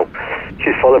 clear channel.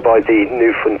 She's followed by the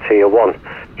New Frontier 1,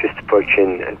 just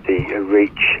approaching the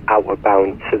Reach, outward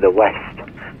bound to the west.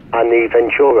 And the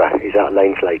Ventura is at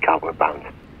Lanes Lake, outward bound.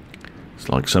 It's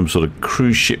like some sort of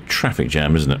cruise ship traffic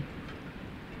jam, isn't it?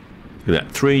 Look at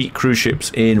that. 3 cruise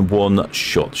ships in one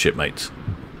shot, shipmates.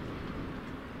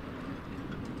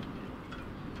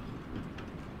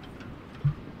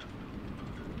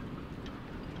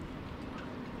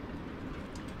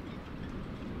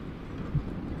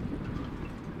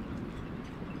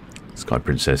 Sky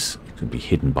Princess can be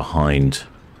hidden behind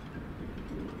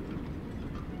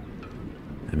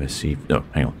MSC. No,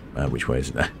 hang on. Which way is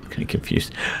it? I'm getting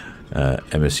confused.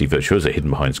 MSC Virtuosa hidden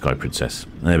behind Sky Princess.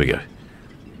 There we go.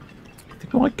 I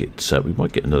think we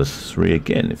might get another 3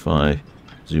 again if I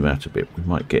zoom out a bit. We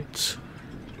might get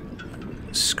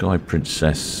Sky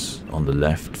Princess on the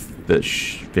left,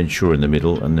 Ventura in the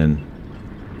middle, and then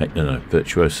no,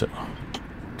 Virtuosa. Oh,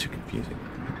 too confusing.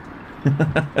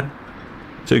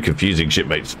 Too confusing,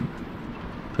 shipmates.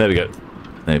 There we go.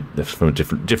 They're from a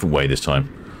different way this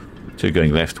time. 2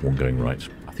 going left, 1 going right.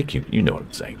 I think you know what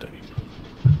I'm saying, don't you?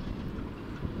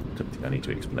 Don't think I need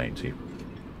to explain to you.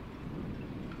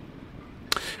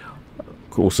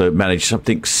 Also manage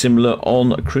something similar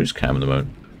on a cruise cam at the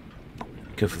moment.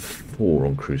 Go for 4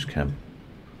 on cruise cam.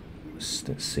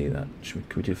 Let's see that. Can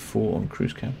we do 4 on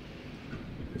cruise cam?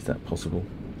 Is that possible?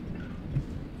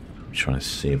 I'm trying to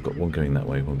see. I've got 1 going that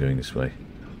way, 1 going this way.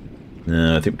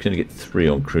 No, I think we're going to get 3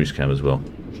 on cruise cam as well.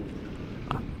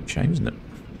 Shame, isn't it?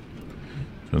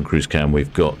 So on cruise cam,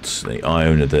 we've got the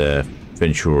Iona there,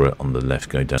 Ventura on the left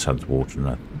going down south of the water,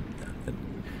 and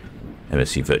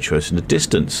MSC Virtuosa in the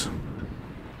distance.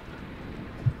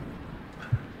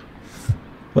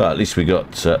 Well, at least we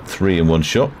got 3 in 1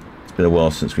 shot. It's been a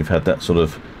while since we've had that sort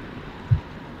of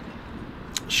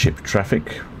ship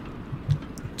traffic.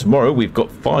 Tomorrow we've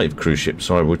got 5 cruise ships,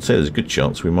 so I would say there's a good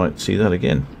chance we might see that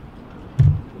again.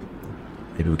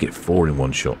 Maybe we'll get 4 in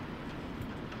 1 shot.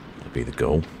 That'd be the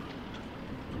goal.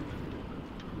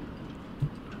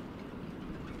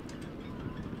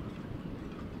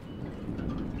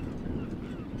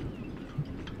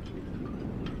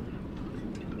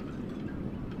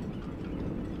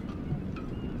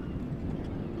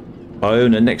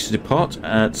 Iona next to depart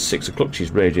at 6 o'clock.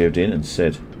 She's radioed in and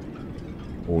said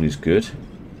all is good.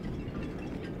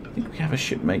 I think we have a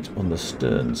shipmate on the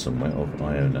stern somewhere of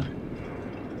Iona.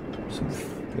 Some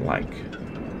flag.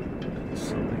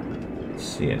 Something. Let's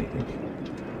see anything.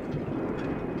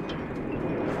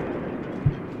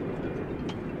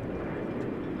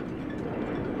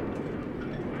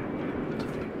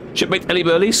 Shipmate Ellie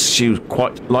Burleys, she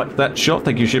quite liked that shot.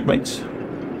 Thank you, shipmate.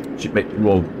 Shipmate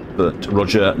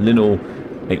Roger Linnell,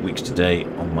 8 weeks today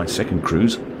on my 2nd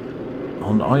cruise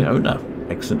on Iona.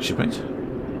 Excellent, shipmate.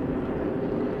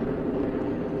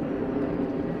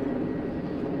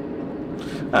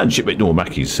 And shipmate Norman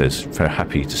Mackie says, very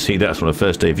happy to see that on a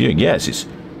first day viewing. Yes,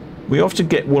 we often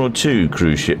get 1 or 2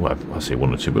 cruise ships. Well, I say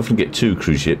 1 or 2. We often get 2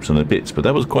 cruise ships on the bits, but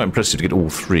that was quite impressive to get all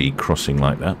 3 crossing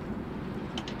like that.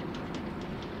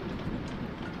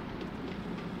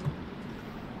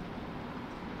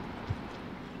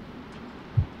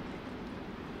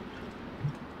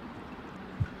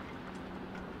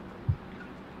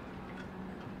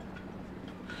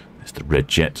 There's the red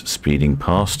jet speeding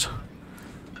past.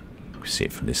 We see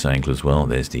it from this angle as well.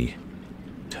 There's the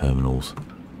terminals,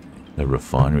 the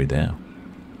refinery there.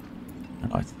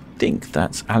 And I think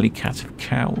that's Alley Cat of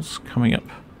Cows coming up.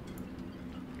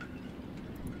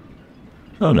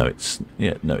 Oh no, it's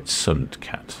Solent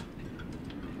Cat.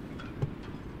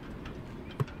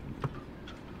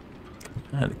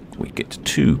 And we get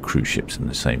 2 cruise ships in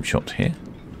the same shot here.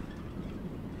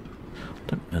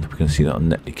 Don't know if we're going to see that on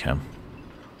Netley Cam.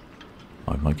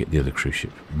 I might get the other cruise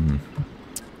ship.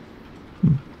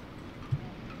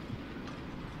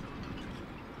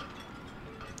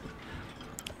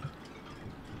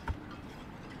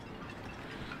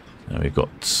 Now we've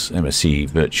got MSC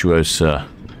Virtuosa,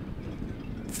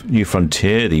 New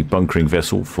Frontier, the bunkering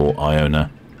vessel for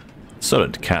Iona,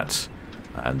 Solent Cat,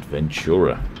 and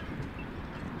Ventura.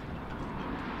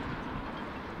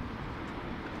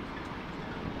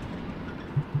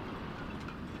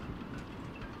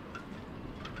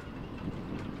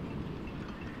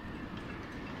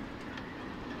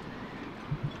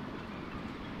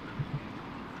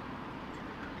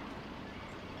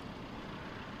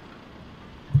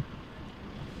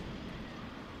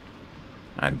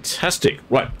 Fantastic.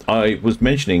 Right, I was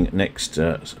mentioning next...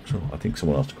 I think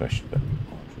someone asked a question, but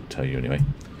I'll tell you anyway.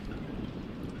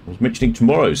 I was mentioning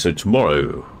tomorrow. So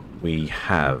tomorrow we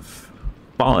have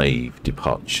 5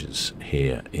 departures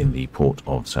here in the port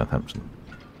of Southampton.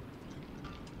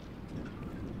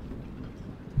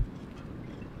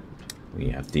 We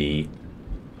have the...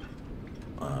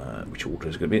 which order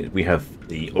is it going to be? We have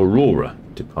the Aurora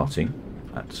departing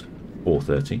at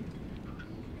 4:30.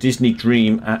 Disney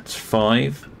Dream at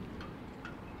 5,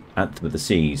 Anthem of the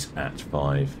Seas at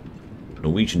 5,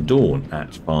 Norwegian Dawn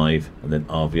at 5, and then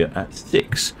Avia at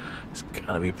 6. It's going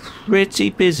to be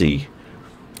pretty busy.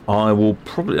 I will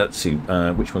probably, let's see,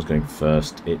 which one's going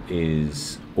first. It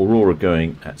is Aurora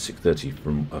going at 6:30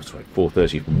 from,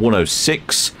 4:30 from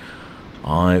 106.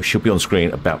 I shall be on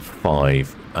screen about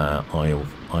 5.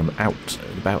 I'm out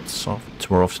about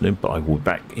tomorrow afternoon, but I will be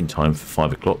back in time for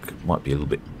 5 o'clock. Might be a little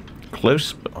bit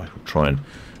close, but I will try and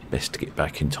best to get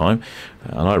back in time.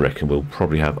 And I reckon we'll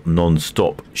probably have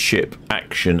non-stop ship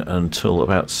action until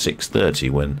about 6:30,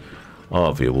 when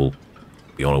Arvia will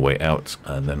be on her way out,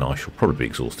 and then I shall probably be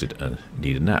exhausted and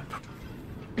need a nap.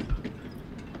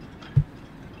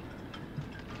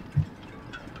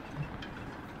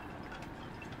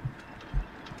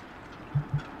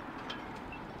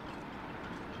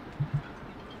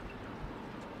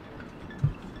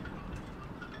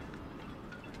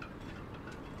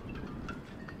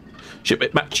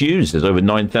 Shipmate Matt Hughes, there's over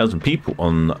 9,000 people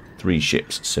on 3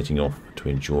 ships setting off to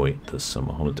enjoy the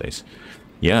summer holidays.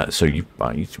 Yeah, so you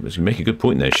make a good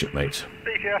point there, shipmate.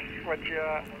 BTS, Wedge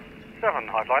 7,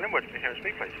 Highline inwards, here and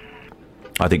speak, please.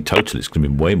 I think total it's going to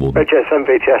be way more than... Wedge 7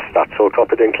 BTS, that's all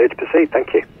copied and clear to proceed,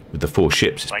 thank you. With the 4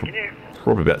 ships, it's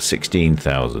probably about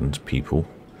 16,000 people.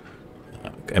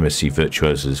 MSC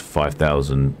Virtuosa is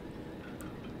 5,000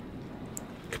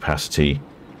 capacity.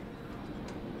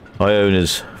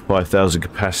 Iona's 5,000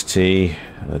 capacity,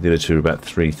 the other two are about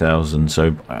 3,000, so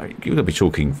you're going to be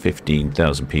talking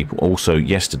 15,000 people. Also,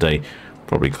 yesterday,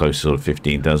 probably close to sort of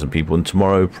 15,000 people, and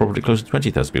tomorrow, probably close to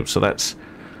 20,000 people. So that's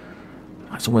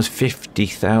almost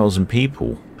 50,000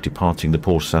 people departing the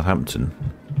port of Southampton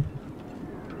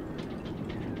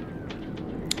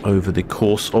over the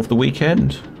course of the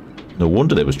weekend. No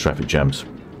wonder there was traffic jams.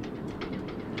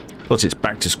 Plus, it's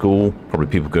back to school, probably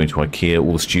people going to IKEA,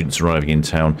 all the students arriving in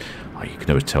town. You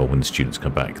can always tell when the students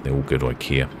come back, they all go to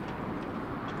IKEA.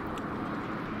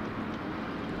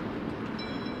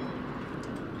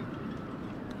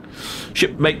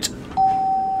 Shipmate.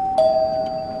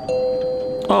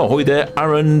 Oh, hi there,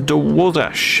 Aaron de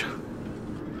Waldash.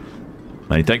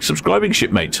 Many thanks for subscribing,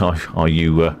 shipmate. Are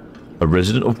you a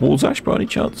resident of Waldash by any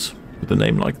chance? With a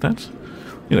name like that?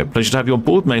 You know, pleasure to have you on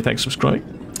board. Many thanks for subscribing.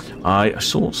 I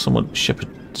saw someone, Shepherd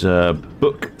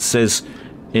Book says,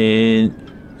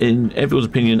 in everyone's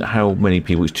opinion, how many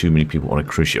people is too many people on a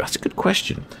cruise ship? That's a good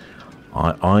question.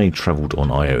 I travelled on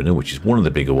Iona, which is one of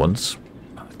the bigger ones.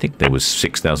 I think there was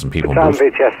 6,000 people on board.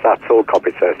 VTS, that's all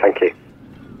copied, sir. Thank you.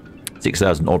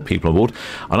 6,000 odd people on board.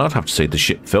 And I'd have to say the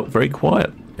ship felt very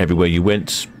quiet. Everywhere you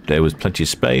went, there was plenty of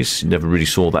space. You never really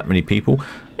saw that many people.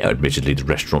 You know, admittedly, the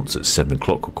restaurants at 7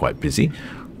 o'clock were quite busy.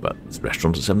 But the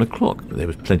restaurants at 7 o'clock, there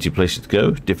was plenty of places to go.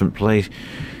 Different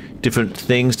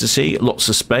things to see. Lots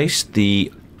of space.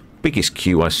 The biggest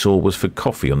queue I saw was for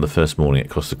coffee on the first morning at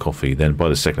Costa Coffee. Then by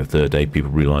the second or third day, people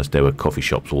realised there were coffee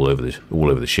shops all over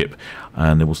the ship,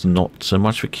 and there was not so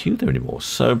much of a queue there anymore.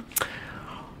 So,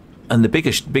 and the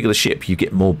bigger the ship, you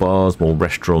get more bars, more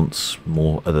restaurants,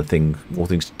 more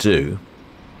things to do.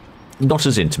 Not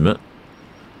as intimate.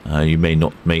 You may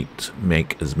not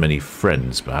make as many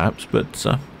friends, perhaps, but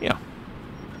yeah.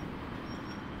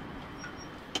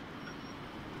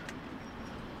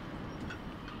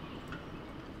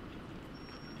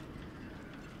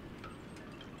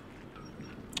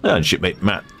 And shipmate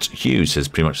Matt Hughes says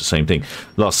pretty much the same thing.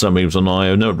 Last summer he was on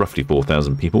Iona, roughly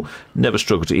 4,000 people. Never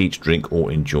struggled to eat, drink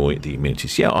or enjoy the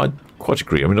amenities. Yeah, I quite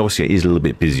agree. I mean, obviously it is a little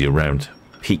bit busy around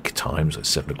peak times at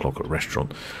 7 o'clock at a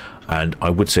restaurant. And I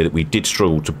would say that we did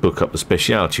struggle to book up the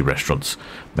specialty restaurants,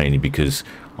 mainly because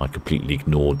I completely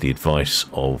ignored the advice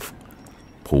of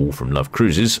Paul from Love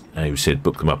Cruises, who said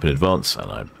book them up in advance,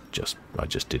 and I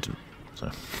just didn't.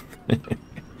 So...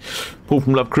 Paul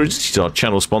from Love Cruises, he's our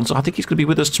channel sponsor. I think he's going to be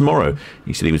with us tomorrow.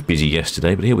 He said he was busy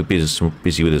yesterday, but he'll be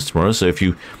busy with us tomorrow. So if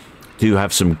you do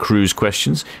have some cruise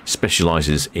questions,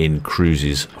 specialises in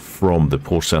cruises from the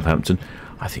Port of Southampton,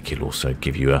 I think he'll also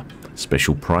give you a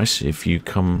special price if you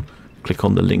come click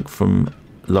on the link from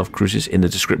Love Cruises in the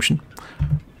description.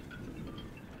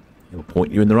 He'll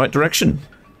point you in the right direction.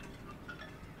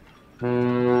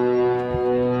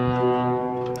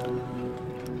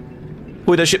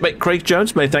 Hi there, shipmate Craig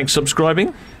Jones. Many thanks for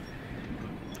subscribing.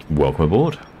 Welcome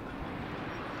aboard.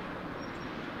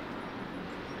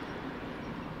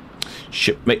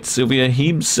 Shipmate Sylvia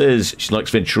Heeb says she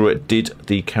likes Ventura. Did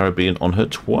the Caribbean on her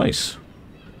twice.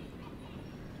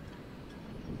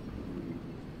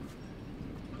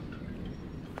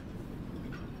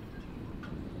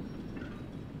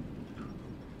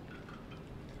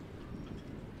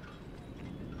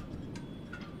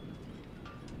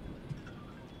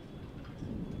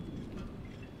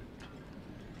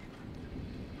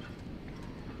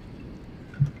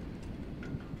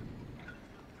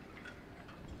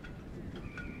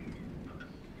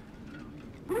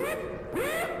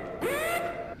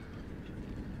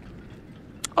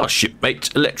 Our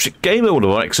shipmate Electric Gamer, one of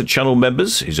our excellent channel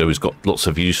members, who's always got lots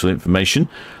of useful information.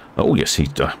 Oh, yes,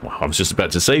 well, I was just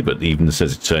about to say, but he even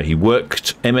says he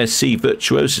worked MSC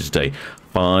Virtuosa today.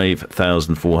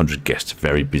 5,400 guests.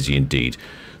 Very busy indeed.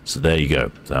 So there you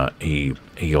go.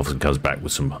 He often comes back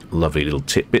with some lovely little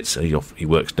tidbits. He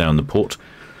works down the port.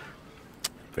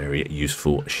 Very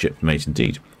useful shipmate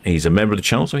indeed. He's a member of the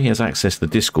channel, so he has access to the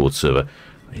Discord server.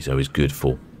 He's always good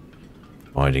for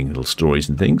finding little stories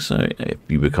and things. So if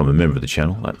you become a member of the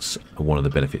channel, that's one of the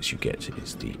benefits you get,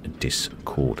 is the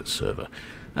Discord server.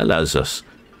 Allows us,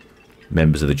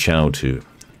 members of the channel, to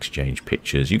exchange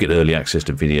pictures. You get early access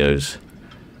to videos,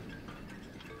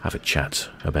 have a chat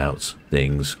about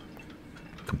things,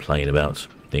 complain about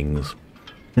things.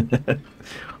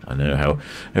 I know how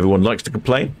everyone likes to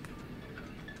complain.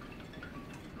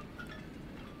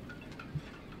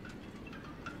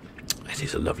 It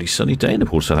is a lovely sunny day in the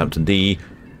port of Southampton. The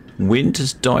wind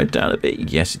has died down a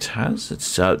bit. Yes, it has.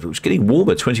 It's getting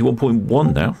warmer,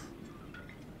 21.1 now.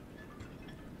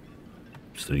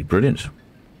 Absolutely brilliant.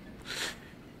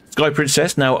 Sky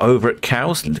Princess now over at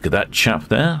Cowes. Look at that chap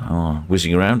there,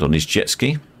 whizzing around on his jet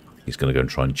ski. He's going to go and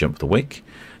try and jump the wake.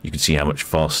 You can see how much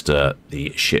faster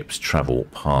the ships travel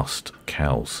past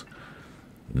Cowes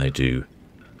than they do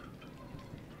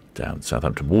down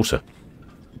Southampton water.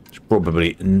 It's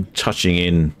probably touching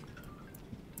in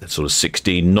that sort of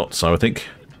 16 knots, I would think.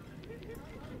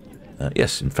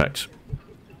 Yes, in fact.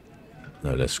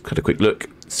 No, let's cut a quick look.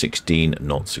 16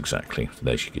 knots exactly. So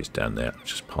there she is down there,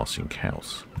 just passing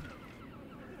Cowes.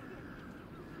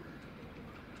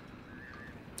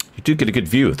 You do get a good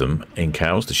view of them in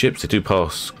Cowes, the ships. They do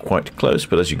pass quite close,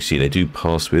 but as you can see, they do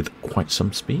pass with quite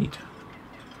some speed.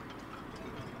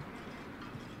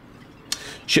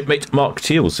 Shipmate Mark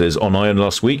Teal says, on Iona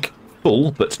last week,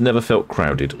 full but never felt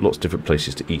crowded. Lots of different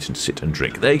places to eat and sit and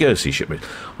drink. There you go, see, shipmate.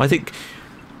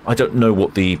 I don't know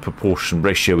what the proportion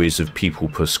ratio is of people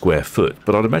per square foot,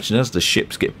 but I'd imagine as the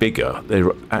ships get bigger, they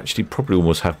actually probably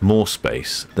almost have more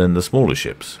space than the smaller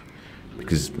ships.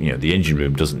 Because, you know, the engine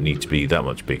room doesn't need to be that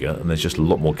much bigger, and there's just a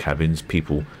lot more cabins.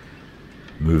 People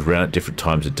move around at different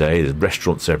times of day. There's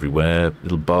restaurants everywhere,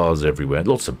 little bars everywhere,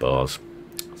 lots of bars.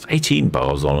 It's 18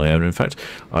 bars on Iona. In fact,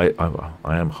 I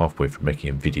am halfway from making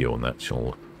a video on that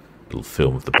little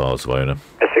film of the bars of Iona.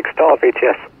 A 6-star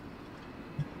VTS.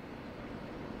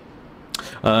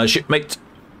 Shipmate,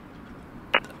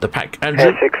 the pack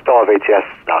Andrew. 6-star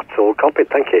VTS. That's all copied.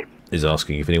 Thank you. Is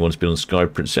asking if anyone's been on Sky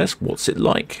Princess. What's it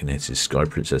like? And it is Sky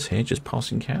Princess here, just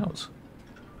passing Cowes.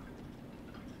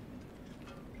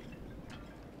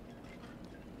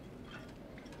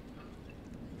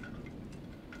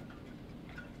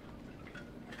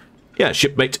 Yeah,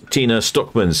 shipmate Tina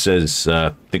Stockman says,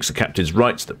 thinks the captain's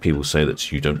right that people say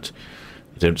that you don't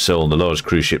sell on the large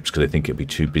cruise ships because they think it'd be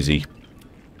too busy.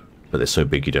 But they're so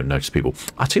big you don't notice people.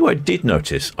 I'll tell you what I did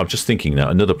notice. I'm just thinking now,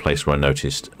 another place where I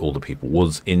noticed all the people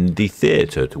was in the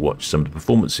theatre to watch some of the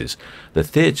performances. The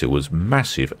theatre was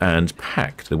massive and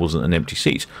packed. There wasn't an empty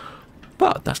seat.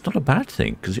 But that's not a bad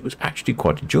thing, because it was actually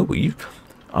quite enjoyable.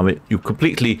 You're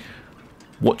completely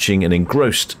watching and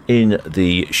engrossed in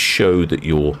the show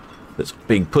that's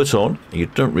being put on. You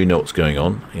don't really know what's going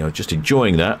on. You're just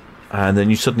enjoying that. And then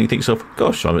you suddenly think to yourself,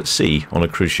 gosh, I'm at sea on a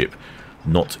cruise ship,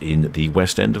 not in the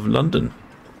West End of London.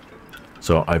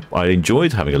 So I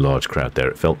enjoyed having a large crowd there.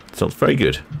 It felt very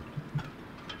good.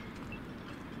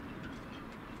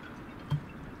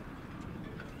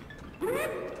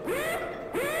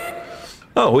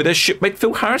 Oh, there's shipmate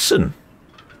Phil Harrison.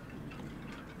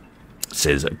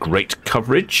 Says, great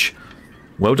coverage.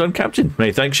 Well done, Captain.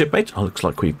 Many thanks, shipmate. Oh, looks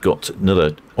like we've got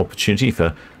another opportunity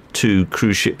for 2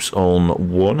 cruise ships on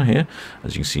 1 here.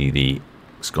 As you can see, the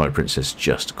Sky Princess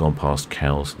just gone past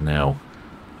Cowes now.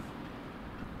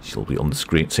 She'll be on the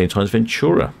screen at the same time as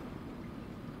Ventura.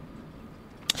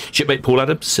 Shipmate Paul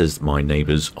Adams says, my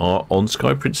neighbours are on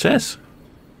Sky Princess.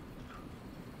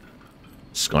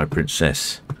 Sky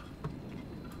Princess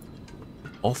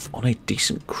off on a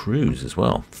decent cruise as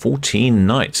well. 14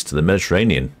 nights to the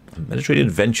Mediterranean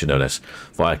adventure, no less,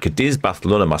 via Cadiz,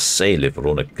 Barcelona, Marseille,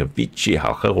 Veronica, Vichy,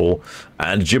 Algeciras,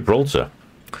 and Gibraltar.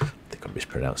 I think I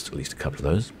mispronounced at least a couple of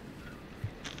those.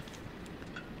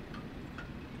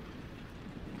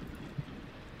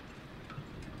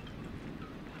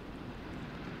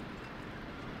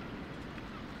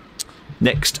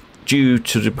 Next due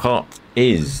to depart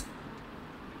is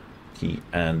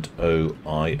T&O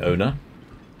Iona.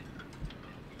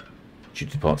 Due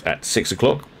to depart at 6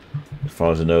 o'clock. As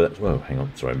far as I know, that's... Whoa, hang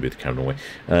on. Sorry, I moved the camera away.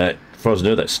 As far as I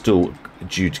know, that's still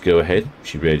due to go ahead.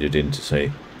 She radioed in to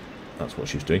say that's what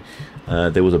she was doing.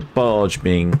 There was a barge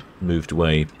being moved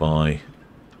away by...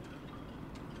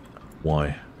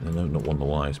 Why? No, not one of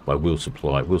the Ys. By Wheel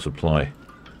Supply. Wheel Supply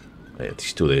Yeah, he's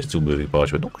still there, still moving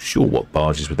barge. We're not sure what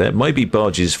barges were there. Maybe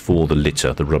barges for the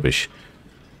litter, the rubbish.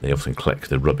 They often collect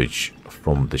the rubbish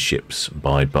from the ships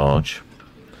by barge.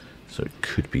 So it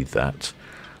could be that.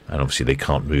 And obviously they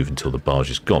can't move until the barge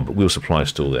is gone. But wheel supply is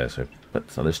still there, so but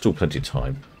there's still plenty of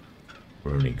time.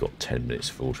 We've only got 10 minutes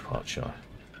for departure.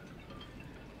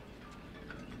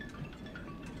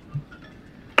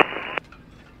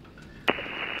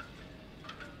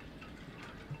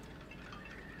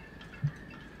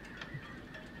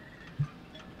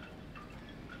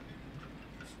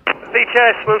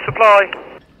 VTS, will supply.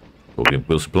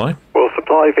 Wheel supply? Will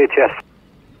supply, VTS.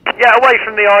 Yeah, away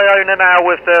from the Iona now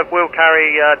with the wheel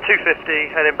carry 250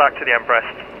 heading back to the Empress.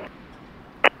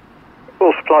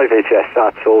 Will supply, VTS,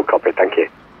 that's all copied, thank you.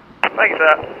 Thank you,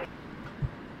 sir.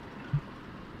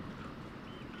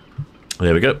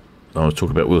 There we go. I was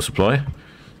talking about wheel supply.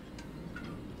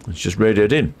 It's just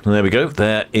radioed in. And there we go.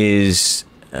 There is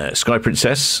Sky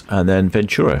Princess and then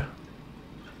Ventura.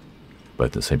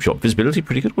 Both the same shot. Visibility,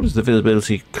 pretty good. What is the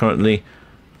visibility currently?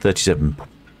 37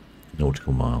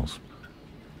 nautical miles.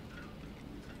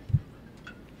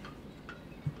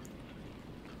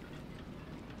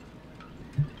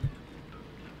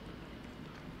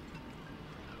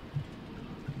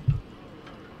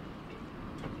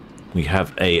 We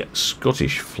have a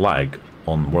Scottish flag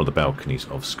on one of the balconies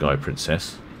of Sky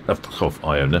Princess, of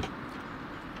Iona.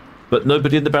 But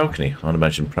nobody in the balcony. I'd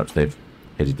imagine perhaps they've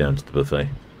headed down to the buffet.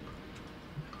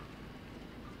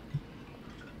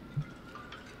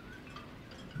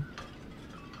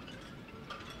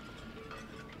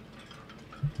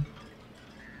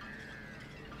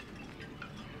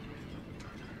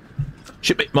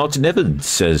 Shipmate Martin Evans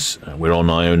says we're on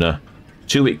Iona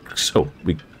 2 weeks. Oh,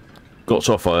 we got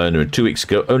off Iona 2 weeks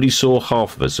ago. Only saw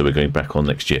half of us, so we're going back on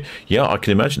next year. Yeah, I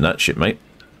can imagine that, shipmate.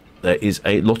 There is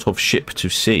a lot of ship to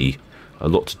see, a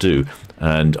lot to do,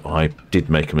 and I did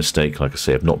make a mistake, like I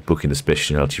say, of not booking the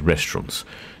specialty restaurants.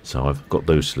 So I've got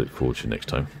those to look forward to next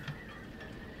time.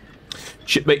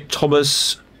 Shipmate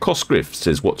Thomas Cosgriff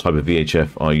says, what type of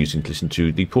VHF are you using to listen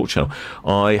to the port channel?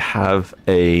 I have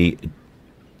a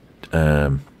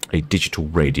digital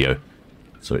radio,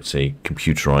 so it's a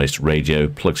computerized radio,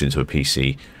 plugs into a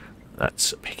PC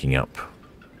that's picking up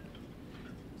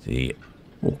the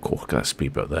look at that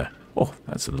speedboat there. Oh,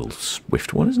 that's a little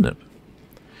swift one, isn't it?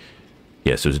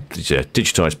 Yeah, so it's a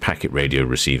digitized packet radio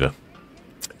receiver,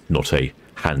 not a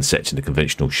handset in the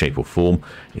conventional shape or form.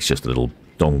 It's just a little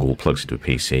dongle, plugs into a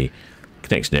PC,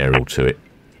 connects an aerial to it.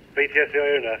 VTS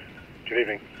Iona, good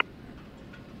evening.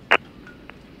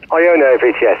 Iona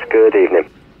VTS, good evening.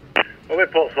 Well, we're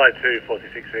port side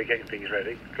 246 here, getting things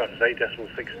ready. Class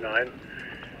 8.69,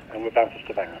 and we're bound for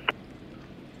Stavanger.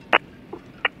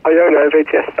 Iona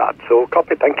VTS, that's all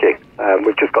copied, thank you.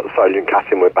 We've just got the Solent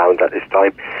Cat in, we're bound at this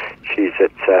time. She's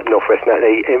at Northwest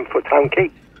Netley in for Town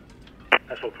Quay.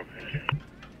 That's all copied, thank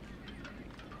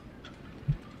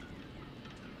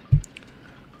you.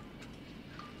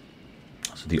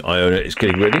 So the Iona is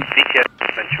getting ready. VTS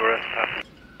Ventura,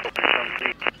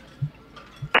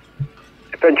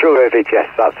 Ventura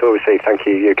VTS, that's all received, thank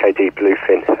you. UKD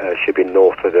Bluefin should be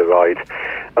north of the ride.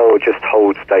 And we'll just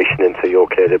hold station until you're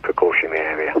cleared of precautionary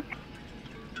area.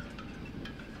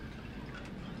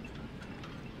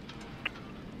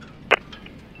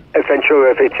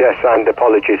 Ventura VTS, and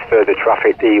apologies for the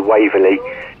traffic, the Waverley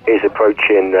is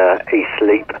approaching East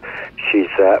Leap. She's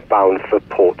bound for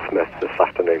Portsmouth this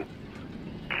afternoon.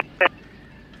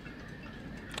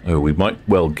 Oh, we might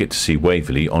well get to see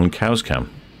Waverley on Cowscam.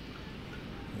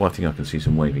 Well, I think I can see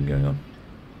some waving going on.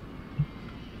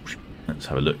 Let's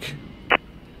have a look.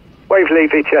 Waverley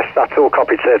VTS, that's all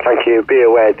copied, sir, thank you. Be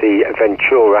aware the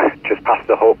Ventura, just past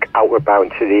the hook, outward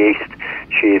bound to the east.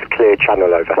 She is clear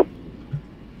channel over.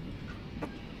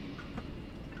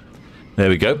 There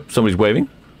we go. Somebody's waving.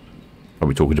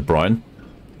 Probably talking to Brian.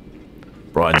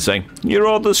 Brian's saying, "You're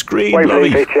on the screen,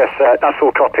 Waverley Lovey." VTS, that's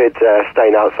all copied,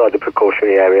 staying outside the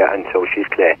precautionary area until she's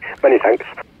clear. Many thanks.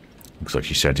 Looks like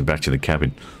she's shouting back to the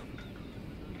cabin.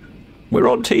 We're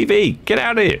on TV. Get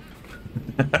out of here.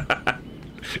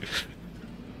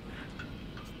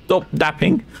 Stop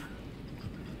napping.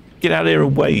 Get out of here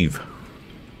and wave.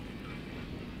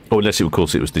 Oh, unless, of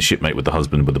course, it was the shipmate with the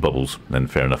husband with the bubbles. Then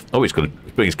fair enough. Oh, he's got to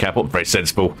put his cap on. Very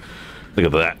sensible. Look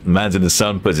at that. Man's in the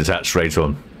sun, puts his hat straight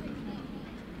on.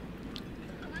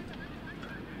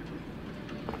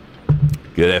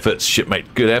 Good efforts,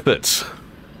 shipmate. Good efforts.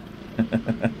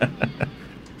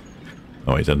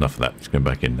 Oh, he's had enough of that. He's going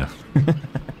back in now.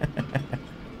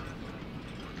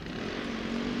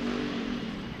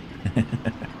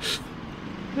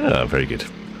 Oh, very good.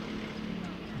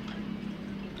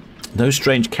 No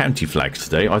strange county flags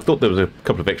today. I thought there was a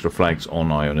couple of extra flags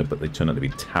on Iona, but they turned out to be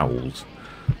towels.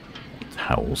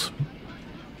 Towels.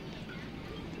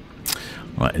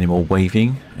 Right, any more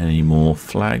waving? Any more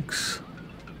flags?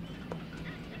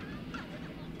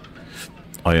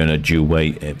 Iona due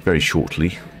away very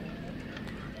shortly.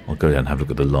 I'll go down and have a look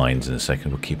at the lines in a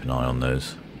second. We'll keep an eye on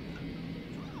those.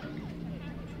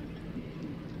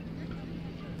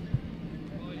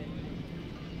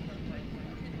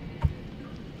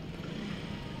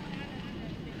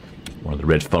 One of the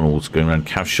red funnels going around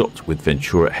Cowshot with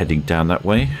Ventura heading down that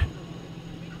way.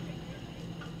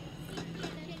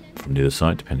 From the other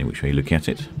side, depending which way you look at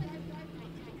it.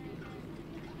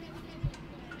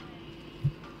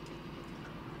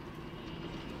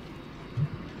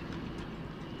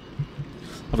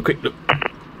 Have a quick look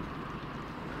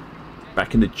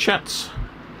back in the chats.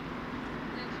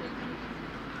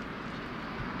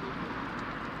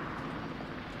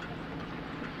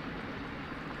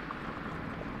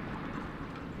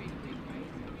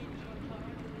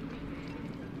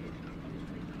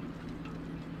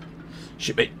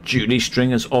 Shipmate Julie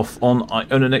Stringer's off on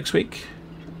Iona next week.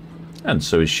 And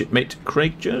so is shipmate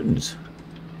Craig Jones.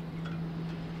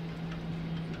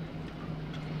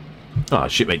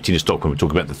 Shipmate Tina Stockman, we're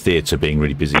talking about the theatre being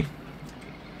really busy.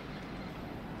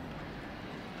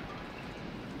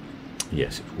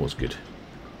 Yes, it was good.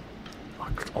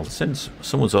 I'll send...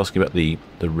 Someone's asking about the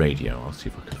radio. I'll see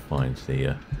if I can find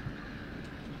the...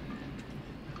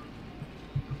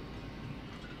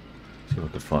 see if I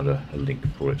can find a link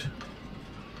for it.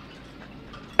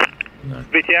 No.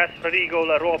 VTS, Red Eagle,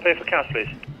 raw pay for cash, please.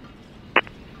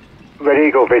 Red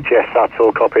Eagle, VTS, that's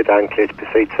all copied and clear to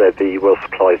proceed to the Will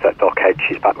Supplies at Dockhead.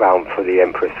 She's back round for the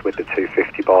Empress with the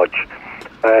 250 barge.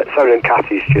 Solent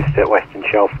Cat is just at Western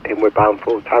Shelf, inward bound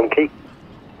for Town Quay.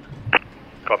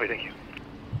 Copy, thank you.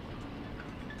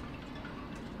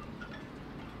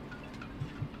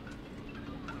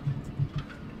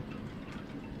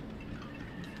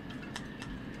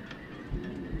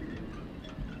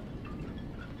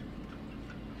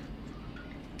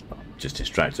 Just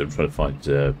distracted. I'm trying to find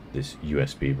this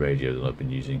USB radio that I've been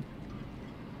using.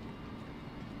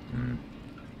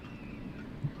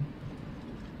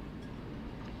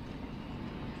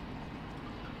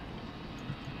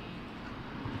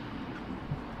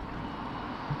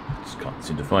 Just can't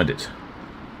seem to find it.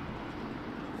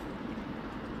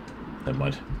 Never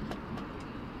mind.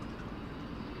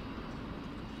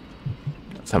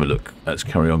 Let's have a look. Let's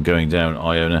carry on going down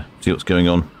Iona, see what's going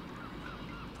on.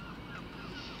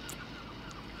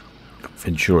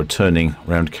 Ventura turning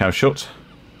round Cowshot.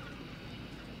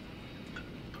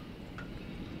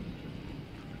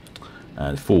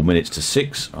 And 4 minutes to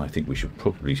 6. I think we should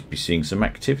probably be seeing some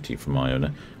activity from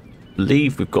Iona. I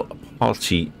believe we've got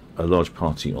a large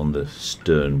party on the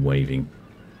stern waving.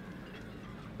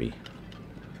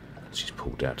 She's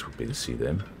pulled out, we'll be able to see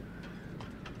them.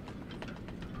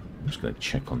 I'm just going to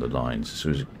check on the lines. So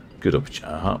it's a good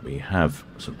opportunity. We have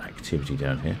some activity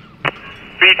down here.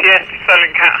 VTS,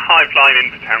 Solent Cat, Hive line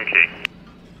into Town Quay.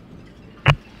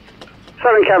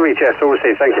 Solent Cat VTS, all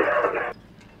received, thank you.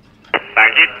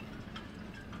 Thank you.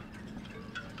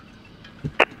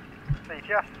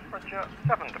 VTS, Roger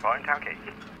 7 departing Town Quay.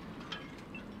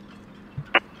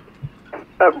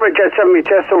 Roger 7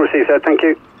 VTS, all received, sir, thank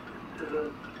you.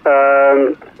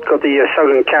 Got the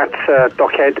Solent Cat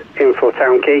Dockhead in for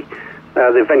Town Quay.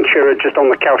 The Ventura just on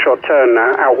the Cowshot turn,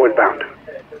 outward bound.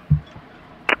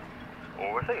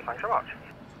 All received, thanks very much.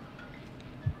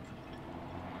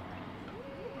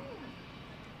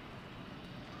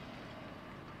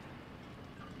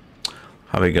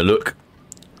 Having a look.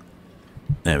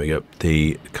 There we go.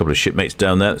 The couple of shipmates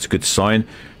down there. That's a good sign.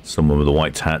 Someone with a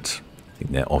white hat. I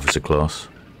think they're officer class.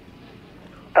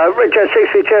 Richard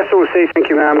 6 VTS, all received, thank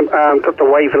you, ma'am. Got the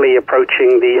Waverley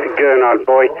approaching the Gurnard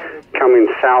Buoy, coming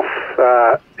south,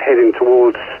 heading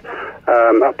towards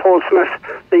Portsmouth.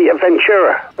 The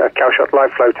Ventura, Cowshot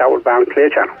live float, outward bound, clear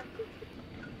channel.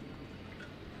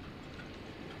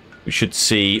 We should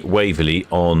see Waverley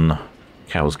on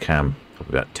Cow's Cam for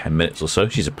about 10 minutes or so.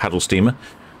 She's a paddle steamer.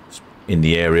 It's in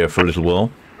the area for a little while.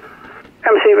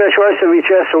 MSC Virtuosa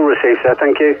VTS, all received, sir,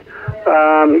 thank you.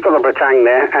 Got the Bretagne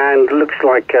there, and looks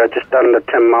like just under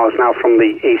 10 miles now from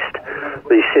the east,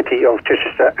 the city of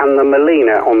Chichester, and the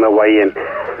Molina on their way in.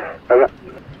 Over.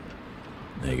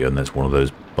 There you go, and that's one of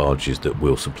those barges that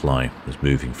Will Supply is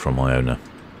moving from Iona.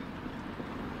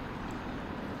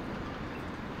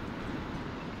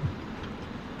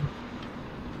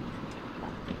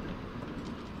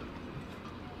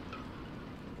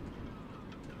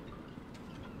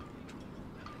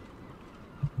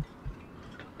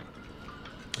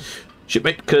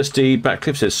 Shipmate Kirsty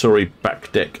Backcliff says, sorry,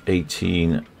 back deck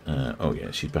 18. Oh,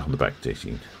 yeah, she's back on the back deck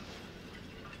 18.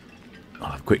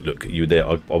 I'll have a quick look at you there.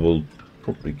 I will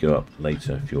probably go up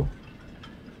later if you're...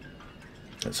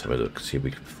 Let's have a look, see if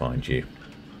we can find you.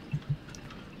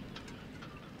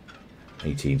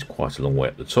 18's quite a long way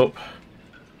up the top.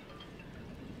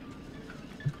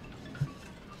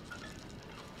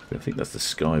 I think that's the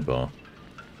sky bar.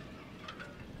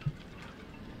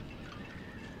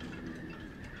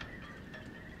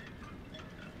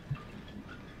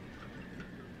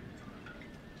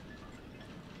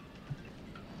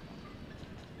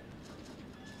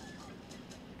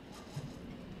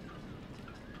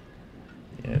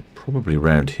 Yeah, probably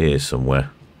around here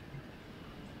somewhere.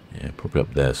 Yeah, probably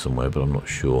up there somewhere, but I'm not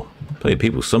sure. Plenty of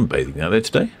people sunbathing out there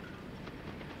today.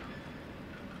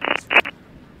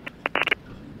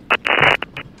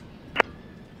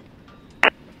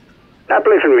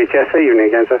 From VTS, evening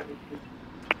again, sir.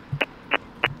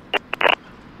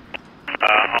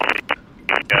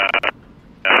 Until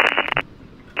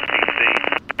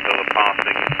the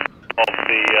passing of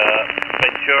the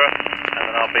Ventura, and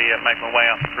then I'll be making my way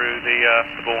up through the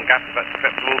Bourne Gap, if that's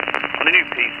acceptable, on the new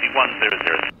PC 1000.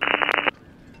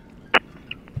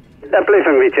 That blue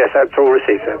from VTS, that's all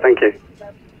received, sir. Thank you.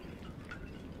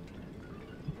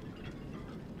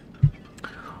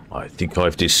 I think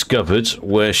I've discovered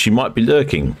where she might be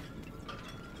lurking.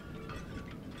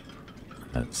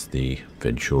 That's the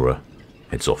Ventura.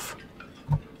 Heads off.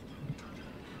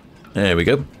 There we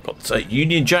go. Got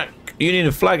Union Jack, Union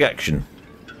flag action.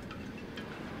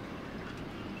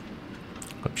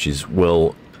 Hope she's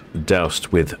well doused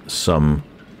with some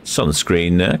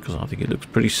sunscreen there, because I think it looks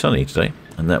pretty sunny today.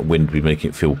 And that wind will be making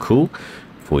it feel cool.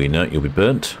 Before you know it, you'll be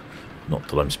burnt. Not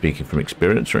that I'm speaking from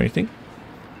experience or anything.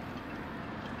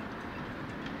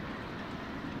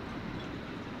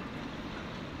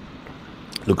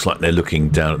 Looks like they're looking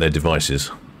down at their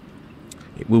devices.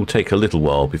 It will take a little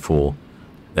while before...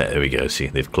 There we go, see,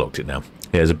 they've clocked it now.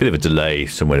 Yeah, there's a bit of a delay,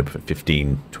 somewhere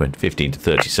 15 to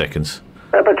 30 seconds.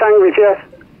 Batang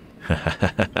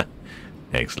VTS.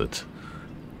 Excellent.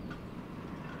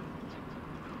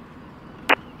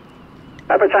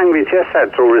 Batang VTS,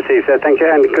 that's all received, sir. Thank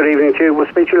you, and good evening to you. We'll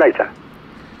speak to you later.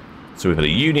 So we've had a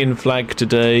Union flag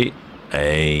today,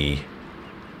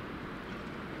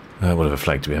 whatever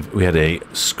flag do we have? We had a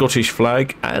Scottish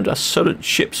flag and a Solent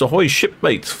Ships Ahoy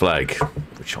Shipmates flag,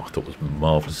 which I thought was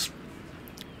marvellous.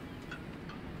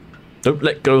 Don't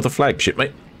let go of the flag,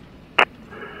 shipmate.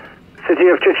 City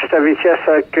of Chichester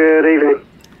VTS, good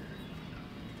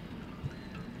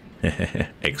evening.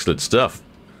 Excellent stuff.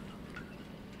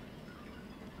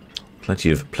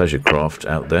 Plenty of pleasure craft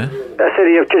out there.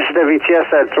 City of Chichester VTS,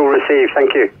 that's all received,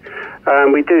 thank you.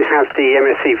 We do have the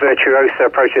MSC Virtuosa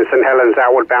approaching St Helens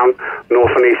outward bound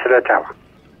north and east of the tower.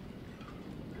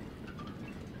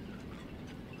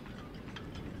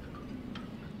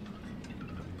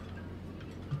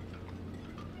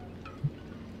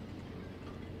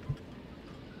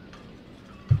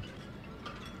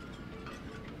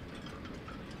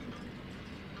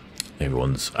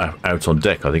 Everyone's out on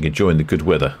deck, I think, enjoying the good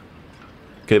weather.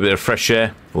 Get a bit of fresh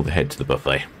air before they head to the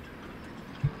buffet.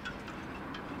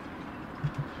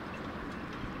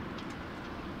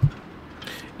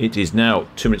 It is now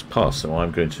 2 minutes past, so I'm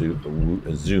going to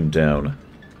zoom down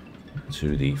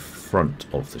to the front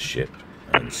of the ship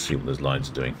and see what those lines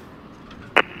are doing.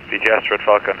 VGS, Red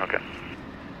Falcon, okay.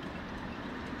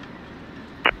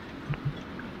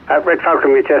 Red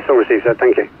Falcon VTS, all received, sir,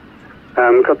 thank you.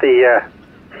 We've got the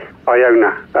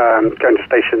Iona going to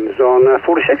stations on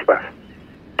 46 berth.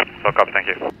 So copy, thank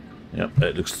you. Yep,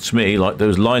 it looks to me like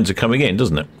those lines are coming in,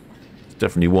 doesn't it? There's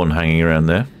definitely one hanging around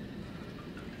there.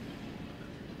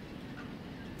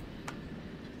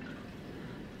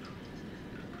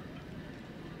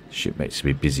 Shipmates to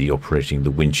be busy operating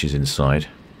the winches inside.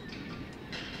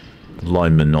 The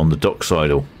linemen on the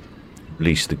dockside will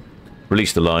release the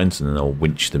lines and then they'll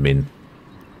winch them in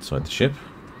inside the ship.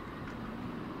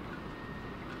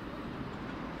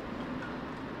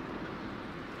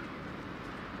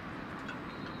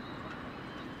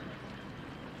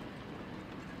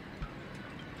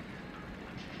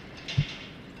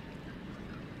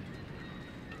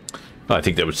 I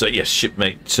think they would say yes.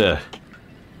 Shipmate,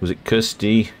 was it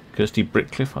Kirsty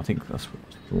Brickcliffe? I think that's what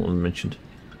the one mentioned.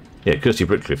 Yeah, Kirsty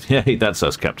Brickcliffe. Yeah, that's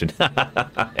us, Captain.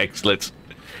 Excellent.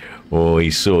 Oh,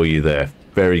 he saw you there.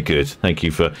 Very good. Thank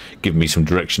you for giving me some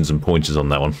directions and pointers on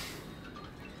that one.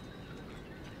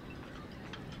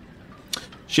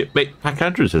 Shipmate Pack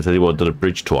Andrews says anyone done a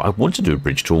bridge tour. I wanted to do a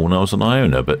bridge tour when I was on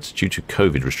Iona, but due to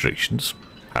COVID restrictions,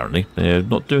 apparently they're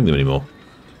not doing them anymore.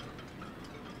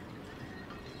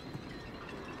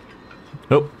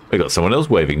 Oh, we got someone else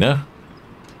waving now.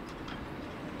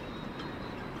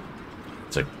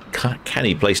 It's a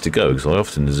canny place to go because I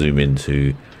often zoom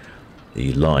into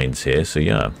the lines here. So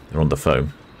yeah, they're on the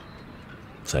phone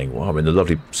saying, "Wow, I'm in the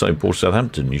lovely sunny port of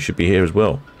Southampton. You should be here as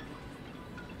well.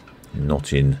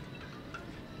 Not in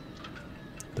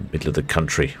the middle of the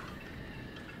country."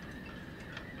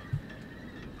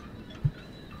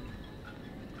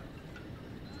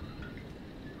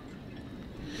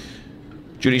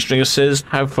 Julie Stringer says,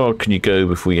 "How far can you go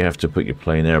before you have to put your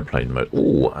plane in airplane mode?"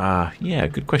 Oh, yeah,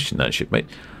 good question, that shipmate.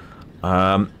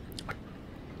 I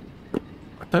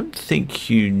don't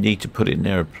think you need to put it in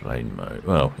airplane mode.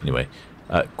 Well, anyway,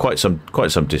 quite some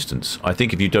distance. I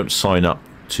think if you don't sign up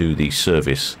to the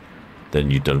service,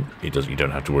 then you don't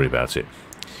have to worry about it.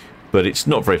 But it's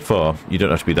not very far. You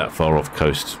don't have to be that far off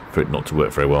coast for it not to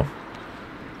work very well.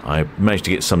 I managed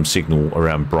to get some signal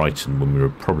around Brighton when we were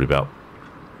probably about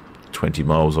 20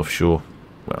 miles offshore,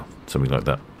 well, something like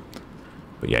that.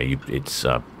 But yeah, you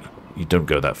don't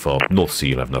go that far. North Sea,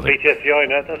 you'll have nothing. VTS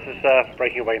Iona, that's just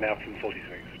breaking away now from 46.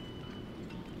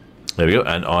 There we go,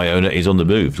 and Iona is on the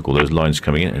move. Look, all those lines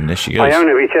coming in, and there she goes.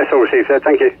 Iona, VTS, all received, sir.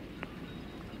 Thank you.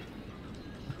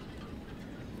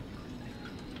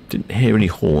 Didn't hear any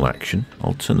horn action.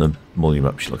 I'll turn the volume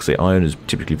up. Like I say, Iona's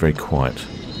typically very quiet.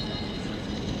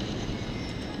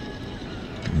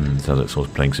 Sounds like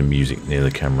someone's playing some music near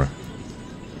the camera.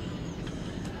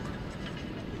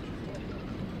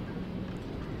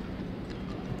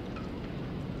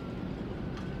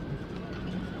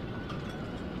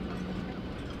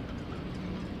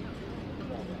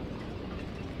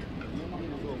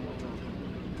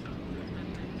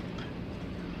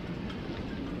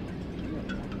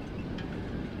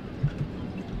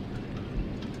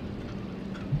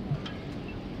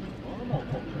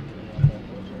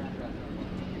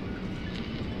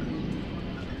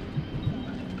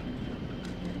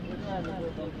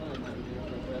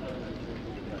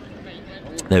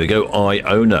 There we go,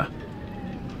 Iona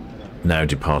now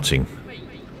departing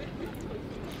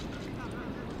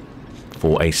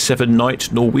for a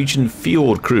 7-night Norwegian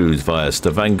fjord cruise via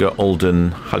Stavanger,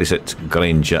 Olden, Haliset,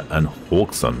 Granger and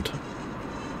Haugesund.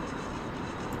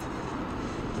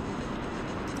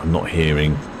 I'm not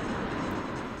hearing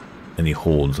any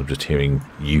horns, I'm just hearing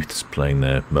youths playing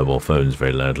their mobile phones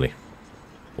very loudly.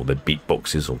 Or their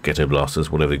beatboxes or ghetto blasters,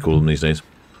 whatever they call them these days.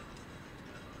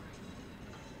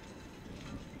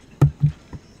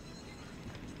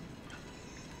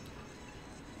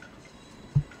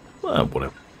 What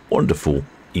a wonderful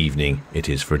evening it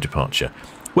is for a departure.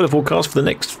 Weather forecast for the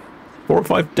next 4 or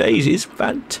 5 days is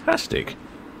fantastic.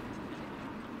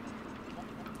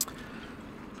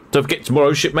 Don't forget,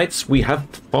 tomorrow, shipmates, we have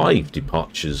 5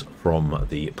 departures from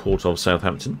the port of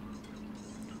Southampton.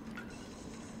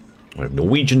 We have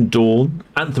Norwegian Dawn,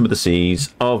 Anthem of the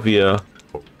Seas, Avia,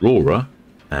 Aurora,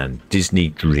 and Disney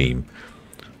Dream.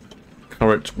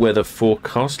 Current weather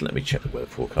forecast. Let me check the weather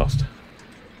forecast.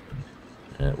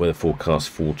 Weather forecast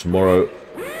for tomorrow.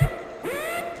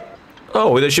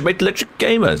 Oh, that shipmate Electric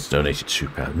Gamers donated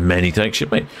 £2. Many thanks,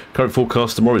 shipmate. Current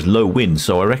forecast tomorrow is low wind,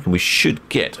 so I reckon we should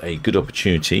get a good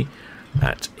opportunity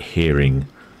at hearing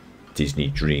Disney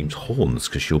Dream's horns,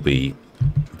 because she'll be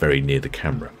very near the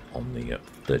camera on the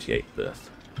 38th berth.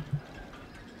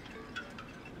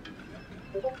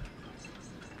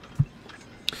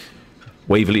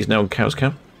 Waverley's now on Cow's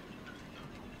Cow.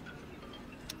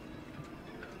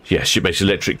 Yes, shipmate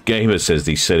Electric Gamer says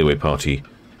the sail away party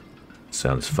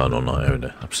sounds fun on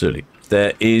Iona. Absolutely.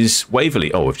 There is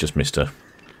Waverley. Oh, we've just missed her.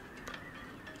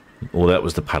 Oh, that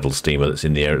was the paddle steamer that's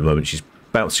in the air at the moment. She's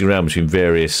bouncing around between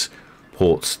various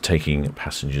ports, taking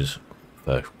passengers.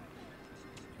 So,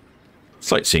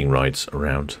 sightseeing rides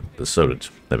around the Solent.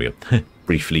 There we go.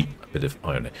 Briefly, a bit of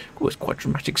Iona. Oh, it's quite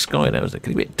dramatic sky now, isn't it?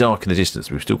 Getting a bit dark in the distance,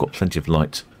 but we've still got plenty of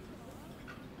light.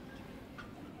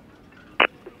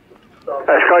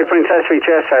 Sky Princess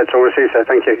VTS, that's all received, sir.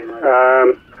 Thank you.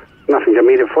 Nothing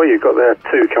immediate for you. You've got the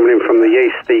 2 coming in from the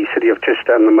east, the City of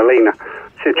Chester and the Molina.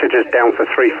 Citra just down for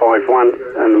 351,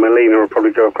 and the Molina will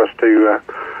probably go across to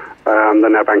the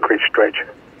Nab Anchorage stretch.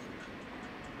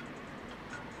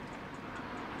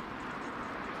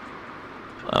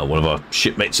 One of our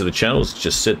shipmates of the channels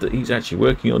just said that he's actually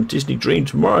working on Disney Dream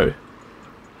tomorrow.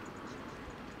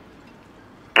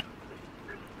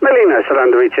 Molina,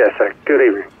 Solent VTS, sir. Good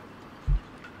evening.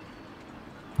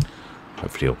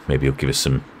 Hopefully, maybe he'll give us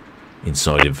some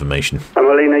inside information. And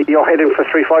Molina, you're heading for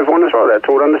 351 as well. That's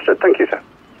all understood. Thank you, sir.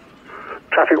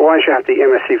 Traffic-wise, you have the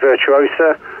MSC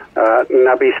Virtuosa,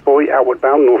 Nabi Spoy, outward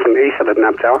bound, north and east of the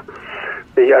Nab Tower.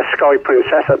 The Sky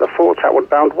Princess at the fort, outward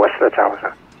bound, west of the tower,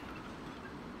 sir.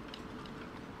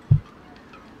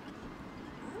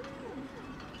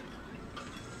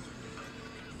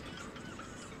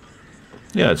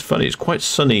 Yeah, it's funny. It's quite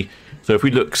sunny. So if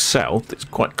we look south, it's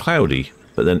quite cloudy.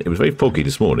 But then it was very foggy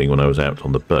this morning when I was out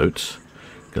on the boat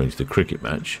going to the cricket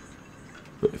match.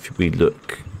 But if we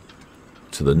look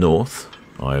to the north,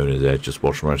 Iona there, just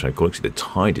watching right hand corner, see the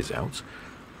tide is out.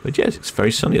 But yes, it's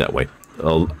very sunny that way.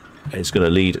 It's going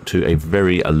to lead to a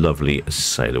very lovely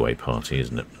sail away party,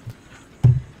 isn't it?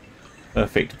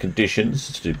 Perfect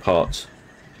conditions to depart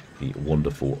the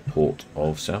wonderful port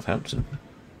of Southampton.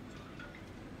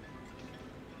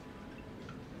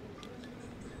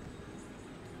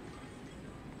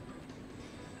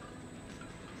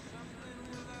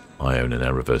 Iona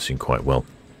now reversing quite well.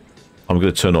 I'm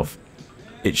going to turn off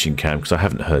itching cam because I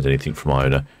haven't heard anything from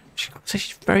Iona.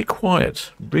 She's very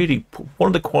quiet. Really, one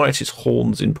of the quietest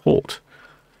horns in port.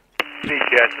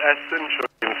 Yes, Aston,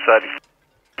 inside.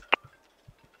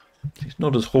 She's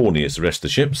not as horny as the rest of the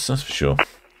ships, that's for sure.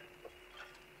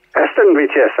 Aston,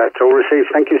 VTS, that's all received.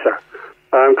 Thank you, sir.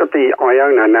 Got the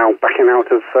Iona now backing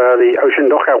out of the ocean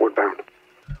dock outward bound.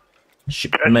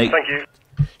 Shipmate, thank you.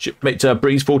 Shipmate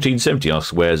Breeze 1470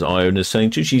 asks where's Iona sailing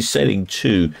to. She's sailing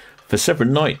to for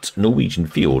 7-night Norwegian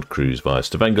field cruise via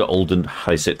Stavanger, Olden,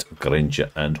 Heiset, Granger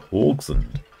and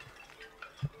Haugesund.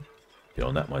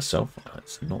 Beyond that myself,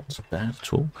 that's not bad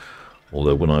at all.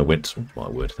 Although when I went, oh my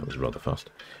word, that was rather fast.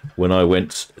 When I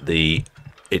went,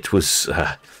 it was,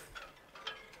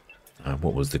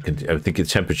 what was the, I think the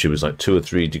temperature was like 2 or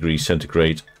 3 degrees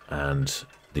centigrade and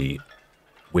the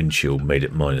wind chill made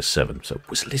it -7, so it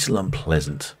was a little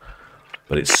unpleasant,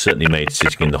 but it certainly made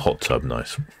sitting in the hot tub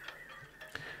nice.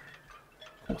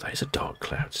 Oh, that is a dark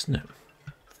cloud, isn't it?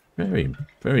 Very,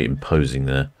 very imposing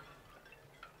there.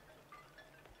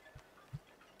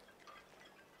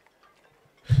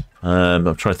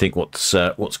 I'm trying to think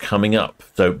what's coming up.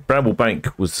 So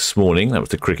Bramblebank was this morning. That was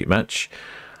the cricket match.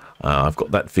 I've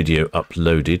got that video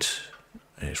uploaded.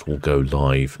 It will go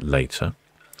live later.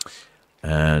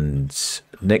 And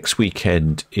next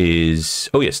weekend is...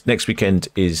 Oh, yes. Next weekend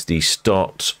is the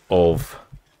start of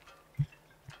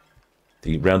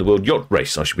the Round the World Yacht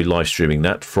Race. I should be live streaming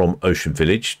that from Ocean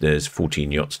Village. There's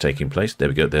 14 yachts taking place. There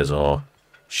we go. There's our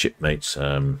shipmates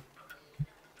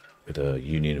with a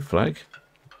Union flag.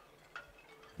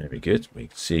 Very good. We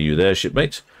can see you there,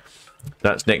 shipmate.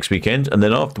 That's next weekend. And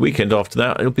then after the weekend after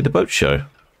that, it'll be the boat show.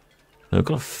 We've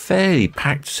got a fairly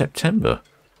packed September.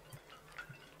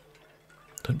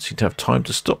 Don't seem to have time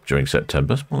to stop during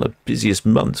September. It's one of the busiest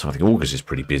months. I think August is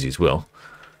pretty busy as well.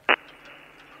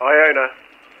 Iona,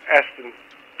 Aston,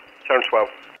 turn 12.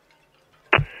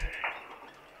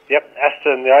 Yep,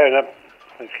 Aston, the Iona.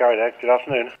 Let's carry that. Good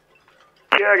afternoon.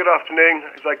 Yeah, good afternoon.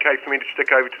 It's okay for me to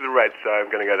stick over to the Red, so I'm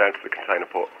going to go down to the container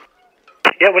port.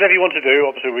 Yeah, whatever you want to do.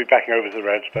 Obviously, we'll be backing over to the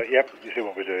Reds, but yep, you see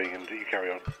what we're doing and you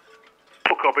carry on.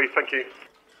 Full copy, thank you.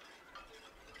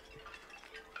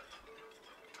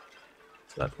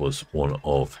 That was one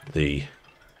of the...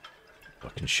 I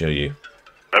can show you.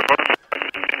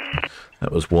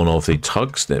 That was one of the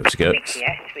tugs. There we go.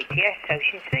 VTS,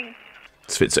 Ocean Sea.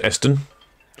 Svitzer Eston.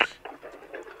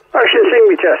 Ocean Sea,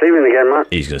 VTS, even again, Mark.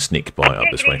 He's going to sneak by up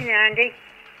this way. Good evening, Andy.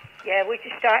 Yeah, we're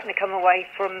just starting to come away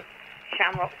from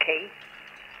Shamrock Quay.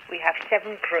 We have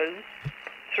 7 crews,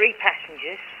 3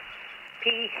 passengers,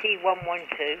 PEC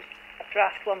 112,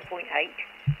 draft 1.8,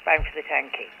 bound for the Town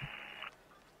Quay.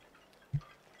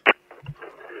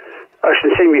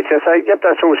 Ocean Sea, VTS, yep,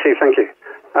 that's all received, thank you.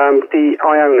 The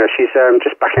Iona, she's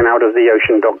just backing out of the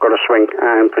ocean dock, got a swing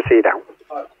and proceed out.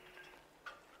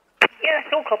 Yeah,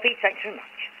 that's all copied, thanks very much.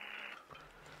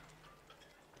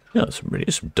 Yeah, there's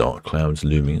really some dark clouds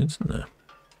looming, isn't there?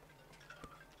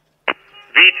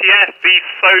 VTS, the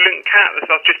Solent Cat,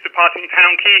 that's just departing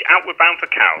Town Quay, outward bound for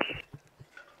Cowes.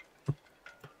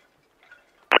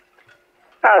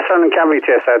 Solent Cat,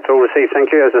 VTS, that's all received,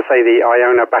 thank you. As I say, the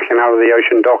Iona backing out of the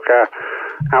ocean dock,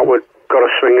 outward, got a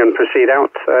swing and proceed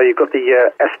out. You've got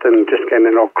the Eston just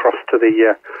getting across to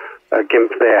the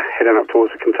GIMP there, heading up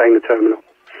towards the container terminal.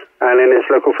 And then it's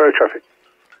local ferry traffic.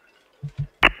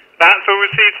 That's all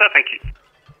received, sir, thank you.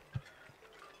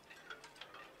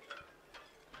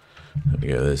 There we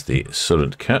go, there's the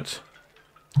Solent Cat.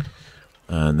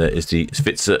 And there is the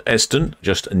Svitzer Eston,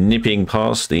 just nipping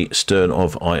past the stern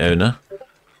of Iona.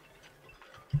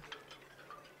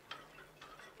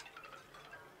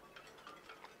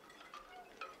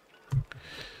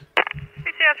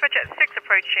 VTS Roger 6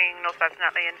 approaching northwest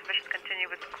Natalie, information to continue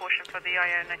with caution for the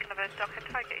Iona. Can I have a dockhead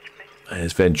tie gauge, please?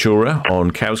 There's Ventura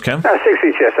on Cowes Cam. 6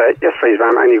 VTS, yes please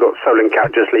ma'am, and you've got Solent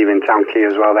Cat just leaving Town Quay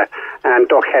as well there. And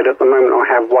dockhead at the moment I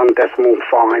have 1.53.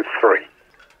 1.53,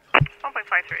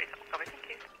 thank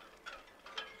you.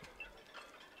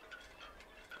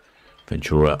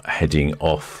 Ventura heading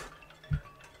off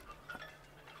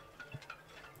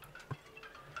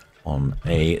on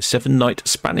a 7-night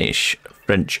Spanish,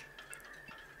 French,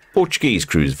 Portuguese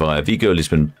cruise via Vigo,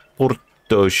 Lisbon,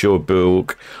 Porto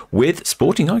Cherbourg with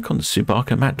sporting icons Sue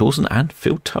Barker, Matt Dawson and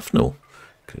Phil Tufnell.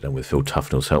 Could have done with Phil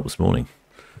Tufnell's help this morning.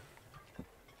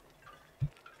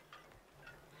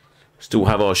 Still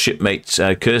have our shipmate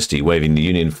Kirsty waving the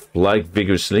Union flag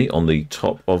vigorously on the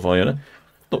top of Iona.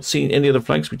 Not seen any other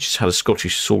flags. We just had a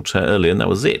Scottish Saltair earlier and that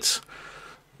was it.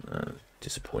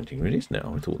 Disappointing really, isn't it?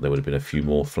 I thought there would have been a few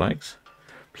more flags.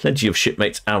 Plenty of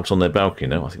shipmates out on their balcony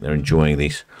now. I think they're enjoying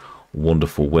this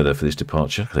wonderful weather for this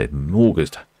departure.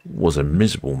 August was a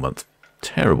miserable month.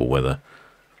 Terrible weather.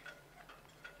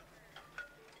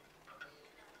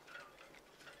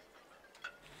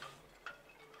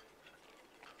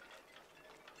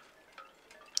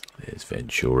 There's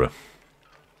Ventura.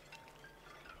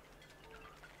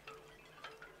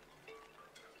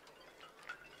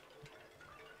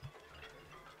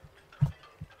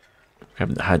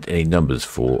 Haven't had any numbers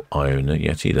for Iona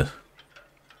yet either.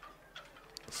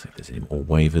 Let's see if there's any more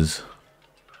waivers.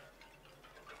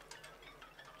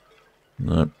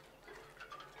 No.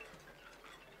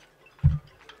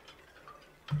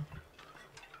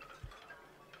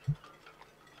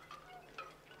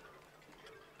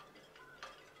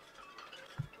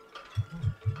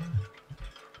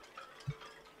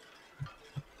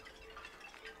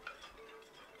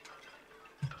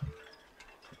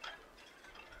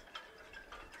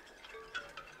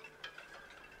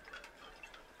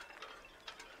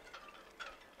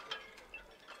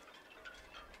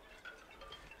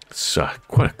 It's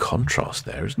quite a contrast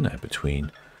there, isn't there,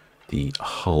 between the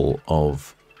hull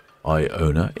of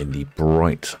Iona in the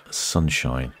bright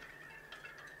sunshine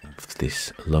of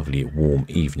this lovely warm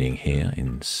evening here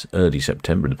in early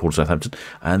September in the port of Southampton,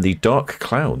 and the dark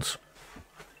clouds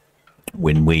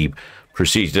when we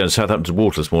proceeded down Southampton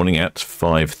water this morning at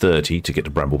 5:30 to get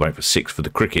to Bramblebank for 6 for the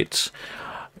crickets.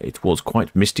 It was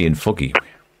quite misty and foggy.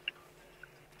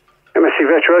 MSC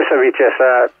Virtuosa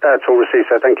VTS, that's all received,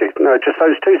 sir, thank you. No, just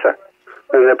those two, sir.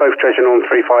 And they're both dredging on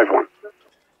 351.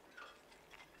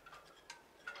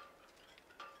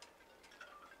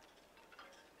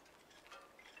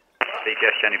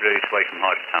 VTS Jenny Blue, away from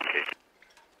Hyde for Town Quay.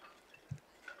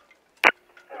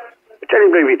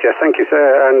 Jenny Blue VTS, thank you,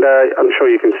 sir. And I'm sure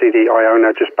you can see the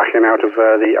Iona just backing out of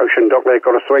the ocean dock there.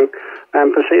 Got a swing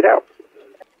and proceed out.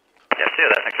 Yeah, see you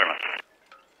there, thanks very much.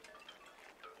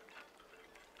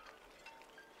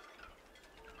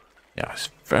 Yeah, it's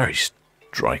very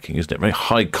striking, isn't it? Very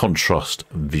high contrast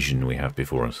vision we have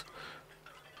before us.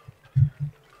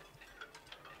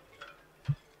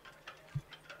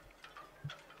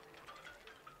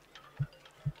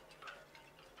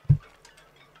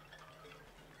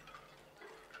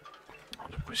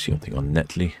 We see something on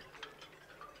Netley.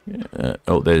 Yeah,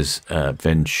 oh, there's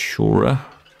Ventura,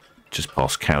 just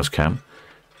past Cowscam,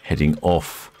 heading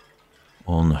off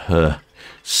on her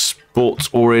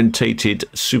sports-orientated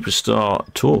superstar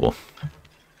tour.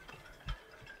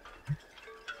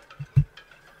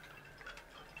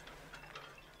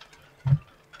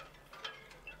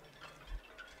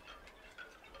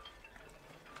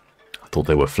 I thought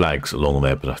there were flags along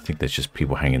there, but I think there's just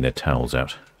people hanging their towels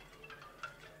out.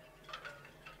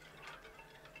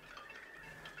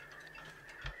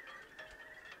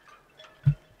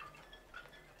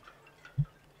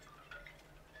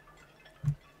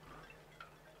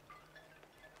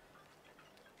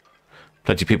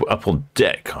 Plenty of people up on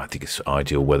deck. I think it's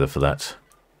ideal weather for that.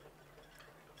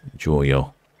 Enjoy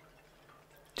your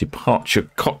departure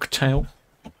cocktail.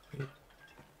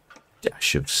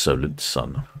 Dash of Solent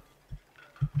sun.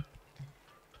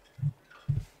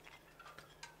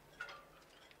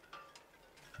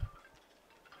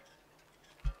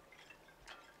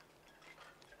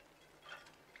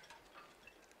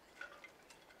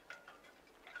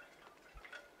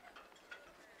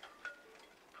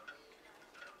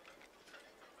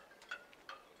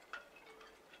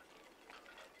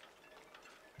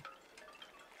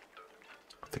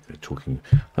 I think they're talking.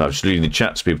 I was reading the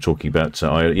chats. People talking about.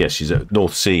 Yes, she's at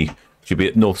North Sea. She'll be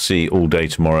at North Sea all day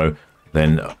tomorrow.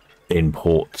 Then in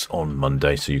port on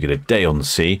Monday. So you get a day on the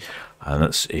sea. And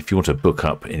that's if you want to book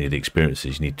up any of the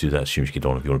experiences, you need to do that as soon as you get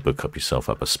on. If you want to book up yourself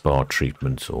up a spa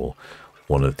treatment or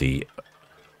one of the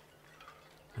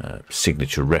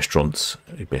signature restaurants,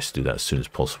 you best do that as soon as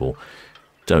possible.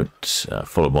 Don't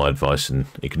follow my advice and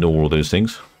ignore all those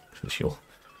things, because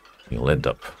you'll end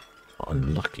up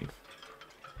unlucky.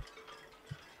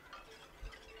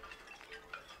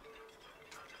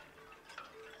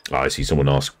 I see someone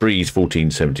ask, Breeze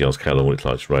 1470 asks how long will it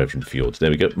take to arrive in the fjords. There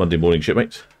we go, Monday morning,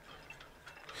 shipmates.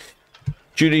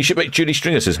 Shipmate Julie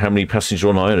Stringer says, how many passengers are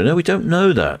on Iona? No, we don't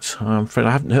know that. I'm afraid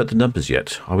I haven't heard the numbers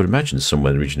yet. I would imagine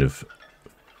somewhere in the region of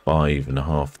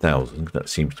 5,500. That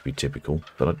seems to be typical,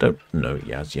 but I don't know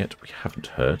as yet. We haven't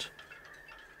heard.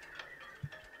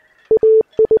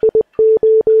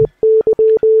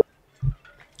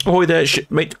 Ahoy there,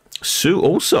 shipmate. Sue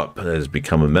Allsop has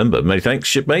become a member. Many thanks,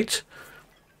 shipmate.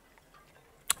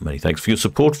 Many thanks for your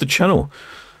support of the channel.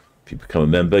 If you become a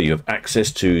member, you have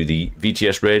access to the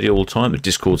VTS radio all the time, the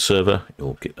Discord server.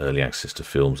 You'll get early access to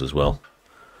films as well.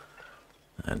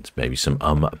 And maybe some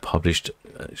unpublished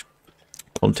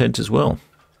content as well.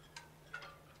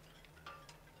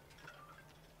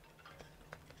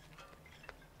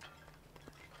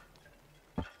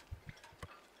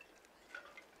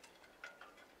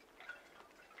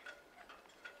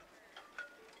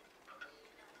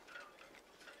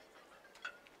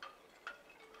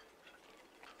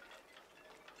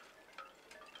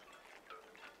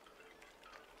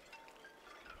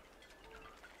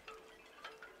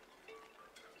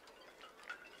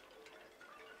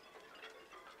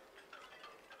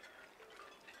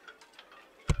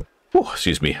 Oh,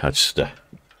 excuse me, I just had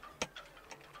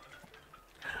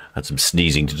some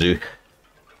sneezing to do.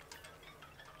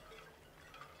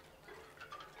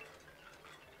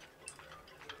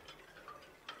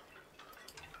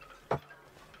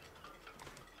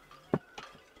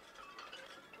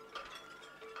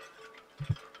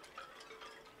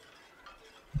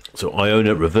 So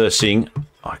Iona reversing.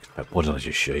 What did I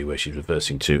just show you where she's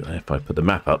reversing to? If I put the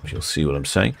map up, you'll see what I'm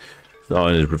saying.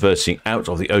 Iona is reversing out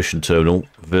of the ocean terminal,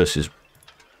 versus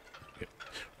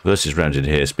round in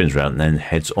here, spins round, and then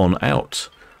heads on out.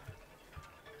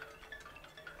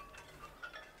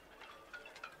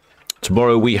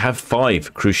 Tomorrow we have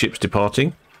 5 cruise ships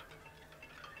departing.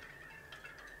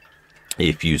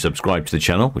 If you subscribe to the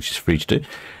channel, which is free to do,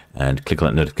 and click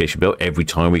on that notification bell, every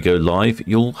time we go live,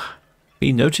 you'll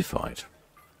be notified.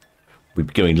 We'll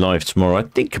be going live tomorrow, I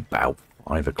think about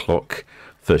 5 o'clock.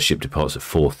 First ship departs at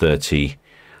 4:30,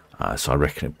 so I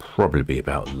reckon it'll probably be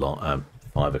about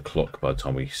 5 o'clock by the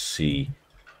time we see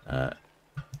a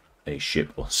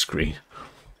ship on screen.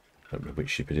 I don't know which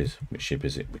ship it is. Which ship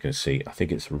is it? We're going to see. I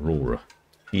think it's Aurora.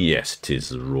 Yes, it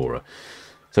is Aurora.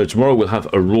 So tomorrow we'll have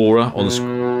Aurora on the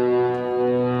screen.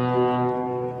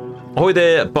 Ahoy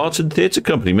there, Barton Theatre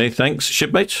Company. Many thanks,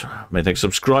 shipmate. Many thanks for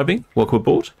subscribing. Welcome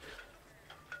aboard.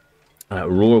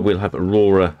 Aurora, we'll have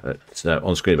Aurora at,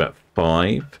 on screen about 5.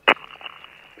 VTS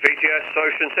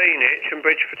Ocean Scene, Hitchin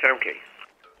Bridge for Town Quay.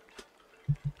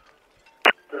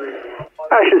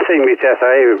 Ocean Scene,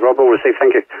 VTS, Rob, all received,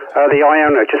 thank you. The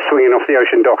Iona just swinging off the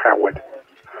ocean dock outward.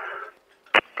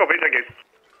 Copy, thank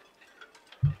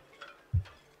you.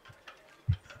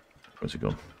 Where's it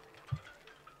gone?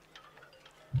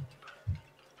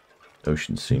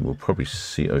 Ocean Scene. We'll probably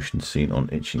see Ocean Scene on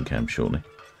Itching Cam shortly.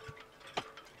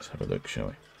 Let's have a look, shall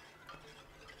we?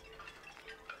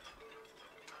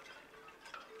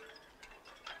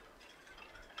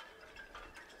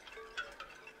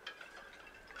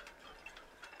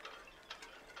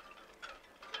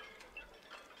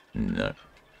 No.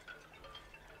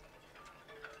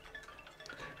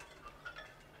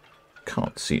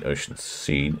 Can't see Ocean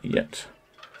Scene yet.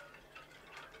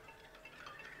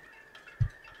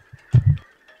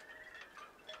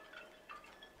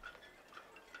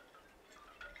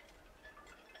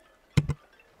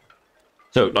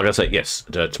 So, like I say, yes,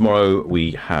 tomorrow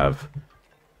we have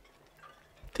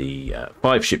the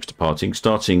 5 ships departing,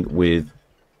 starting with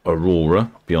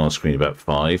Aurora, be on our screen about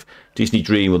 5. Disney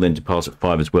Dream will then depart at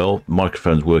 5 as well.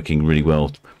 Microphone's working really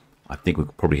well. I think we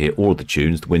could probably hear all of the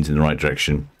tunes. The wind's in the right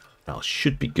direction. That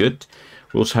should be good.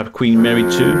 We also have Queen Mary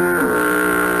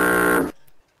 2.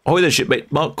 Oh, there,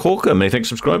 shipmate Mark Corker. Many thanks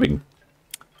for subscribing.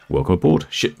 Welcome aboard.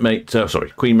 Shipmate,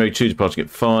 Queen Mary 2 departing at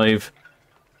 5.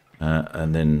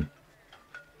 And then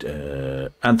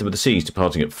Anthem of the Seas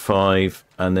departing at 5,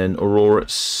 and then Aurora at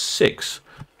 6.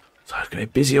 So it's going to be a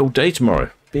busy old day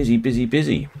tomorrow. Busy, busy,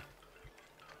 busy.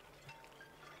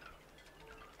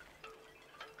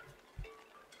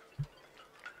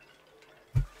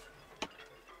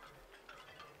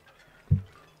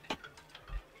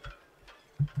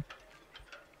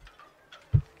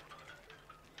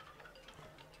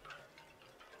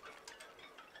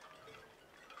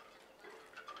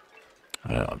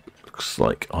 Looks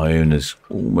like Iona's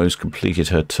almost completed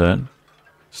her turn.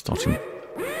 Starting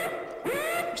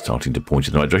to point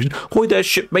in the right direction. Ahoy there,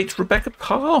 shipmate Rebecca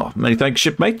Parr. Many thanks,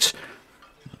 shipmate.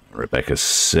 Rebecca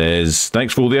says,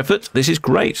 thanks for all the effort. This is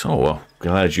great. Oh, well,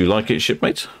 glad you like it,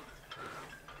 shipmate.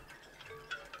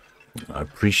 I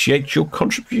appreciate your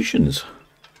contributions.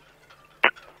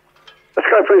 Let's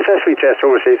go Sky Princess, VTS,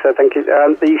 all received, so thank you.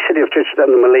 The City of Chichester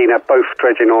and the Molina both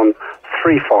dredging on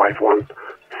 351,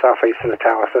 southeast of the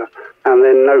tower, sir. And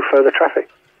then no further traffic.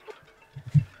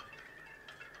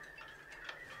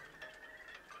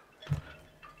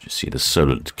 Just see the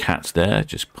Solent Cat there,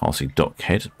 just passing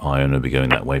Dockhead. Iona will be going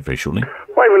that way very shortly.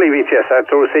 Waverley VTS, that's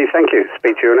all received, thank you.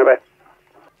 Speak to you in a bit.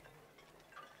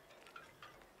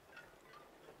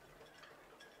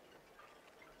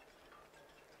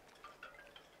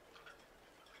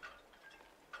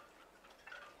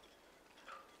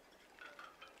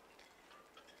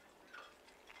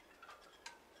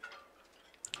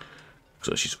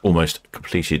 So she's almost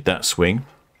completed that swing.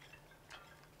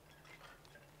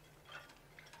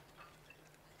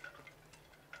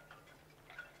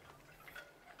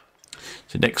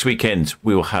 So next weekend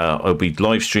I'll be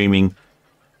live streaming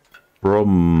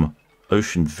from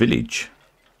Ocean Village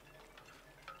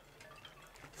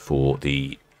for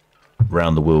the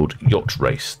Round the World Yacht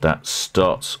Race. That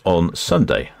starts on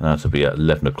Sunday. That'll be at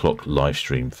 11 o'clock live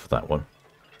stream for that one.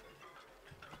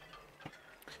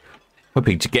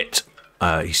 Hoping to get,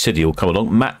 he said he'll come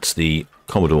along. Matt, the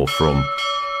Commodore from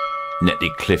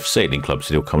Netley Cliff Sailing Club,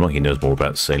 said he'll come along. He knows more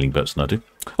about sailing boats than I do.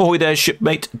 Ahoy there,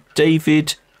 shipmate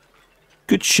David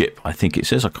Goodship, I think it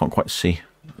says. I can't quite see.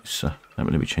 Let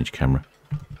me change camera.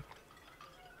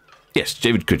 Yes,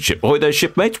 David Goodship. Ahoy there,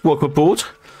 shipmate. Welcome aboard.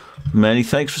 Many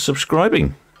thanks for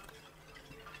subscribing.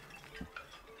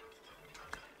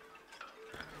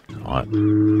 Right.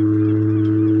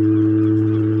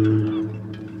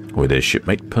 Ahoy there,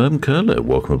 shipmate Perm Curler.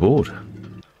 Welcome aboard.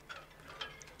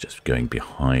 Just going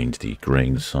behind the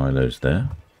grain silos there.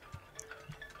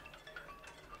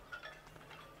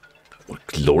 What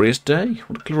a glorious day.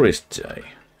 What a glorious day.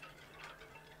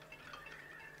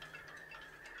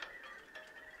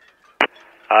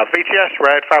 VTS,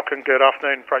 Red Falcon, good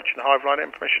afternoon. Approaching the hive line,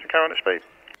 permission to carry on at speed.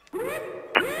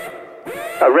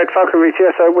 Red Falcon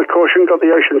VTS, with caution, got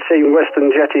the Ocean Sea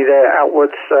Western Jetty there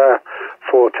outwards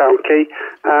for Town Quay.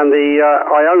 And the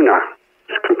Iona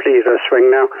has completed her swing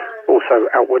now, also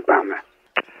outward bound there.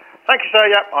 Thank you, sir.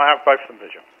 Yep, I have both of them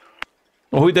visual.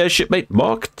 Ahoy there, shipmate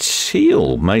Mark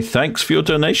Teal. Many thanks for your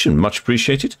donation. Much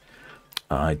appreciated.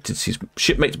 I did see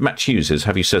shipmate Matt Hughes says,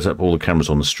 have you set up all the cameras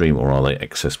on the stream or are they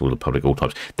accessible to the public at all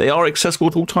times? They are accessible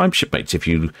at all times, shipmates. If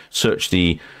you search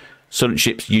the Solent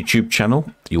Ships YouTube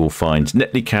channel, you will find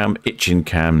Netley Cam, Itchin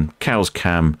Cam, Cows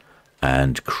Cam,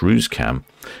 and Cruise Cam.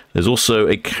 There's also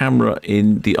a camera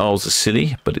in the Isles of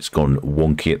Scilly, but it's gone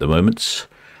wonky at the moment.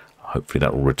 Hopefully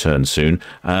that will return soon.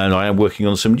 And I am working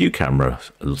on some new camera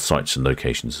sites and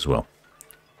locations as well.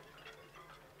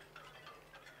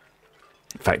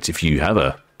 In fact, if you have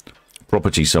a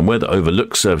property somewhere that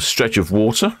overlooks a stretch of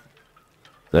water,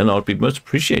 then I'd be most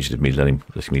appreciated of me letting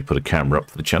me put a camera up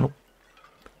for the channel.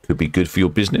 Could be good for your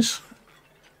business.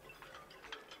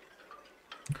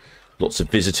 Lots of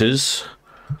visitors.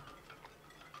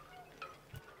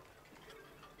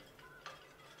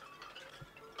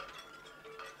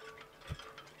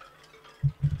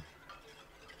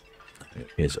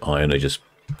 Here's Iona just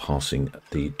passing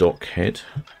the dock head.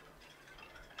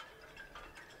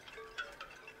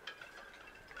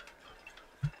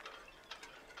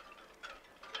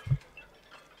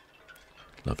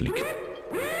 Lovely.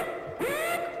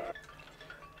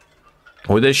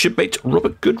 Oh, there's shipmate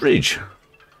Robert Goodridge.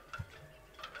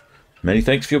 Many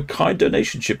thanks for your kind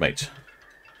donation, shipmate.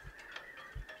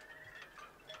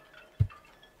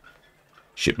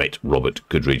 Shipmate Robert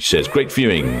Goodridge says, great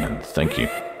viewing. Thank you.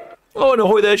 Oh, and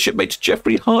ahoy there, shipmate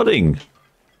Jeffrey Harding.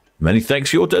 Many thanks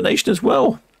for your donation as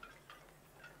well.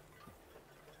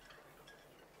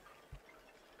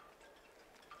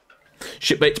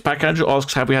 Shipmate Pack Andrew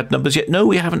asks, have we had numbers yet? No,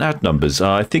 we haven't had numbers.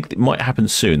 I think it might happen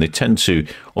soon. They tend to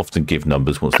often give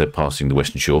numbers once they're passing the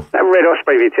Western Shore. Red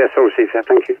Osprey VTS, obviously, so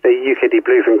thank you. The UKD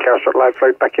Bluefin Cowstrut Live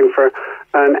float back in for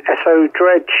an SO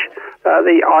dredge.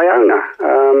 The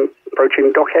Iona,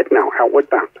 approaching dockhead now, outward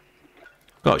bound.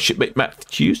 Oh, shipmate Matt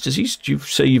Hughes, do you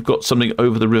say you've got something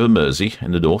over the River Mersey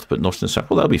in the north, but not in the south?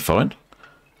 Well, that'll be fine.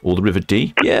 Or the River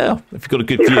Dee. Yeah, if you've got a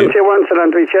good view. Frontier 1,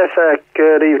 Solent VTS,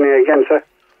 good evening again, sir.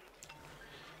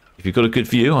 If you've got a good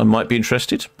view, I might be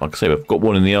interested. Like I say, I've got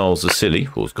one in the Isles of Scilly.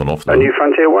 Well, it's gone off though. A new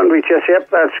Frontier 1 VTS, yep,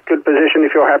 that's good position.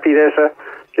 If you're happy there, sir,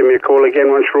 give me a call again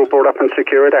once you're all brought up and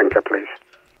secure at anchor, please.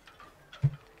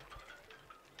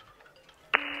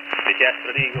 Yes,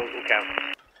 Red Eagle, hook out.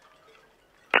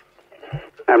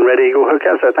 And Red Eagle, hook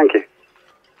out, sir, thank you.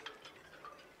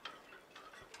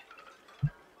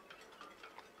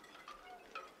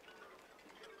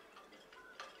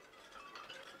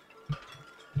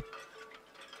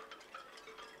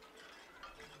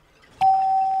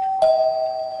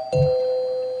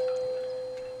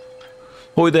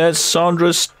 Ahoy there, Sandra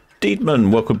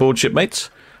Steedman. Welcome aboard, shipmates.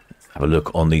 Have a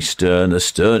look on the stern. The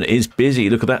stern is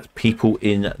busy. Look at that. People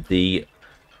in the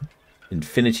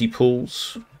infinity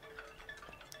pools,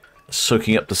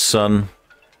 soaking up the sun,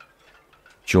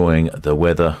 enjoying the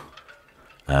weather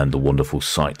and the wonderful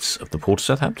sights of the port of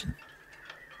Southampton.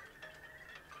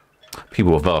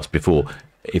 People have asked before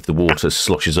if the water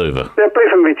sloshes over. Yeah,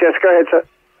 please from VTS. Go ahead, sir.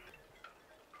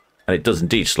 And it does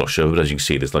indeed slosh over, but as you can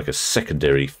see, there's like a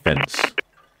secondary fence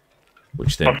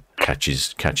which then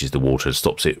catches the water and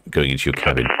stops it going into your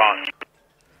cabin.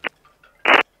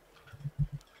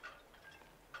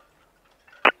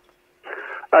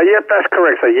 Yep, that's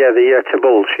correct, sir. Yeah, the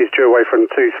Tabul, she's due away from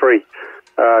 2-3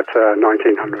 to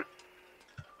 1900.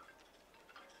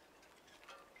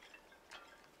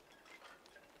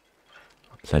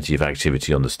 Plenty of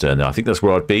activity on the stern now. I think that's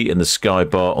where I'd be, in the Sky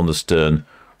Bar on the stern,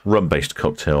 rum-based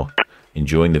cocktail,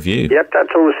 enjoying the view. Yep, that's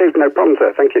all received. No problem,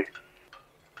 sir. Thank you.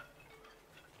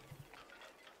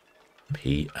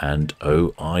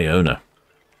 P&O Iona.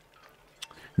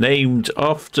 Named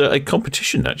after a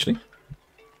competition, actually.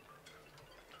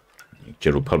 The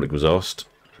general public was asked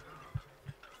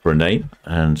for a name,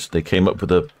 and they came up with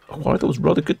a, I thought was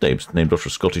rather good name, named after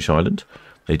a Scottish island.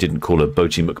 They didn't call her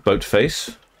Boaty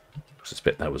McBoatface. I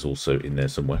suspect that was also in there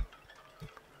somewhere.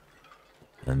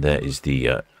 And there is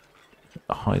the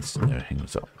hang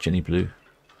on, Jenny Blue.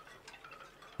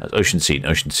 That's Ocean Scene.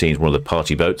 Ocean Scene is one of the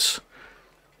party boats.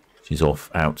 She's off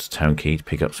out to Town Quay to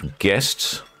pick up some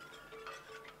guests.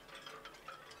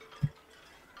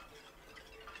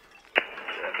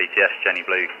 BTS, Jenny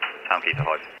Blue, Town Quay to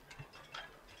Hyde.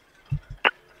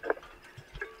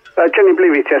 Jenny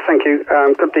Blue, VTS, thank you.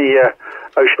 Got the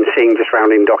Ocean Scene just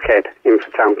rounding Dockhead in for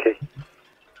Town Quay.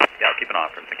 Yeah, I'll keep an eye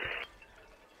out for him, thank you.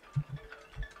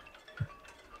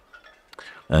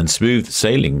 And smooth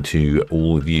sailing to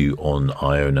all of you on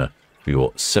Iona for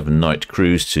your 7-night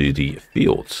cruise to the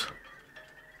fjords.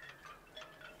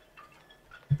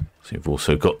 So you've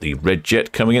also got the Red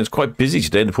Jet coming in. It's quite busy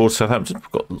today in the port of Southampton.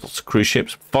 We've got lots of cruise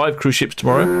ships. 5 cruise ships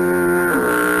tomorrow.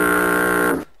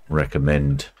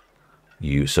 Recommend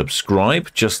you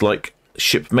subscribe, just like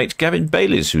shipmate Gavin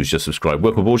Bayliss, who's just subscribed.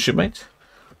 Welcome aboard, shipmate.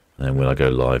 And when I go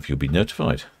live, you'll be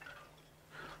notified.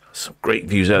 Some great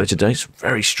views out there today. Some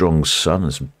very strong sun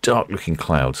and some dark-looking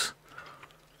clouds.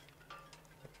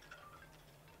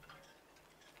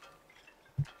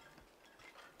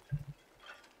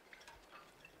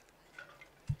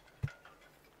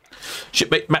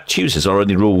 Shipmate Matt Hughes says, our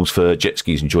only rules for jet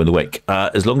skis enjoying the wake.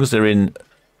 As long as they're in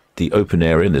the open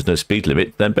area and there's no speed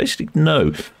limit, then basically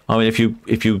no. I mean, if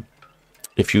you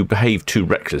behave too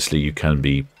recklessly, you can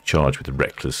be charged with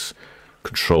reckless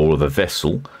control of a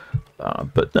vessel.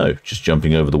 But no, just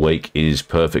jumping over the wake is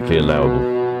perfectly allowable.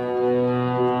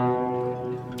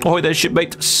 Ahoy there,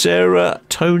 shipmate Sarah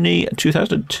Tony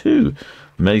 2002.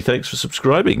 Many thanks for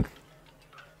subscribing.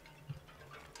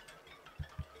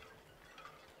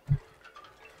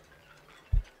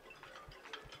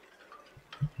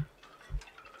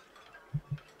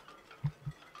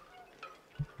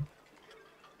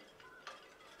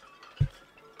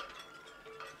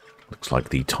 Looks like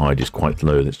the tide is quite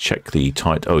low. Let's check the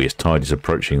tide. Oh yes, tide is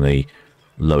approaching the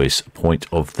lowest point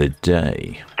of the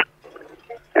day.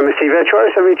 MSC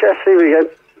Virtuosa, VTS, see we go.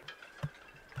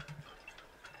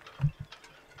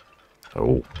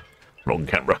 Oh, wrong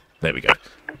camera. There we go.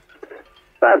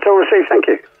 That's all received, thank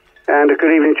you. And a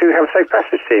good evening to you. Have a safe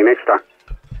passage. See you next time.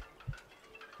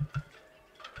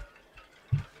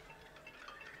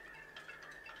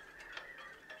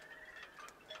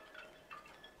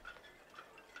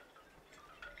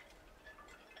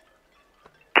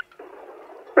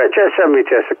 Jet 7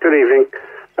 VTS, good evening.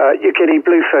 UKD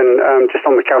Bluefin, just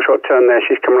on the Calshot turn there,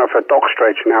 she's coming off her dock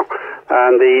stretch now.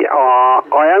 And the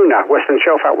Iona, Western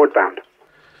Shelf outward bound.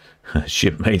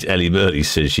 Shipmate Ellie Murley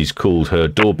says she's called her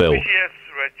doorbell BTS,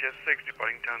 Red Jet 6,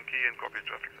 departing Town Quay and copy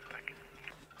traffic. Thank you.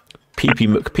 Pee-Pee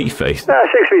McPeeface. 6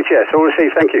 VTS, all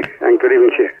received, thank you. And good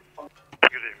evening to you.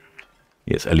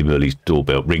 Yes, Ellie Murley's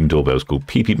ring doorbell is called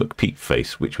Pee-Pee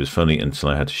McPeeface, which was funny until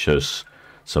I had to show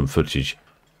some footage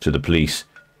to the police.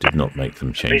 Did not make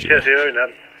them change it. Iona,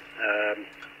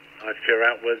 I fear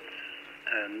outwards,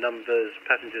 and numbers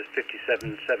passengers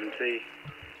 5770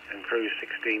 and crew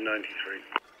 1693.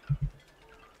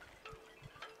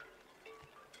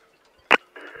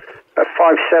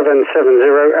 5770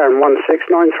 and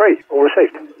 1693, all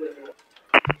received.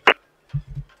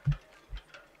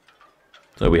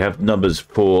 So we have numbers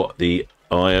for the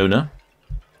Iona.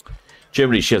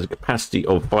 Generally, she has a capacity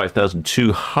of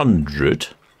 5,200.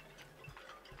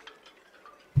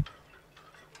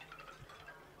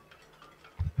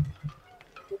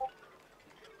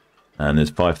 And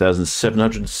there's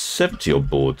 5,770 on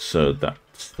board, so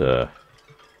that's I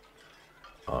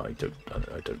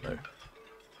don't know.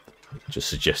 It just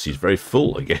suggests he's very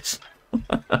full, I guess.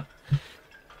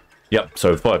 Yep,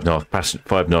 so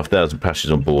 5,500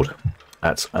 passengers on board.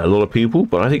 That's a lot of people,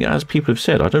 but I think, as people have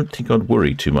said, I don't think I'd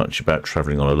worry too much about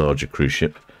travelling on a larger cruise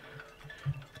ship.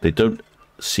 They don't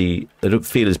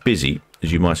feel as busy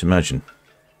as you might imagine.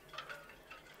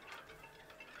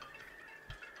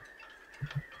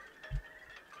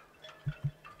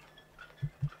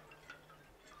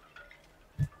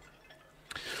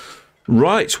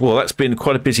 Right, well, that's been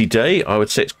quite a busy day. I would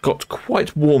say it's got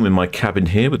quite warm in my cabin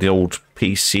here with the old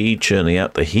PC churning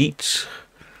out the heat.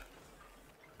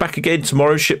 Back again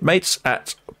tomorrow, shipmates,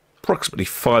 at approximately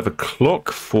 5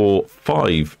 o'clock for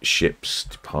 5 ships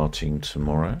departing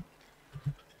tomorrow,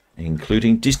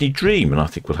 including Disney Dream, and I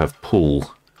think we'll have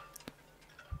Paul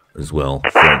as well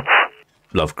from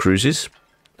Love Cruises.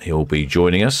 He'll be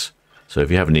joining us. So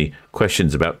if you have any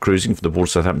questions about cruising for the Port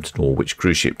of Southampton or which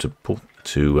cruise ship to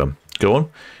go on,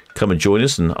 come and join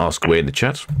us and ask away in the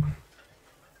chat.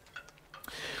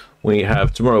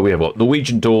 Tomorrow we have what?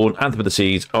 Norwegian Dawn, Anthem of the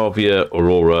Seas, Avia,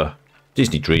 Aurora,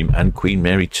 Disney Dream and Queen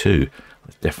Mary 2.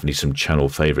 There's definitely some channel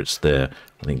favourites there.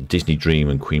 I think Disney Dream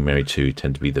and Queen Mary 2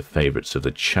 tend to be the favourites of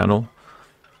the channel.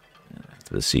 Anthem of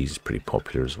the Seas is pretty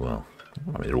popular as well.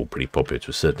 I mean, they're all pretty popular to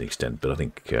a certain extent, but I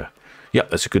think, yeah,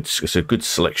 it's a good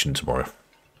selection tomorrow.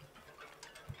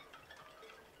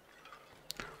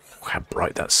 How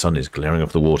bright that sun is glaring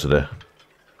off the water there.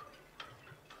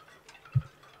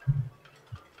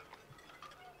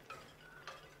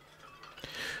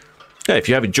 Yeah, if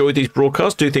you have enjoyed these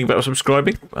broadcasts, do think about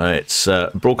subscribing. It's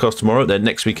broadcast tomorrow. Then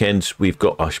next weekend, we've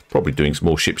got probably doing some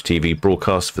more Ships TV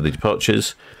broadcasts for the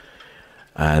departures.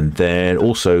 And then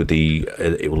also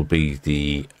it will be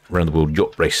the Around the World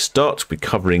Yacht Race start. We'll be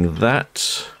covering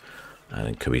that.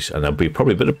 And there'll be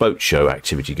probably a bit of boat show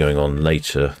activity going on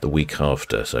later the week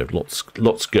after. So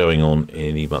lots going on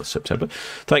in the month of September.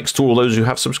 Thanks to all those who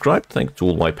have subscribed. Thanks to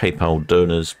all my PayPal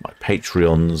donors, my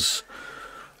Patreons,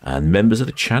 and members of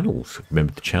the channel. So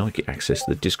remember the channel, get access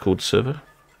to the Discord server.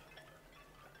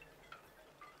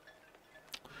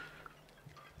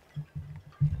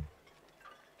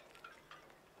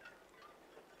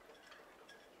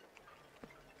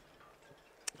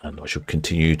 And I shall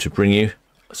continue to bring you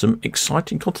some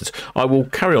exciting content. I will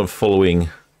carry on following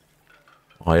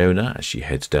Iona as she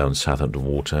heads down Southampton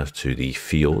Water to the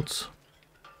fjords.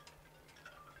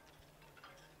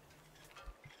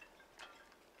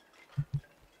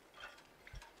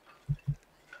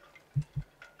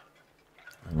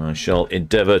 And I shall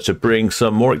endeavour to bring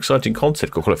some more exciting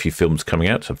content. Got quite a few films coming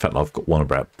out. In fact, I've got one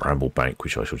about Bramblebank,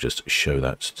 which I shall just show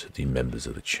that to the members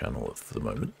of the channel for the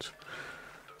moment.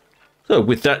 So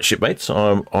with that, shipmates,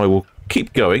 I will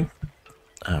keep going,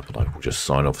 but I will just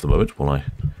sign off for the moment while I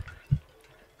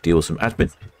deal with some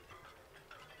admin.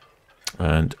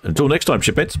 And until next time,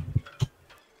 shipmates.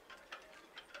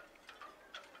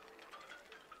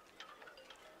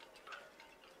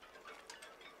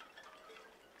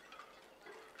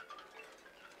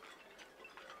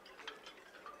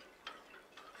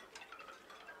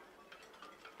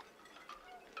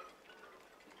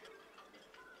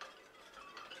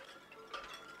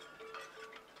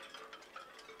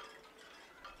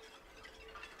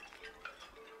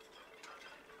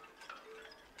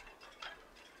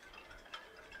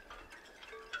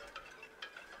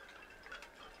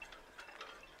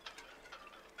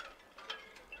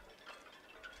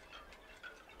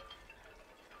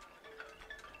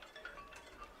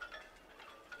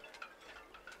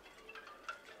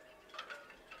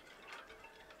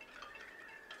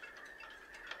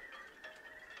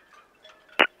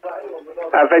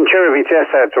 Ventura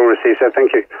VTS, that's all received, so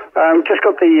thank you. Just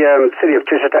got the City of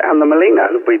Chichester and the Molina.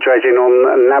 We're dredging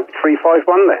on NAB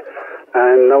 351 there.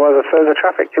 And no other further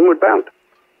traffic, inward bound.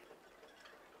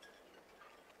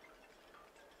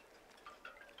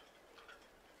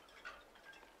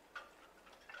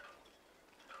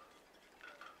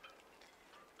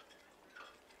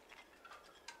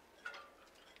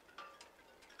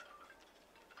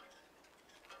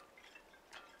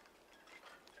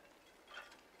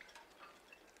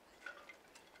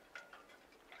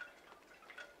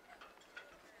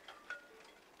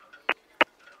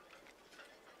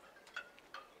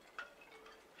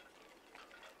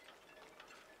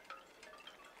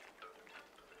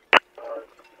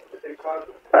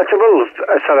 To Wolf,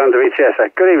 Southampton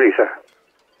VTS. Good evening, sir.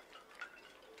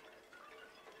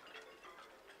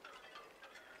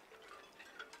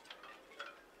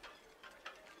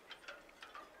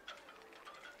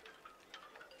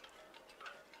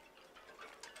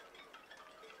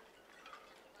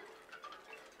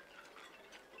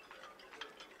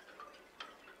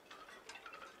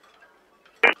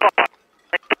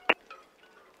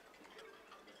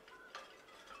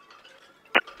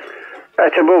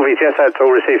 Temple VTS, that's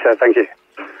all received, sir, thank you.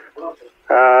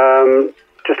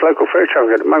 Just local ferry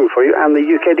traffic at the moment for you, and the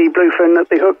UKD Bluefin at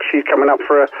the hook, she's coming up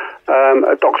for a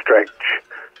dock stretch,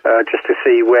 just to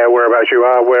see whereabouts you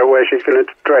are, where she's going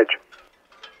to dredge.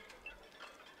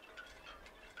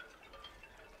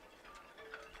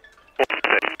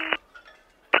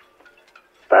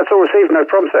 That's all received, no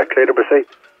problem, sir, clear to proceed.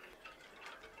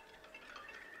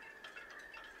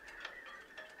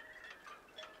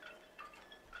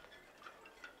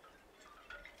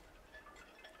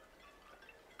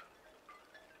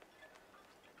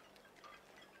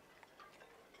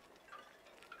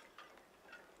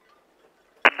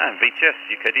 And VTS,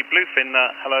 UKD Bluefin,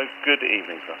 hello, good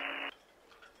evening, sir.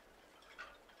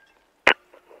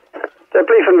 So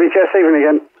Bluefin VTS, evening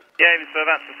again. Yeah, so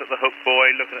that's just at the hook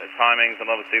buoy, looking at the timings, and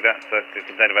obviously that's the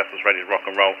container vessel's ready to rock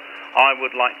and roll. I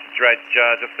would like to dredge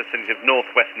just vicinity of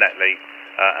northwest Netley,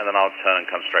 and then I'll turn and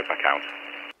come straight back out.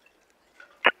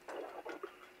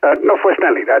 Northwest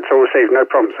Netley, that's all received, no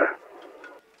problem, sir.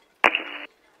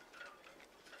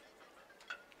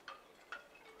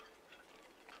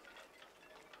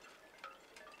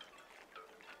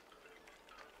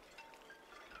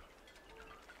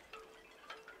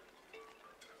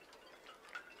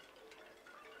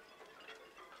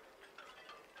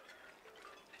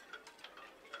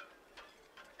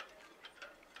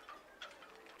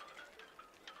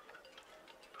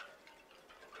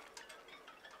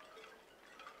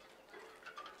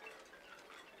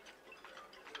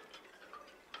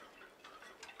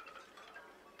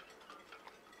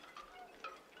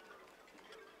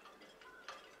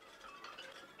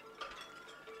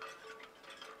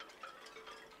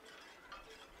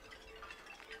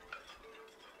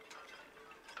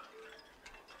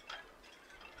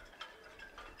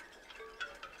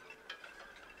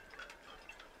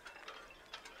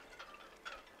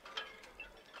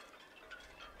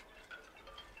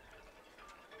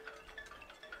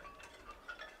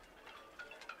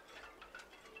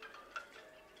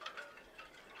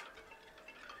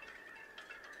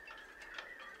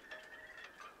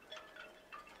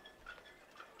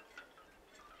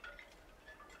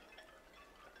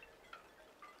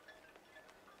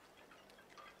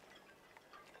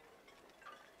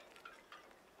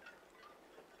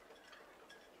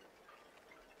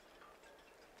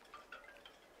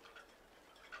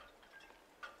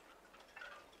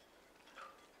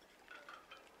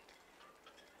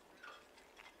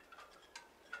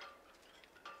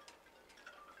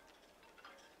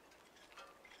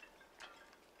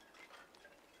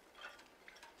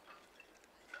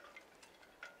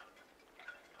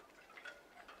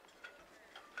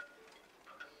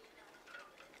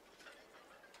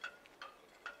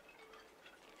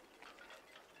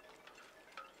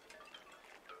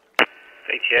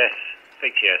 VTS,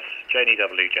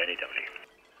 JNEW.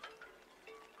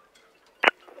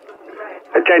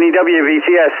 JNEW,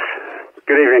 VTS,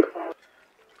 good evening.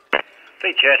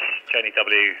 VTS,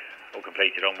 JNEW, all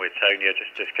completed on with Tonia,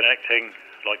 just disconnecting.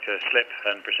 I'd like to slip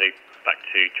and proceed back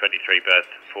to 23 berth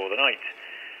for the night.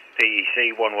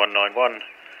 PEC 1191,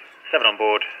 7 on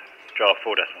board, draft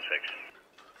 4.6.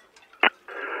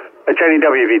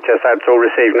 JNEW, VTS, that's all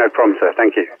received, no problem, sir,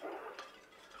 thank you.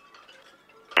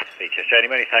 VTS, Jenny,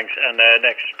 many thanks. And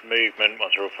next movement,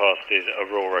 once we're all past, is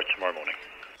Aurora tomorrow morning.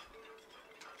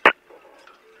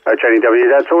 JNEW,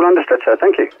 that's all understood, sir,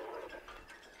 thank you.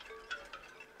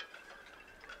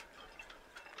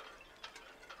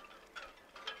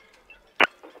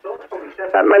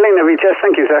 Melina, VTS,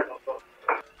 thank you, sir.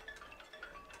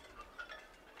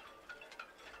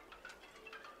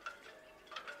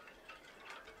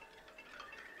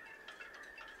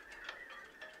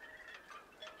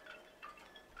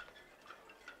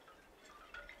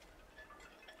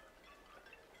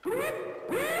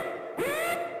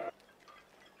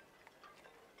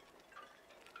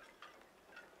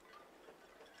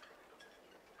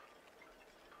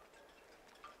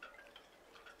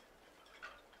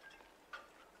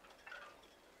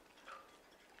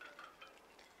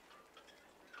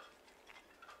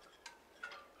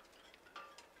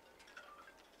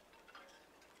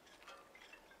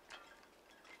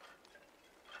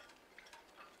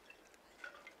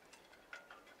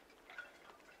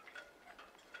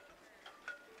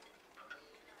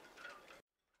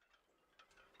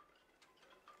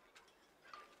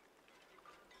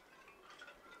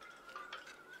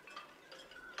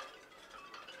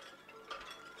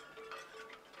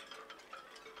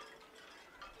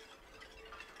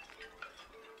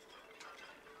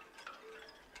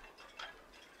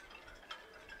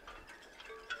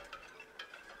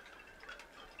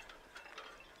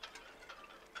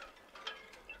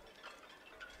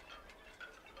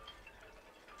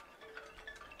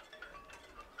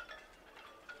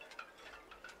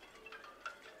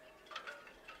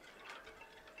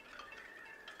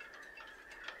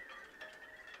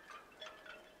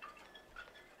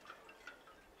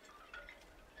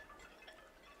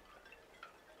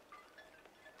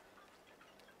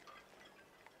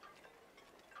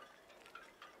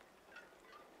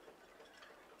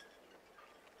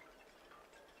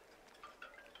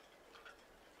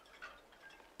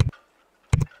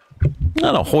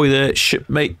 And ahoy there,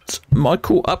 shipmate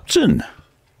Michael Upton.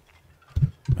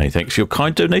 Many thanks for your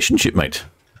kind donation, shipmate.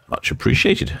 Much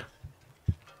appreciated.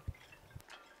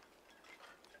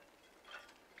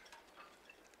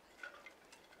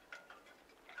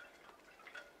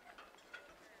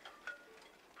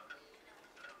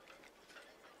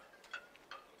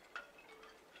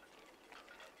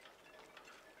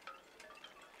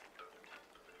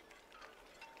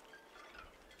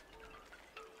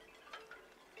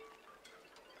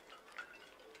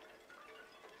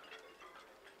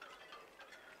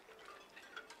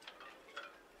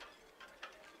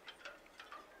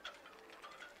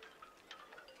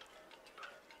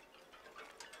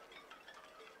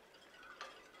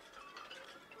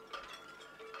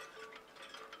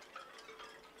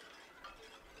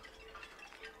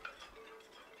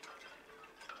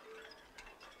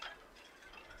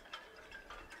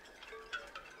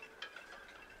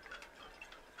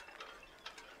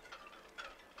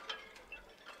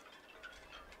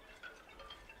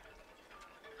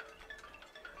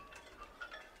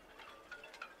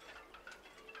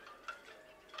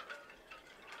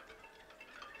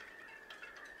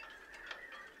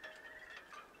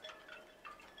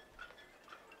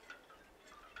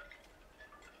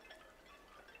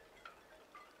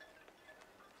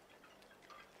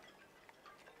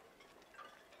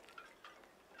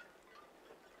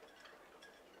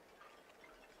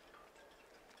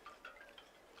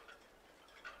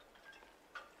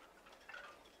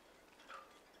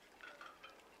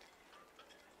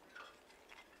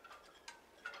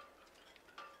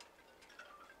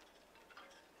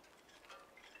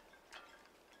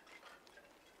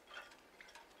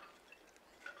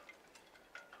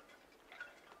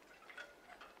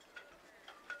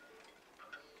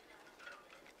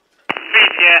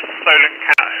 VTS, Solent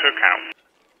Cat, hook out.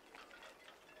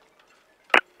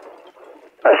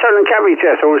 Solent Cat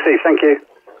VTS, all received, thank you.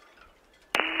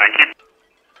 Thank you.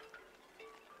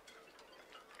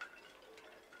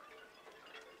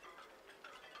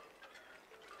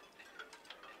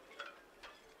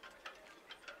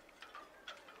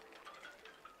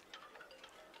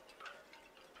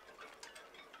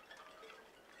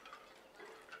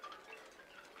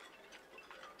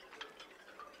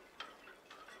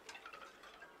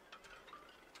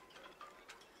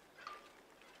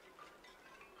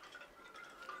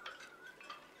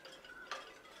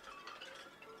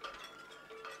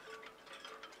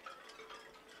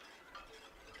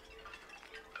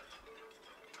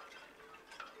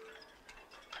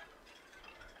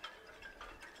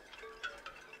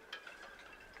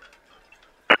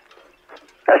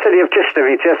 City of Chester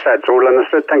VTS, that's all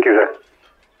understood. Thank you, sir.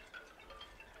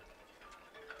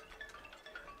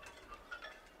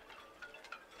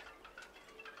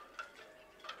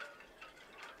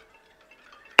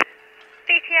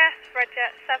 VTS,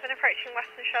 Redjet 7 approaching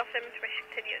Western Shelf limit, wish to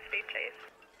continue at speed, please.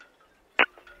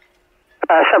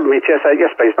 7 VTS, yes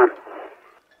please, ma'am.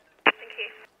 Thank you.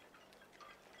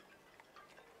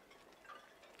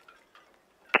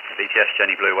 VTS,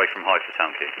 Jenny Blue away from High for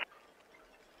Town Quay.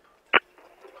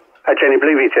 Jenny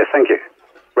Blue VTS, thank you.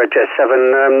 Redjet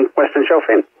 7, Western Shelf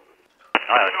in.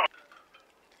 Aye.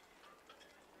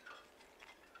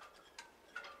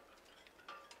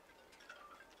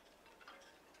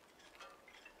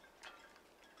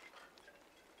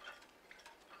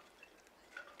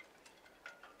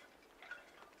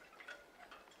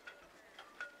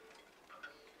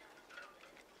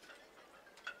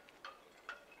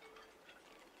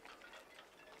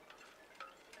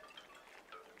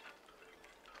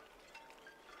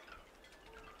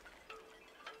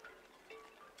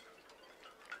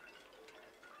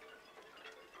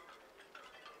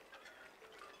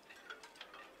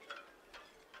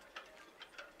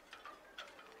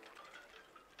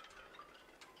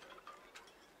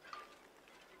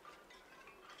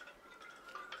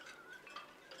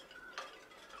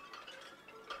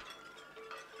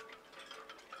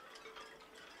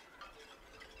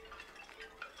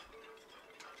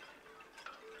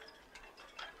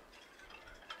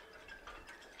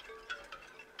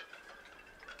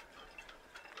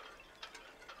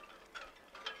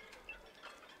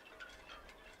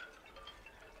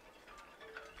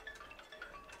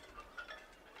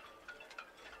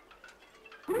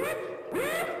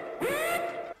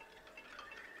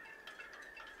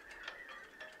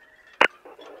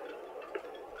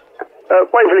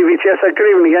 Waverley VTS, good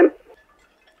evening again.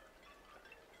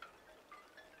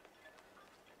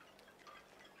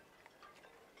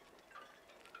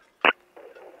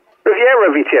 Riviera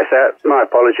VTS, my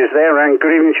apologies there, and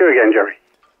good evening to you again, Jerry.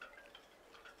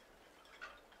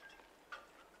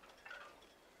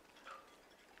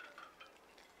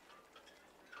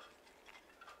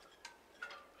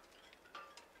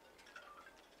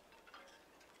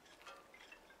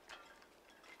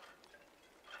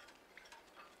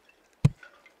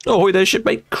 Ahoy there,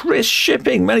 shipmate Chris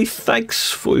Shipping. Many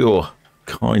thanks for your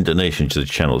kind donation to the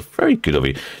channel. Very good of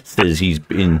you. Says he's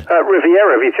been...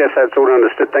 Riviera VTS, that's all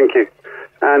understood, thank you.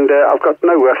 And I've got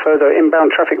no further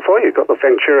inbound traffic for you. Got the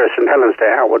Ventura, St Helens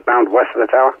there, outward bound west of the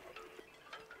tower.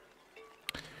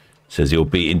 Says he'll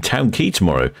be in Town Quay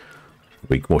tomorrow.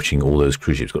 We'll be watching all those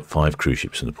cruise ships. Got 5 cruise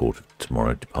ships in the port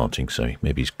tomorrow departing, so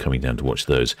maybe he's coming down to watch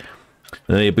those.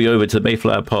 And then he'll be over to the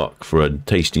Mayflower Park for a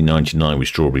tasty 99 with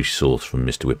strawberry sauce from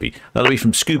Mr. Whippy. That'll be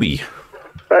from Scooby.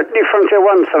 New Frontier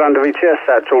 1, Solent VTS,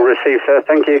 that's all received, sir,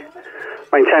 thank you.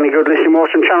 Maintaining good listening watch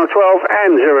on channel 12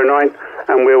 and 09,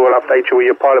 and we will update you with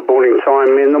your pilot boarding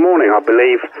time in the morning, I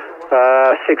believe,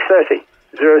 6:30,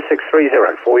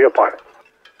 0630 for your pilot.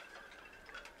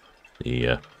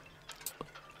 The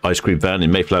ice cream van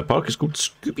in Mayflower Park is called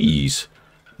Scooby's.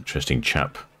 Interesting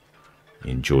chap.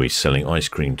 He enjoys selling ice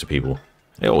cream to people.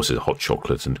 It also has hot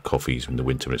chocolate and coffees in the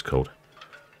winter when it's cold.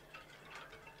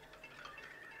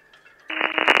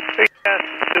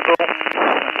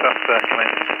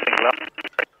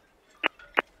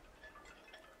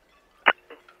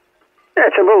 Yeah,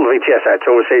 it's a bull VTS, that's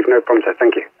all received, no problem, sir,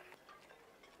 thank you.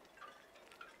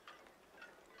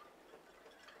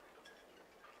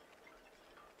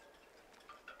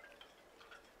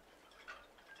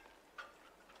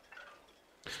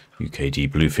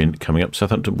 UKD Bluefin coming up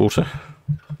Southampton water.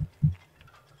 You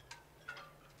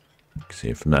can see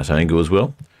it from that angle as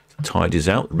well. The tide is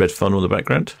out, red funnel in the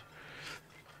background.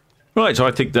 Right, so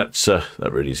I think that's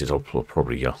that really is it. I'll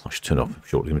probably I should turn off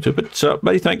shortly, but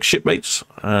many thanks, shipmates,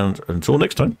 and until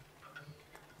next time.